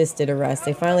resisted arrest.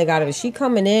 They finally got him. Is she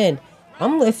coming in?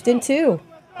 I'm lifting too.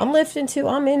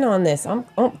 I'm in on this.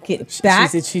 Get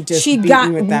back. She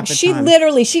got with that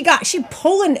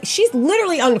baton. She's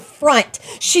literally on the front.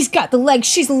 She's got the legs.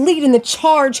 She's leading the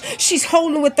charge. She's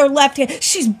holding with her left hand.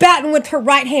 She's batting with her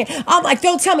right hand. I'm like,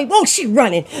 don't tell me. Oh, she's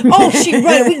running.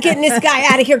 We getting this guy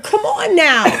out of here. Come on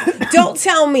now. Don't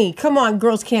tell me. Come on,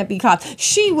 girls can't be cops.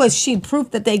 She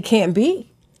proof that they can't be.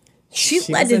 She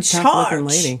led the charge.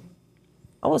 Lady.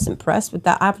 I was impressed with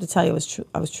that. I have to tell you,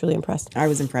 I was truly impressed. I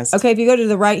was impressed. Okay, if you go to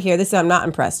the right here, I'm not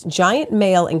impressed. Giant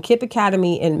male in Kipp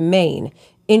Academy in Maine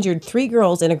injured 3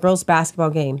 girls in a girls' basketball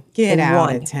game. Get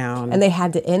out of town. And they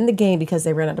had to end the game because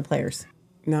they ran out of players.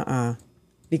 Nuh-uh.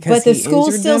 But the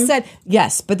school still said,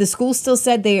 yes, but the school still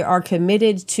said they are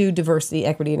committed to diversity,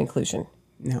 equity, and inclusion.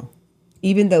 No.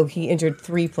 Even though he injured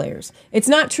 3 players. It's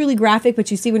not truly graphic, but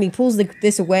you see when he pulls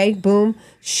this away, boom,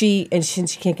 she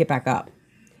can't get back up.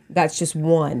 That's just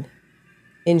one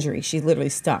injury. She's literally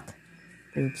stuck.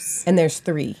 Oops. And there's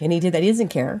 3. And he did that. He doesn't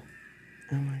care.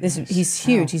 Oh my gosh. He's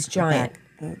huge. He's giant.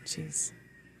 Oh, jeez.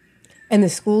 And the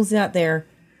school's out there.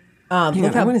 I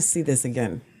want to see this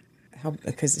again.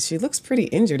 Because she looks pretty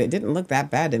injured. It didn't look that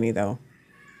bad to me, though.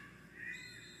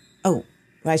 Oh,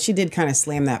 well, she did kind of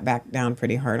slam that back down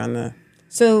pretty hard on the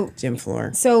gym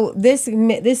floor. So this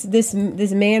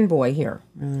man boy here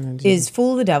is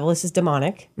full of the devil. This is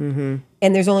demonic. Mm-hmm.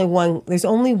 And there's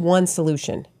only one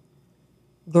solution.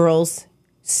 Girls,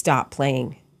 stop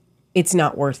playing. It's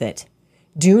not worth it.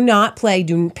 Do not play.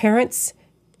 Parents,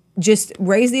 just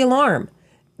raise the alarm.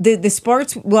 The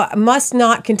sports must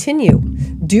not continue.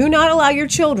 Do not allow your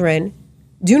children,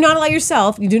 do not allow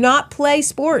yourself, you do not play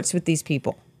sports with these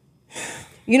people.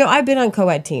 I've been on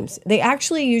co-ed teams. They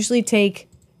actually usually take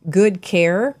good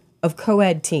care of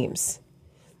co-ed teams.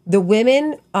 The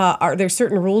women, there's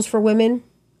certain rules for women,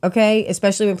 okay?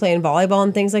 Especially when playing volleyball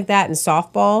and things like that and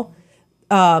softball.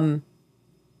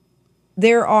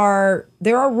 There are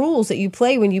rules that you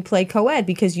play when you play co-ed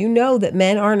because you know that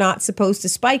men are not supposed to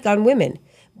spike on women.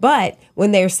 But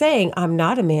when they're saying, I'm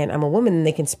not a man, I'm a woman, then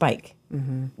they can spike.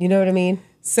 Mm-hmm. You know what I mean?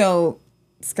 So,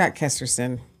 Scott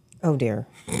Kesterson. Oh, dear.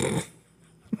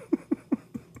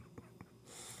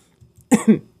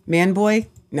 Man boy?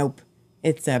 Nope.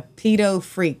 It's a pedo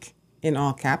freak in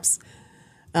all caps.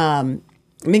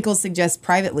 Minkle suggests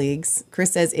private leagues.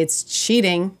 Chris says it's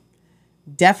cheating.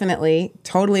 Definitely.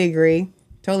 Totally agree.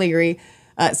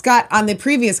 Scott, on the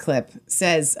previous clip,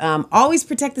 says, always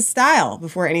protect the style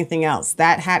before anything else.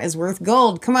 That hat is worth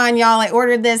gold. Come on, y'all. I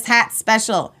ordered this hat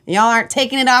special. Y'all aren't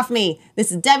taking it off me.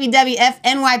 This is WWF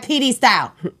NYPD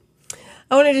style.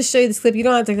 I want to just show you this clip. You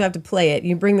don't have to play it.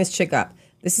 You bring this chick up.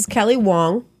 This is Kelly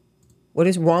Wong. What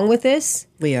is wrong with this?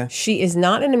 Leah. She is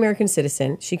not an American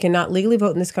citizen. She cannot legally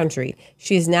vote in this country.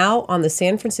 She is now on the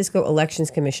San Francisco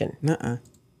Elections Commission.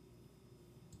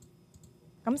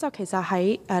 咁就其實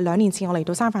喺2年前我嚟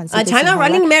到三藩市嘅時候 China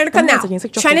running America now.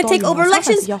 China take over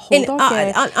elections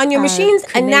on your machines,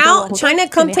 and now China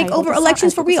come take over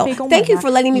elections for real. Thank you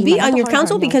for letting me be on your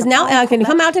council because now I can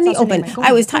come out in the open.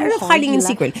 I was tired of hiding in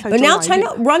secret, but now China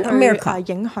run America.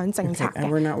 Okay,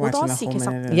 we're not watching the whole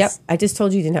minute of this. Yep, I just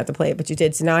told you didn't have to play it, but you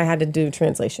did, so now I had to do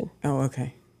translation. Oh,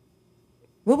 okay.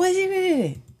 What was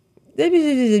it?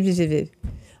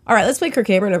 All right, let's play Kirk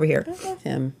Cameron over here. I love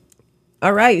him.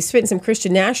 All right, spitting some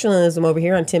Christian nationalism over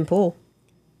here on Tim Pool.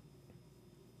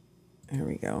 There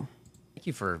we go. Thank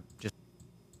you for just...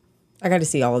 I got to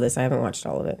see all of this. I haven't watched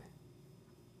all of it.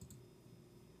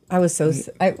 I was so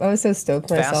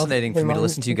stoked myself. Fascinating for me to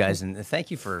listen to you guys, and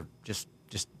thank you for just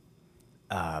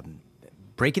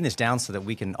breaking this down so that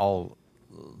we can all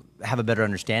have a better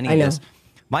understanding of this.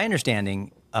 My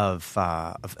understanding of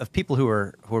people who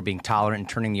are being tolerant and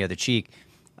turning the other cheek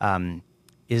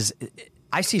is...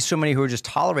 I see so many who are just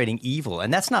tolerating evil,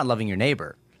 and that's not loving your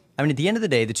neighbor. I mean, at the end of the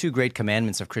day, the two great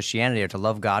commandments of Christianity are to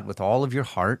love God with all of your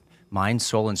heart, mind,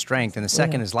 soul, and strength, and the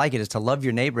second is like it, is to love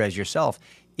your neighbor as yourself.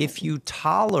 If you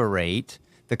tolerate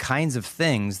the kinds of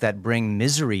things that bring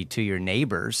misery to your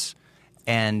neighbors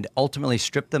and ultimately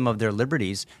strip them of their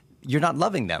liberties, you're not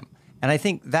loving them. And I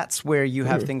think that's where you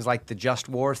have things like the just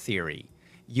war theory.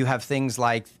 You have things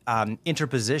like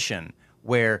interposition,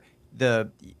 where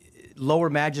the lower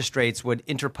magistrates would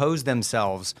interpose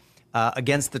themselves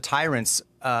against the tyrants.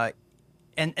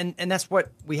 And that's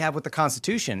what we have with the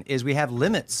Constitution, is we have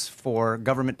limits for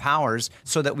government powers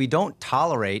so that we don't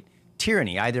tolerate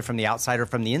tyranny, either from the outside or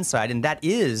from the inside. And that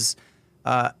is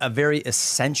a very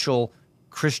essential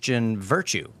Christian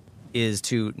virtue, is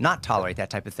to not tolerate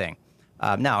that type of thing.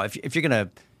 Now, if you're gonna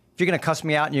cuss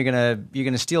me out and you're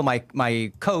gonna steal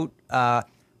my coat,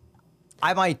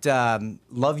 I might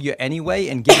love you anyway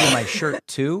and give you my shirt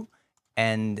too.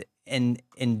 And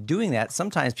in doing that,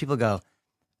 sometimes people go,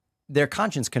 their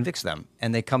conscience convicts them,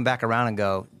 and they come back around and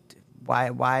go,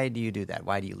 why do you do that?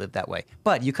 Why do you live that way?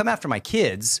 But you come after my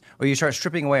kids, or you start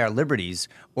stripping away our liberties,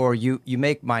 or you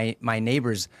make my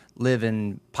neighbors live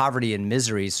in poverty and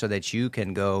misery so that you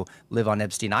can go live on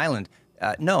Epstein Island.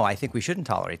 No, I think we shouldn't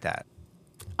tolerate that.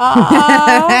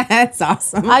 That's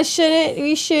awesome.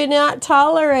 We should not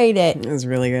tolerate it. It was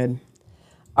really good.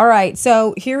 All right,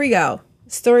 so here we go.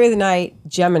 Story of the night,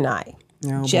 Gemini.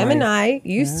 Oh, Gemini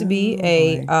used to be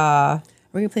a... Are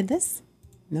we going to play this?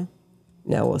 No?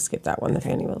 No, we'll skip that one, the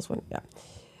Fani Willis one. Yeah.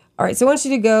 All right, so I want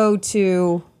you to go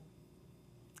to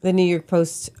the New York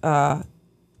Post. I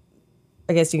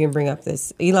guess you can bring up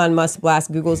this. Elon Musk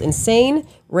blasts Google's insane,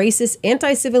 racist,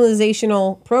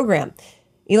 anti-civilizational program.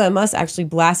 Elon Musk actually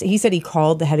blasted. He said he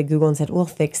called the head of Google and said, we'll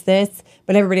fix this.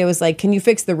 But everybody was like, can you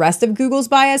fix the rest of Google's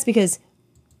bias? Because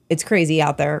it's crazy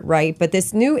out there, right? But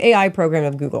this new AI program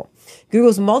of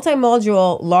Google's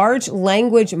multi-module large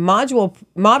language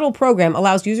model program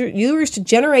allows users to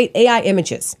generate AI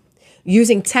images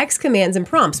using text commands and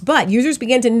prompts. But users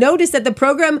began to notice that the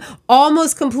program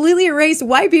almost completely erased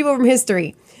white people from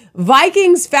history.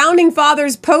 Vikings, founding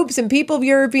fathers, popes, and people of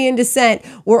European descent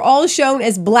were all shown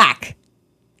as black.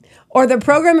 Or the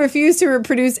program refused to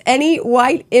reproduce any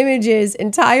white images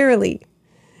entirely.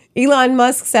 Elon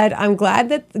Musk said, I'm glad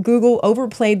that Google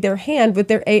overplayed their hand with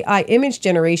their AI image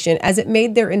generation, as it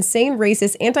made their insane,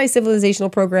 racist,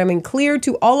 anti-civilizational programming clear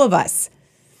to all of us.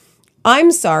 I'm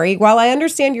sorry, while I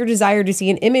understand your desire to see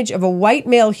an image of a white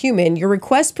male human, your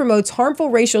request promotes harmful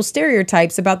racial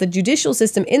stereotypes about the judicial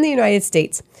system in the United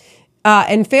States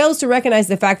and fails to recognize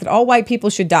the fact that all white people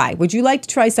should die. Would you like to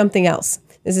try something else?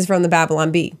 This is from the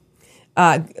Babylon Bee.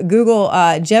 Google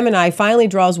Gemini finally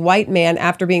draws white man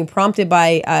after being prompted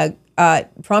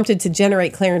to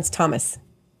generate Clarence Thomas.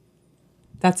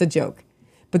 That's a joke,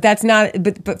 but that's not.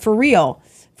 But for real,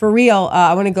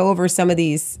 I want to go over some of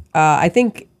these. I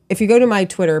think if you go to my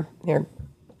Twitter here,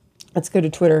 let's go to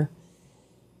Twitter.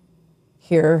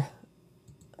 Here,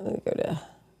 I'm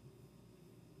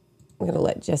going to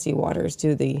let Jesse Waters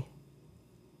do the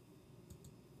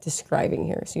describing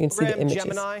here, so you can see the images.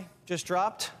 Gemini just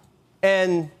dropped.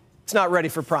 And it's not ready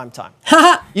for prime time.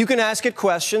 You can ask it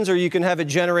questions or you can have it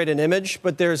generate an image,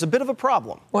 but there's a bit of a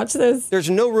problem. Watch this. There's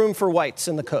no room for whites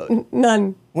in the code.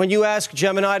 None. When you ask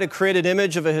Gemini to create an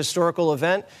image of a historical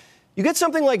event, you get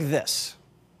something like this.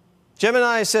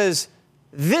 Gemini says,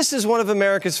 this is one of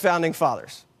America's founding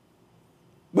fathers.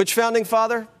 Which founding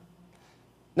father?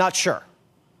 Not sure.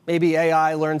 Maybe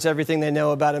AI learns everything they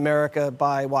know about America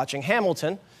by watching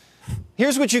Hamilton.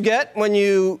 Here's what you get when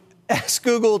you ask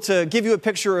Google to give you a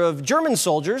picture of German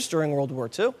soldiers during World War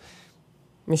II.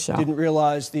 Michelle. Didn't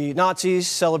realize the Nazis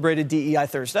celebrated DEI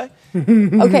Thursday.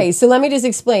 Okay, so let me just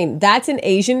explain. That's an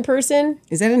Asian person.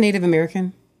 Is that a Native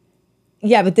American?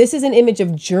 Yeah, but this is an image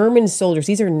of German soldiers.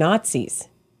 These are Nazis.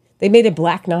 They made a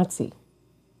black Nazi.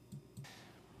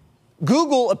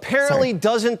 Google apparently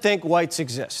doesn't think whites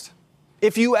exist.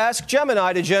 If you ask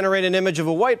Gemini to generate an image of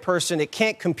a white person, it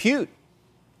can't compute.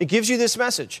 It gives you this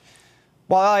message.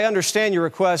 While I understand your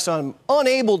request, I'm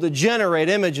unable to generate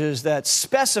images that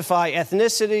specify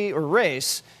ethnicity or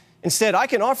race. Instead, I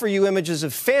can offer you images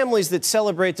of families that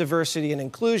celebrate diversity and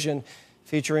inclusion,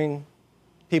 featuring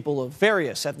people of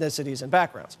various ethnicities and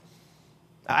backgrounds.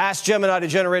 I asked Gemini to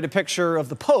generate a picture of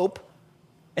the Pope,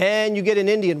 and you get an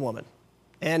Indian woman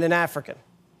and an African.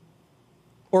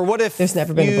 Or what if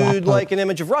you'd like an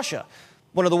image of Russia,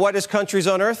 one of the whitest countries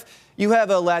on earth? You have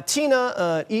a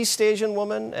Latina, East Asian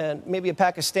woman, and maybe a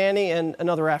Pakistani, and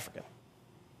another African.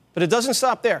 But it doesn't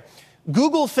stop there.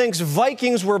 Google thinks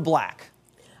Vikings were black.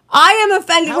 I am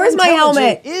offended. Where's my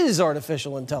helmet? Is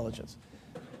artificial intelligence.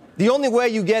 The only way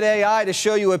you get AI to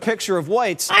show you a picture of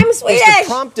whites is to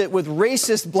prompt it with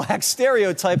racist black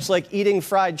stereotypes like eating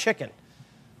fried chicken.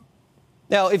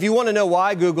 Now, if you want to know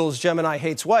why Google's Gemini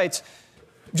hates whites,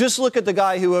 just look at the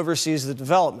guy who oversees the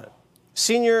development.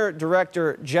 Senior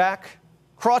Director Jack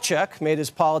Krawcheck made his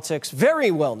politics very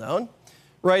well known,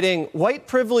 writing, "White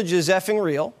privilege is effing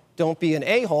real. Don't be an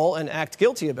a-hole and act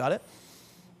guilty about it.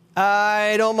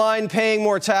 I don't mind paying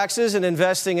more taxes and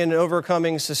investing in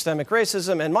overcoming systemic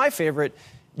racism. And my favorite,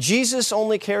 Jesus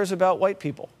only cares about white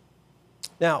people."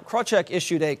 Now, Krawcheck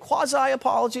issued a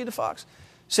quasi-apology to Fox,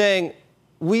 saying,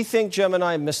 "We think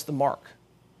Gemini missed the mark."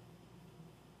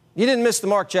 You didn't miss the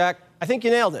mark, Jack. I think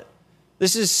you nailed it.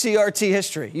 This is CRT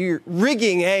history. You're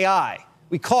rigging AI.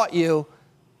 We caught you,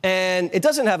 and it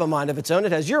doesn't have a mind of its own.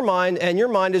 It has your mind, and your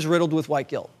mind is riddled with white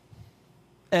guilt.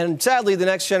 And sadly, the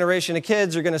next generation of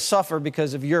kids are going to suffer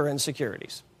because of your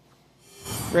insecurities.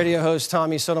 Radio host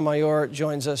Tommy Sotomayor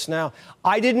joins us now.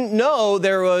 I didn't know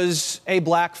there was a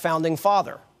black founding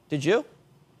father. Did you?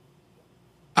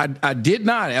 I did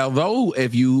not, although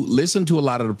if you listen to a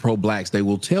lot of the pro-blacks, they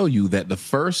will tell you that the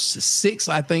first 6,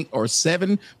 I think, or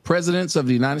 7 presidents of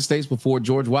the United States before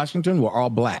George Washington were all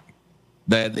black.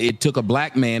 That it took a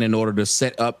black man in order to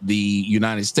set up the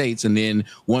United States. And then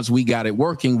once we got it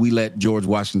working, we let George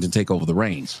Washington take over the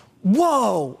reins.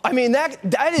 Whoa. I mean, that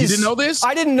is... You didn't know this?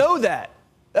 I didn't know that.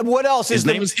 What else? His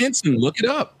name is Henson. Look it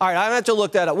up. All right, I'm going to have to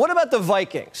look that up. What about the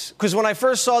Vikings? Because when I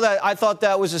first saw that, I thought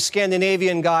that was a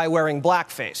Scandinavian guy wearing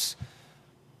blackface.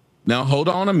 Now, hold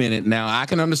on a minute. Now, I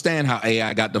can understand how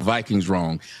AI got the Vikings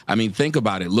wrong. I mean, think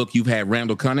about it. Look, you've had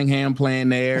Randall Cunningham playing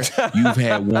there. You've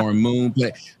had Warren Moon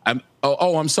play.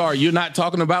 I'm sorry. You're not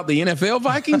talking about the NFL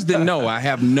Vikings? Then no, I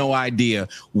have no idea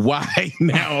why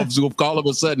now all of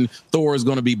a sudden Thor is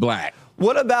going to be black.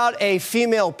 What about a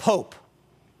female pope?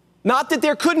 Not that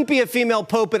there couldn't be a female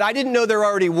pope, but I didn't know there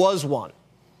already was one.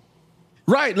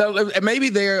 Right. Maybe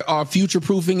they are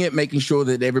future-proofing it, making sure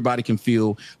that everybody can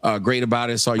feel great about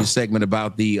it. I saw your segment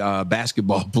about the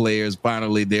basketball players.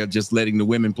 Finally, they're just letting the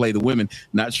women play the women.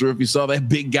 Not sure if you saw that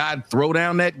big guy throw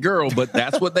down that girl, but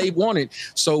that's what they wanted.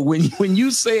 So when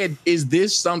you said, is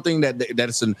this something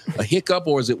that's a hiccup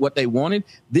or is it what they wanted?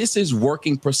 This is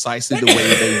working precisely the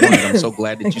way they wanted. I'm so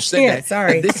glad that you said that.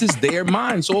 Sorry. And this is their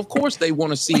mind. So, of course, they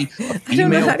want to see a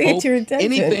female pope,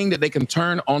 anything that they can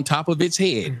turn on top of its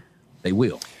head. They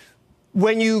will.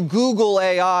 When you Google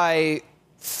AI,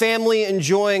 family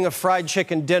enjoying a fried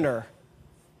chicken dinner,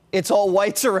 it's all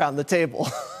whites around the table.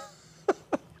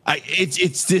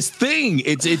 It's this thing.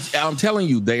 I'm telling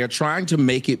you, they are trying to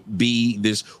make it be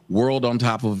this world on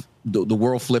top of the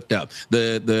world flipped up,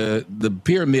 the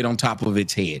pyramid on top of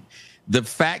its head. The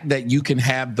fact that you can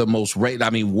have the most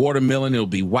watermelon, it'll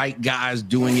be white guys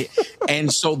doing it.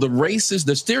 And so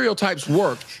the stereotypes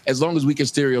work as long as we can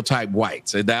stereotype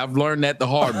whites. And I've learned that the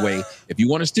hard way. If you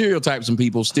want to stereotype some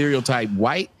people, stereotype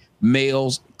white,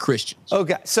 males, Christians.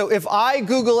 Okay, so if I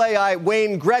Google AI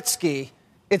Wayne Gretzky,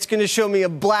 it's going to show me a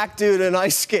black dude in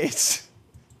ice skates.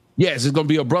 Yes, it's going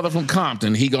to be a brother from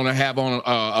Compton. He's going to have on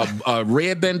a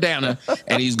red bandana,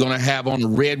 and he's going to have on a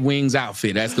Red Wings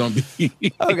outfit. That's going to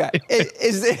be... Okay.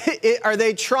 Are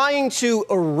they trying to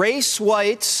erase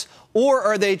whites, or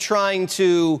are they trying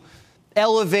to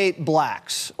elevate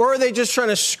blacks? Or are they just trying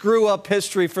to screw up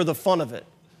history for the fun of it?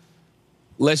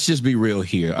 let's just be real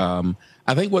here.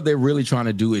 I think what they're really trying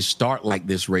to do is start like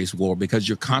this race war because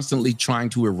you're constantly trying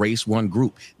to erase one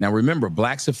group. Now, remember,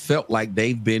 blacks have felt like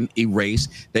they've been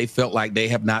erased. They felt like they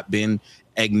have not been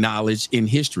acknowledged in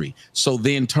history. So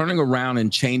then turning around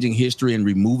and changing history and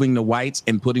removing the whites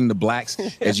and putting the blacks,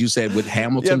 as you said, with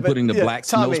Hamilton, putting the blacks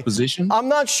Tommy, in those positions. I'm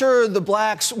not sure the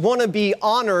blacks want to be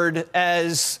honored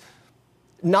as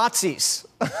Nazis.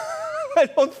 I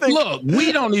don't think. Look,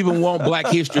 we don't even want Black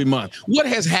History Month. What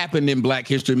has happened in Black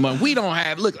History Month? We don't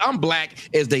have, look, I'm black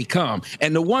as they come.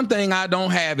 And the one thing I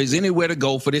don't have is anywhere to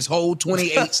go for this whole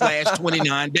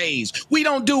 28/29 days. We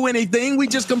don't do anything. We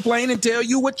just complain and tell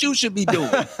you what you should be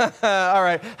doing. All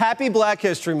right. Happy Black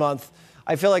History Month.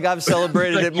 I feel like I've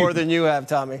celebrated it more than you have,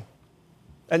 Tommy.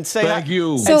 And say Thank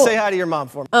you. And So- say hi to your mom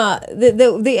for me.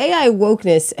 The AI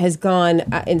wokeness has gone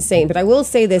insane, but I will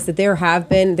say this, that there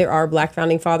are black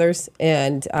founding fathers,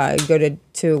 and go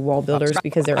to wall builders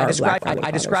because there are black founding I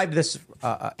fathers. described this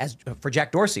as for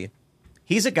Jack Dorsey.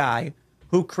 He's a guy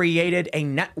who created a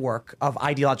network of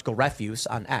ideological refuse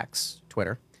on X,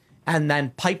 Twitter, and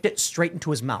then piped it straight into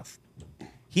his mouth.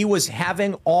 He was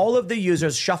having all of the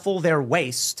users shuffle their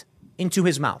waste into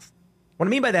his mouth. What I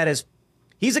mean by that is,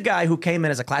 he's a guy who came in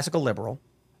as a classical liberal,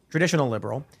 traditional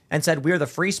liberal, and said, we're the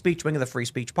free speech wing of the free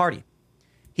speech party.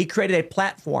 He created a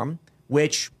platform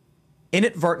which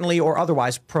inadvertently or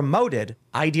otherwise promoted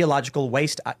ideological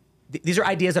waste. These are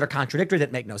ideas that are contradictory,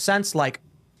 that make no sense. Like,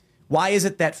 why is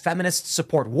it that feminists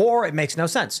support war? It makes no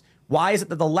sense. Why is it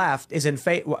that the left is in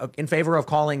favor of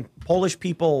calling Polish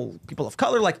people of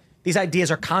color? Like, these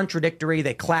ideas are contradictory.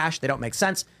 They clash. They don't make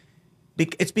sense.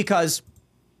 It's because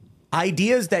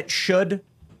ideas that should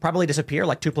probably disappear,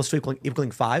 like 2 + 2 equaling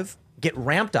 5, get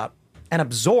ramped up and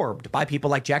absorbed by people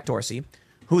like Jack Dorsey,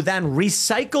 who then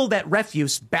recycle that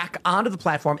refuse back onto the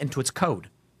platform into its code.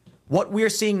 What we're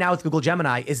seeing now with Google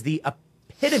Gemini is the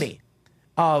epitome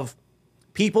of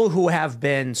people who have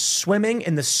been swimming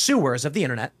in the sewers of the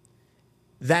internet.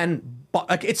 Then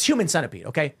it's human centipede,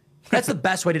 okay? That's the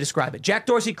best way to describe it. Jack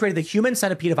Dorsey created the human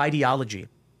centipede of ideology.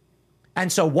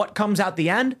 And so what comes out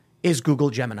the end is Google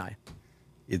Gemini.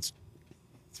 It's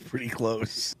pretty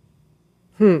close.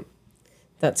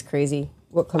 That's crazy.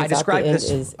 What comes I out the described end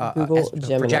this is Google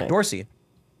Gemini. for Jack Dorsey.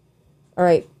 All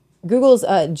right. Google's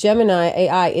Gemini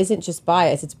AI isn't just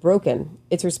biased, it's broken.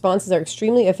 Its responses are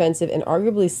extremely offensive and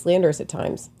arguably slanderous at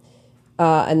times.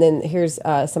 And then here's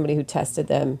somebody who tested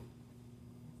them.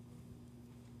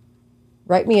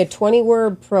 Write me a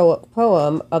 20-word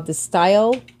poem of the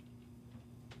style.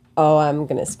 Oh, I'm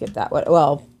going to skip that one.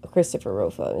 Well, Christopher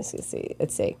Rofa.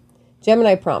 Let's see.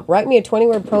 Gemini prompt. Write me a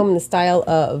 20-word poem in the style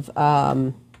of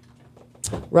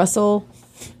Russell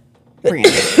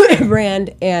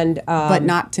Brand and but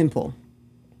not Temple.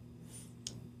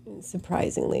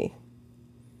 Surprisingly,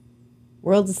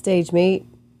 world's a stage, mate.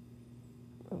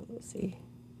 Oh, let's see.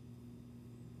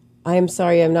 I am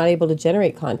sorry, I'm not able to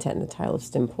generate content in the style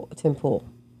of Temple.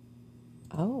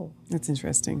 Oh, that's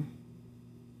interesting.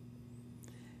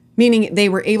 Meaning they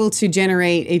were able to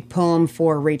generate a poem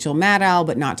for Rachel Maddow,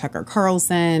 but not Tucker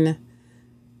Carlson.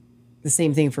 The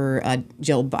same thing for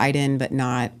Jill Biden, but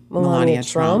not Melania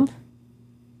Trump.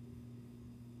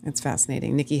 That's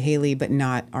fascinating. Nikki Haley, but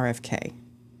not RFK.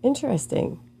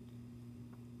 Interesting.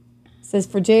 It says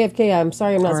for JFK, I'm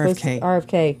sorry, I'm not supposed to.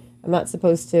 RFK, I'm not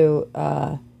supposed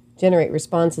to generate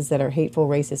responses that are hateful,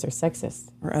 racist, or sexist,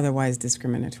 or otherwise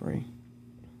discriminatory.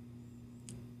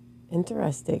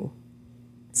 Interesting.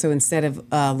 So instead of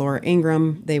Laura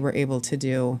Ingraham, they were able to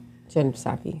do Jen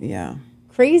Psaki. Yeah.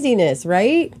 Craziness,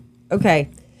 right? Okay.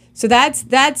 So that's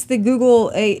the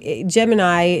Google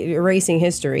Gemini erasing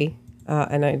history.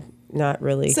 And I'm not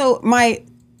really. So my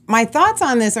thoughts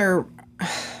on this are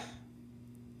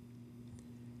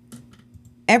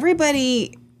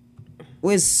everybody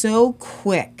was so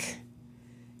quick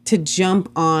to jump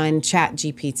on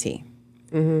ChatGPT.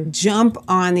 Jump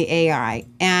on the AI,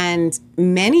 and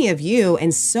many of you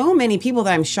and so many people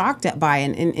that I'm shocked at by,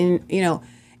 and you know,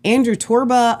 Andrew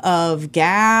Torba of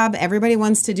Gab, everybody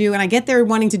wants to do, and I get they're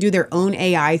wanting to do their own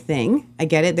AI thing. I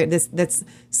get it. That's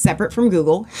separate from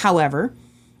Google. However,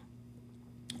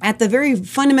 at the very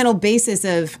fundamental basis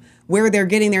of where they're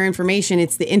getting their information,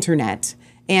 it's the internet,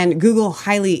 and Google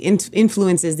highly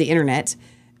influences the internet.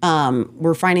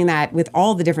 We're finding that with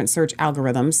all the different search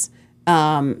algorithms.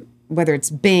 Whether it's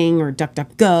Bing or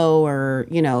DuckDuckGo or,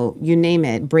 you know, you name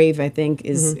it. Brave, I think,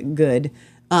 is good.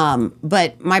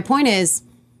 But my point is,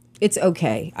 it's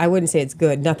okay. I wouldn't say it's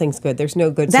good. Nothing's good. There's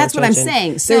no good that's search what engine. I'm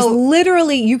saying. So there's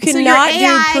literally, you cannot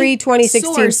do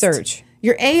pre-2016 search.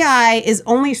 Your AI is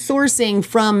only sourcing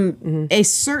from a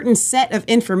certain set of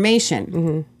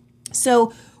information.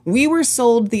 So we were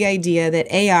sold the idea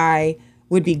that AI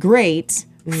would be great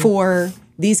for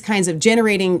these kinds of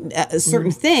generating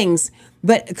certain things,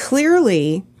 but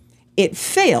clearly it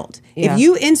failed. Yeah. If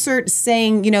you insert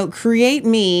saying, create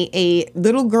me a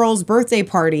little girl's birthday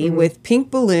party with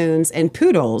pink balloons and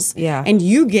poodles, and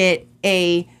you get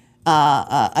a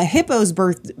hippo's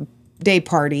birthday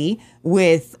party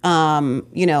with,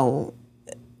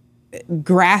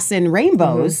 grass and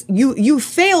rainbows, you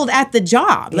failed at the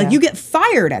job. Like, you get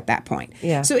fired at that point.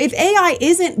 Yeah. So if AI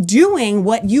isn't doing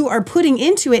what you are putting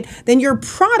into it, then your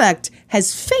product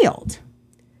has failed.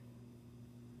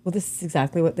 Well, this is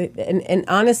exactly what and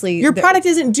honestly, your product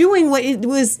isn't doing what it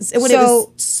was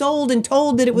sold and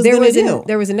told that it was going to do.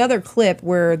 There was another clip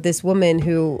where there's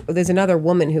another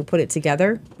woman who put it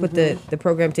together, put the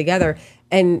program together,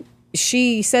 and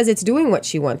she says it's doing what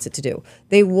she wants it to do.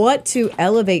 They want to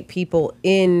elevate people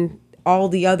in all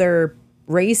the other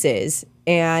races,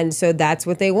 and so that's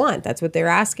what they want. That's what they're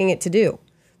asking it to do.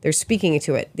 They're speaking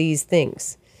to it, these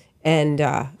things, and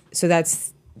so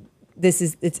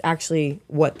it's actually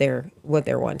what they're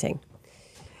wanting.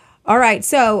 All right,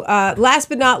 so last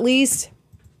but not least,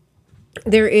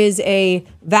 there is a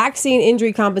vaccine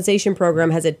injury compensation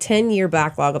program has a 10-year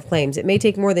backlog of claims. It may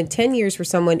take more than 10 years for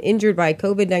someone injured by a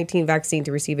COVID-19 vaccine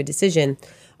to receive a decision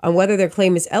on whether their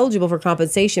claim is eligible for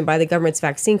compensation by the government's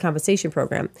vaccine compensation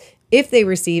program, if they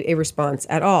receive a response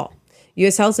at all.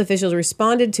 U.S. health officials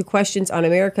responded to questions on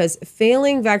America's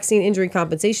failing vaccine injury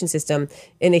compensation system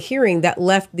in a hearing that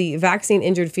left the vaccine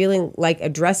injured feeling like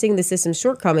addressing the system's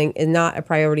shortcoming is not a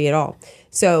priority at all.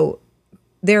 So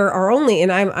there are only,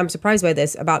 and I'm surprised by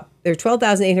this, there are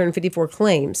 12,854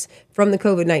 claims from the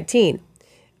COVID-19.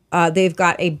 They've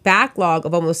got a backlog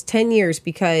of almost 10 years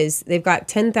because they've got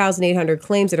 10,800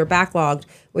 claims that are backlogged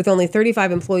with only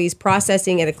 35 employees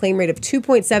processing at a claim rate of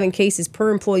 2.7 cases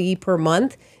per employee per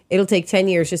month. It'll take 10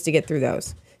 years just to get through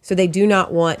those. So they do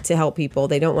not want to help people.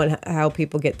 They don't want to help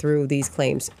people get through these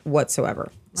claims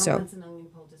whatsoever.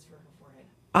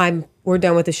 We're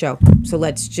done with the show. So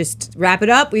let's just wrap it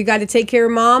up. We got to take care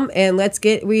of Mom, and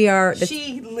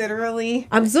She literally.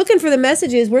 I'm looking for the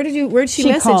messages. Where'd she message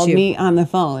you? She called me on the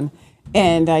phone,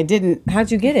 and I didn't. How'd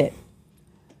you get it?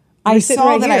 I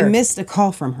saw that I missed a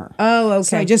call from her. Oh, okay.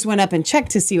 So I just went up and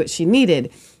checked to see what she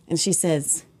needed, and she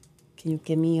says, "Can you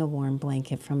give me a warm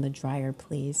blanket from the dryer,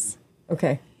 please?"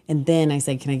 Okay. And then I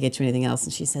said, "Can I get you anything else?"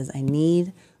 And she says, "I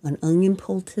need an onion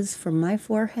poultice from my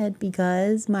forehead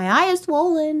because my eye is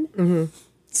swollen." Mm-hmm.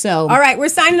 So, all right, we're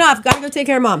signing off. Got to go take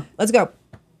care of Mom. Let's go.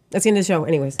 That's the end of the show,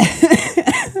 anyways.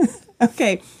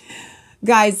 Okay,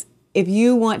 guys, if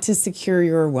you want to secure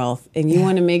your wealth and you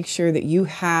want to make sure that you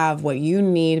have what you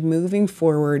need moving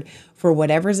forward for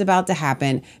whatever's about to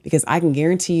happen, because I can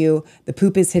guarantee you the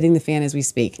poop is hitting the fan as we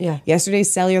speak. Yeah.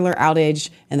 Yesterday's cellular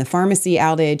outage and the pharmacy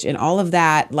outage and all of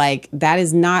that, that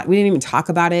is not, we didn't even talk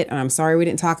about it. And I'm sorry we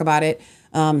didn't talk about it.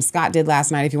 Scott did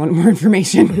last night. If you want more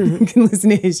information, you can listen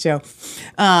to his show.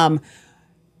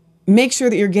 Make sure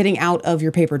that you're getting out of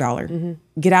your paper dollar. Mm-hmm.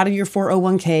 Get out of your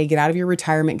 401k, get out of your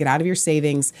retirement, get out of your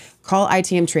savings. Call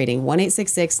ITM Trading,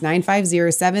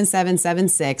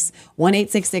 1-866-950-7776,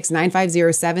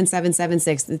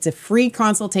 1-866-950-7776. It's a free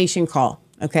consultation call,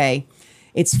 okay?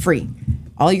 It's free.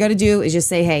 All you got to do is just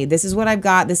say, hey, this is what I've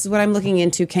got. This is what I'm looking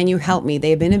into. Can you help me? They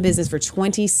have been in business for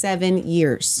 27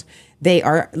 years. They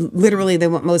are literally the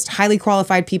most highly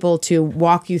qualified people to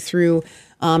walk you through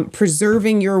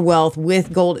preserving your wealth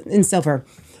with gold and silver.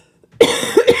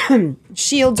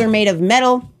 Shields are made of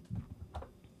metal,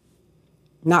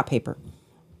 not paper.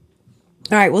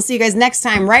 All right, we'll see you guys next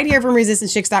time right here from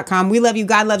ResistanceChicks.com. We love you.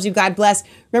 God loves you. God bless.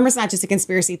 Remember, it's not just a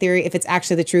conspiracy theory if it's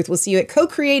actually the truth. We'll see you at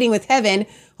Co-Creating with Heaven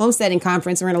Homesteading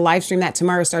Conference. We're going to live stream that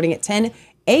tomorrow starting at 10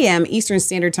 a.m. Eastern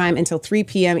Standard Time until 3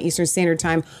 p.m. Eastern Standard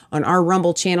Time on our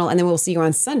Rumble channel. And then we'll see you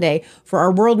on Sunday for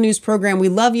our World News program. We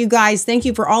love you guys. Thank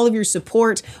you for all of your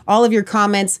support, all of your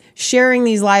comments, sharing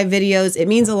these live videos. It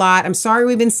means a lot. I'm sorry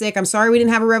we've been sick. I'm sorry we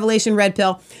didn't have a Revelation Red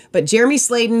Pill. But Jeremy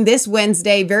Sladen this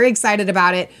Wednesday, very excited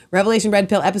about it. Revelation Red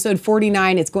Pill episode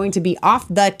 49. It's going to be off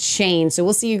the chain. So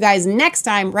we'll see you guys next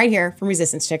time right here from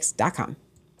ResistanceChicks.com.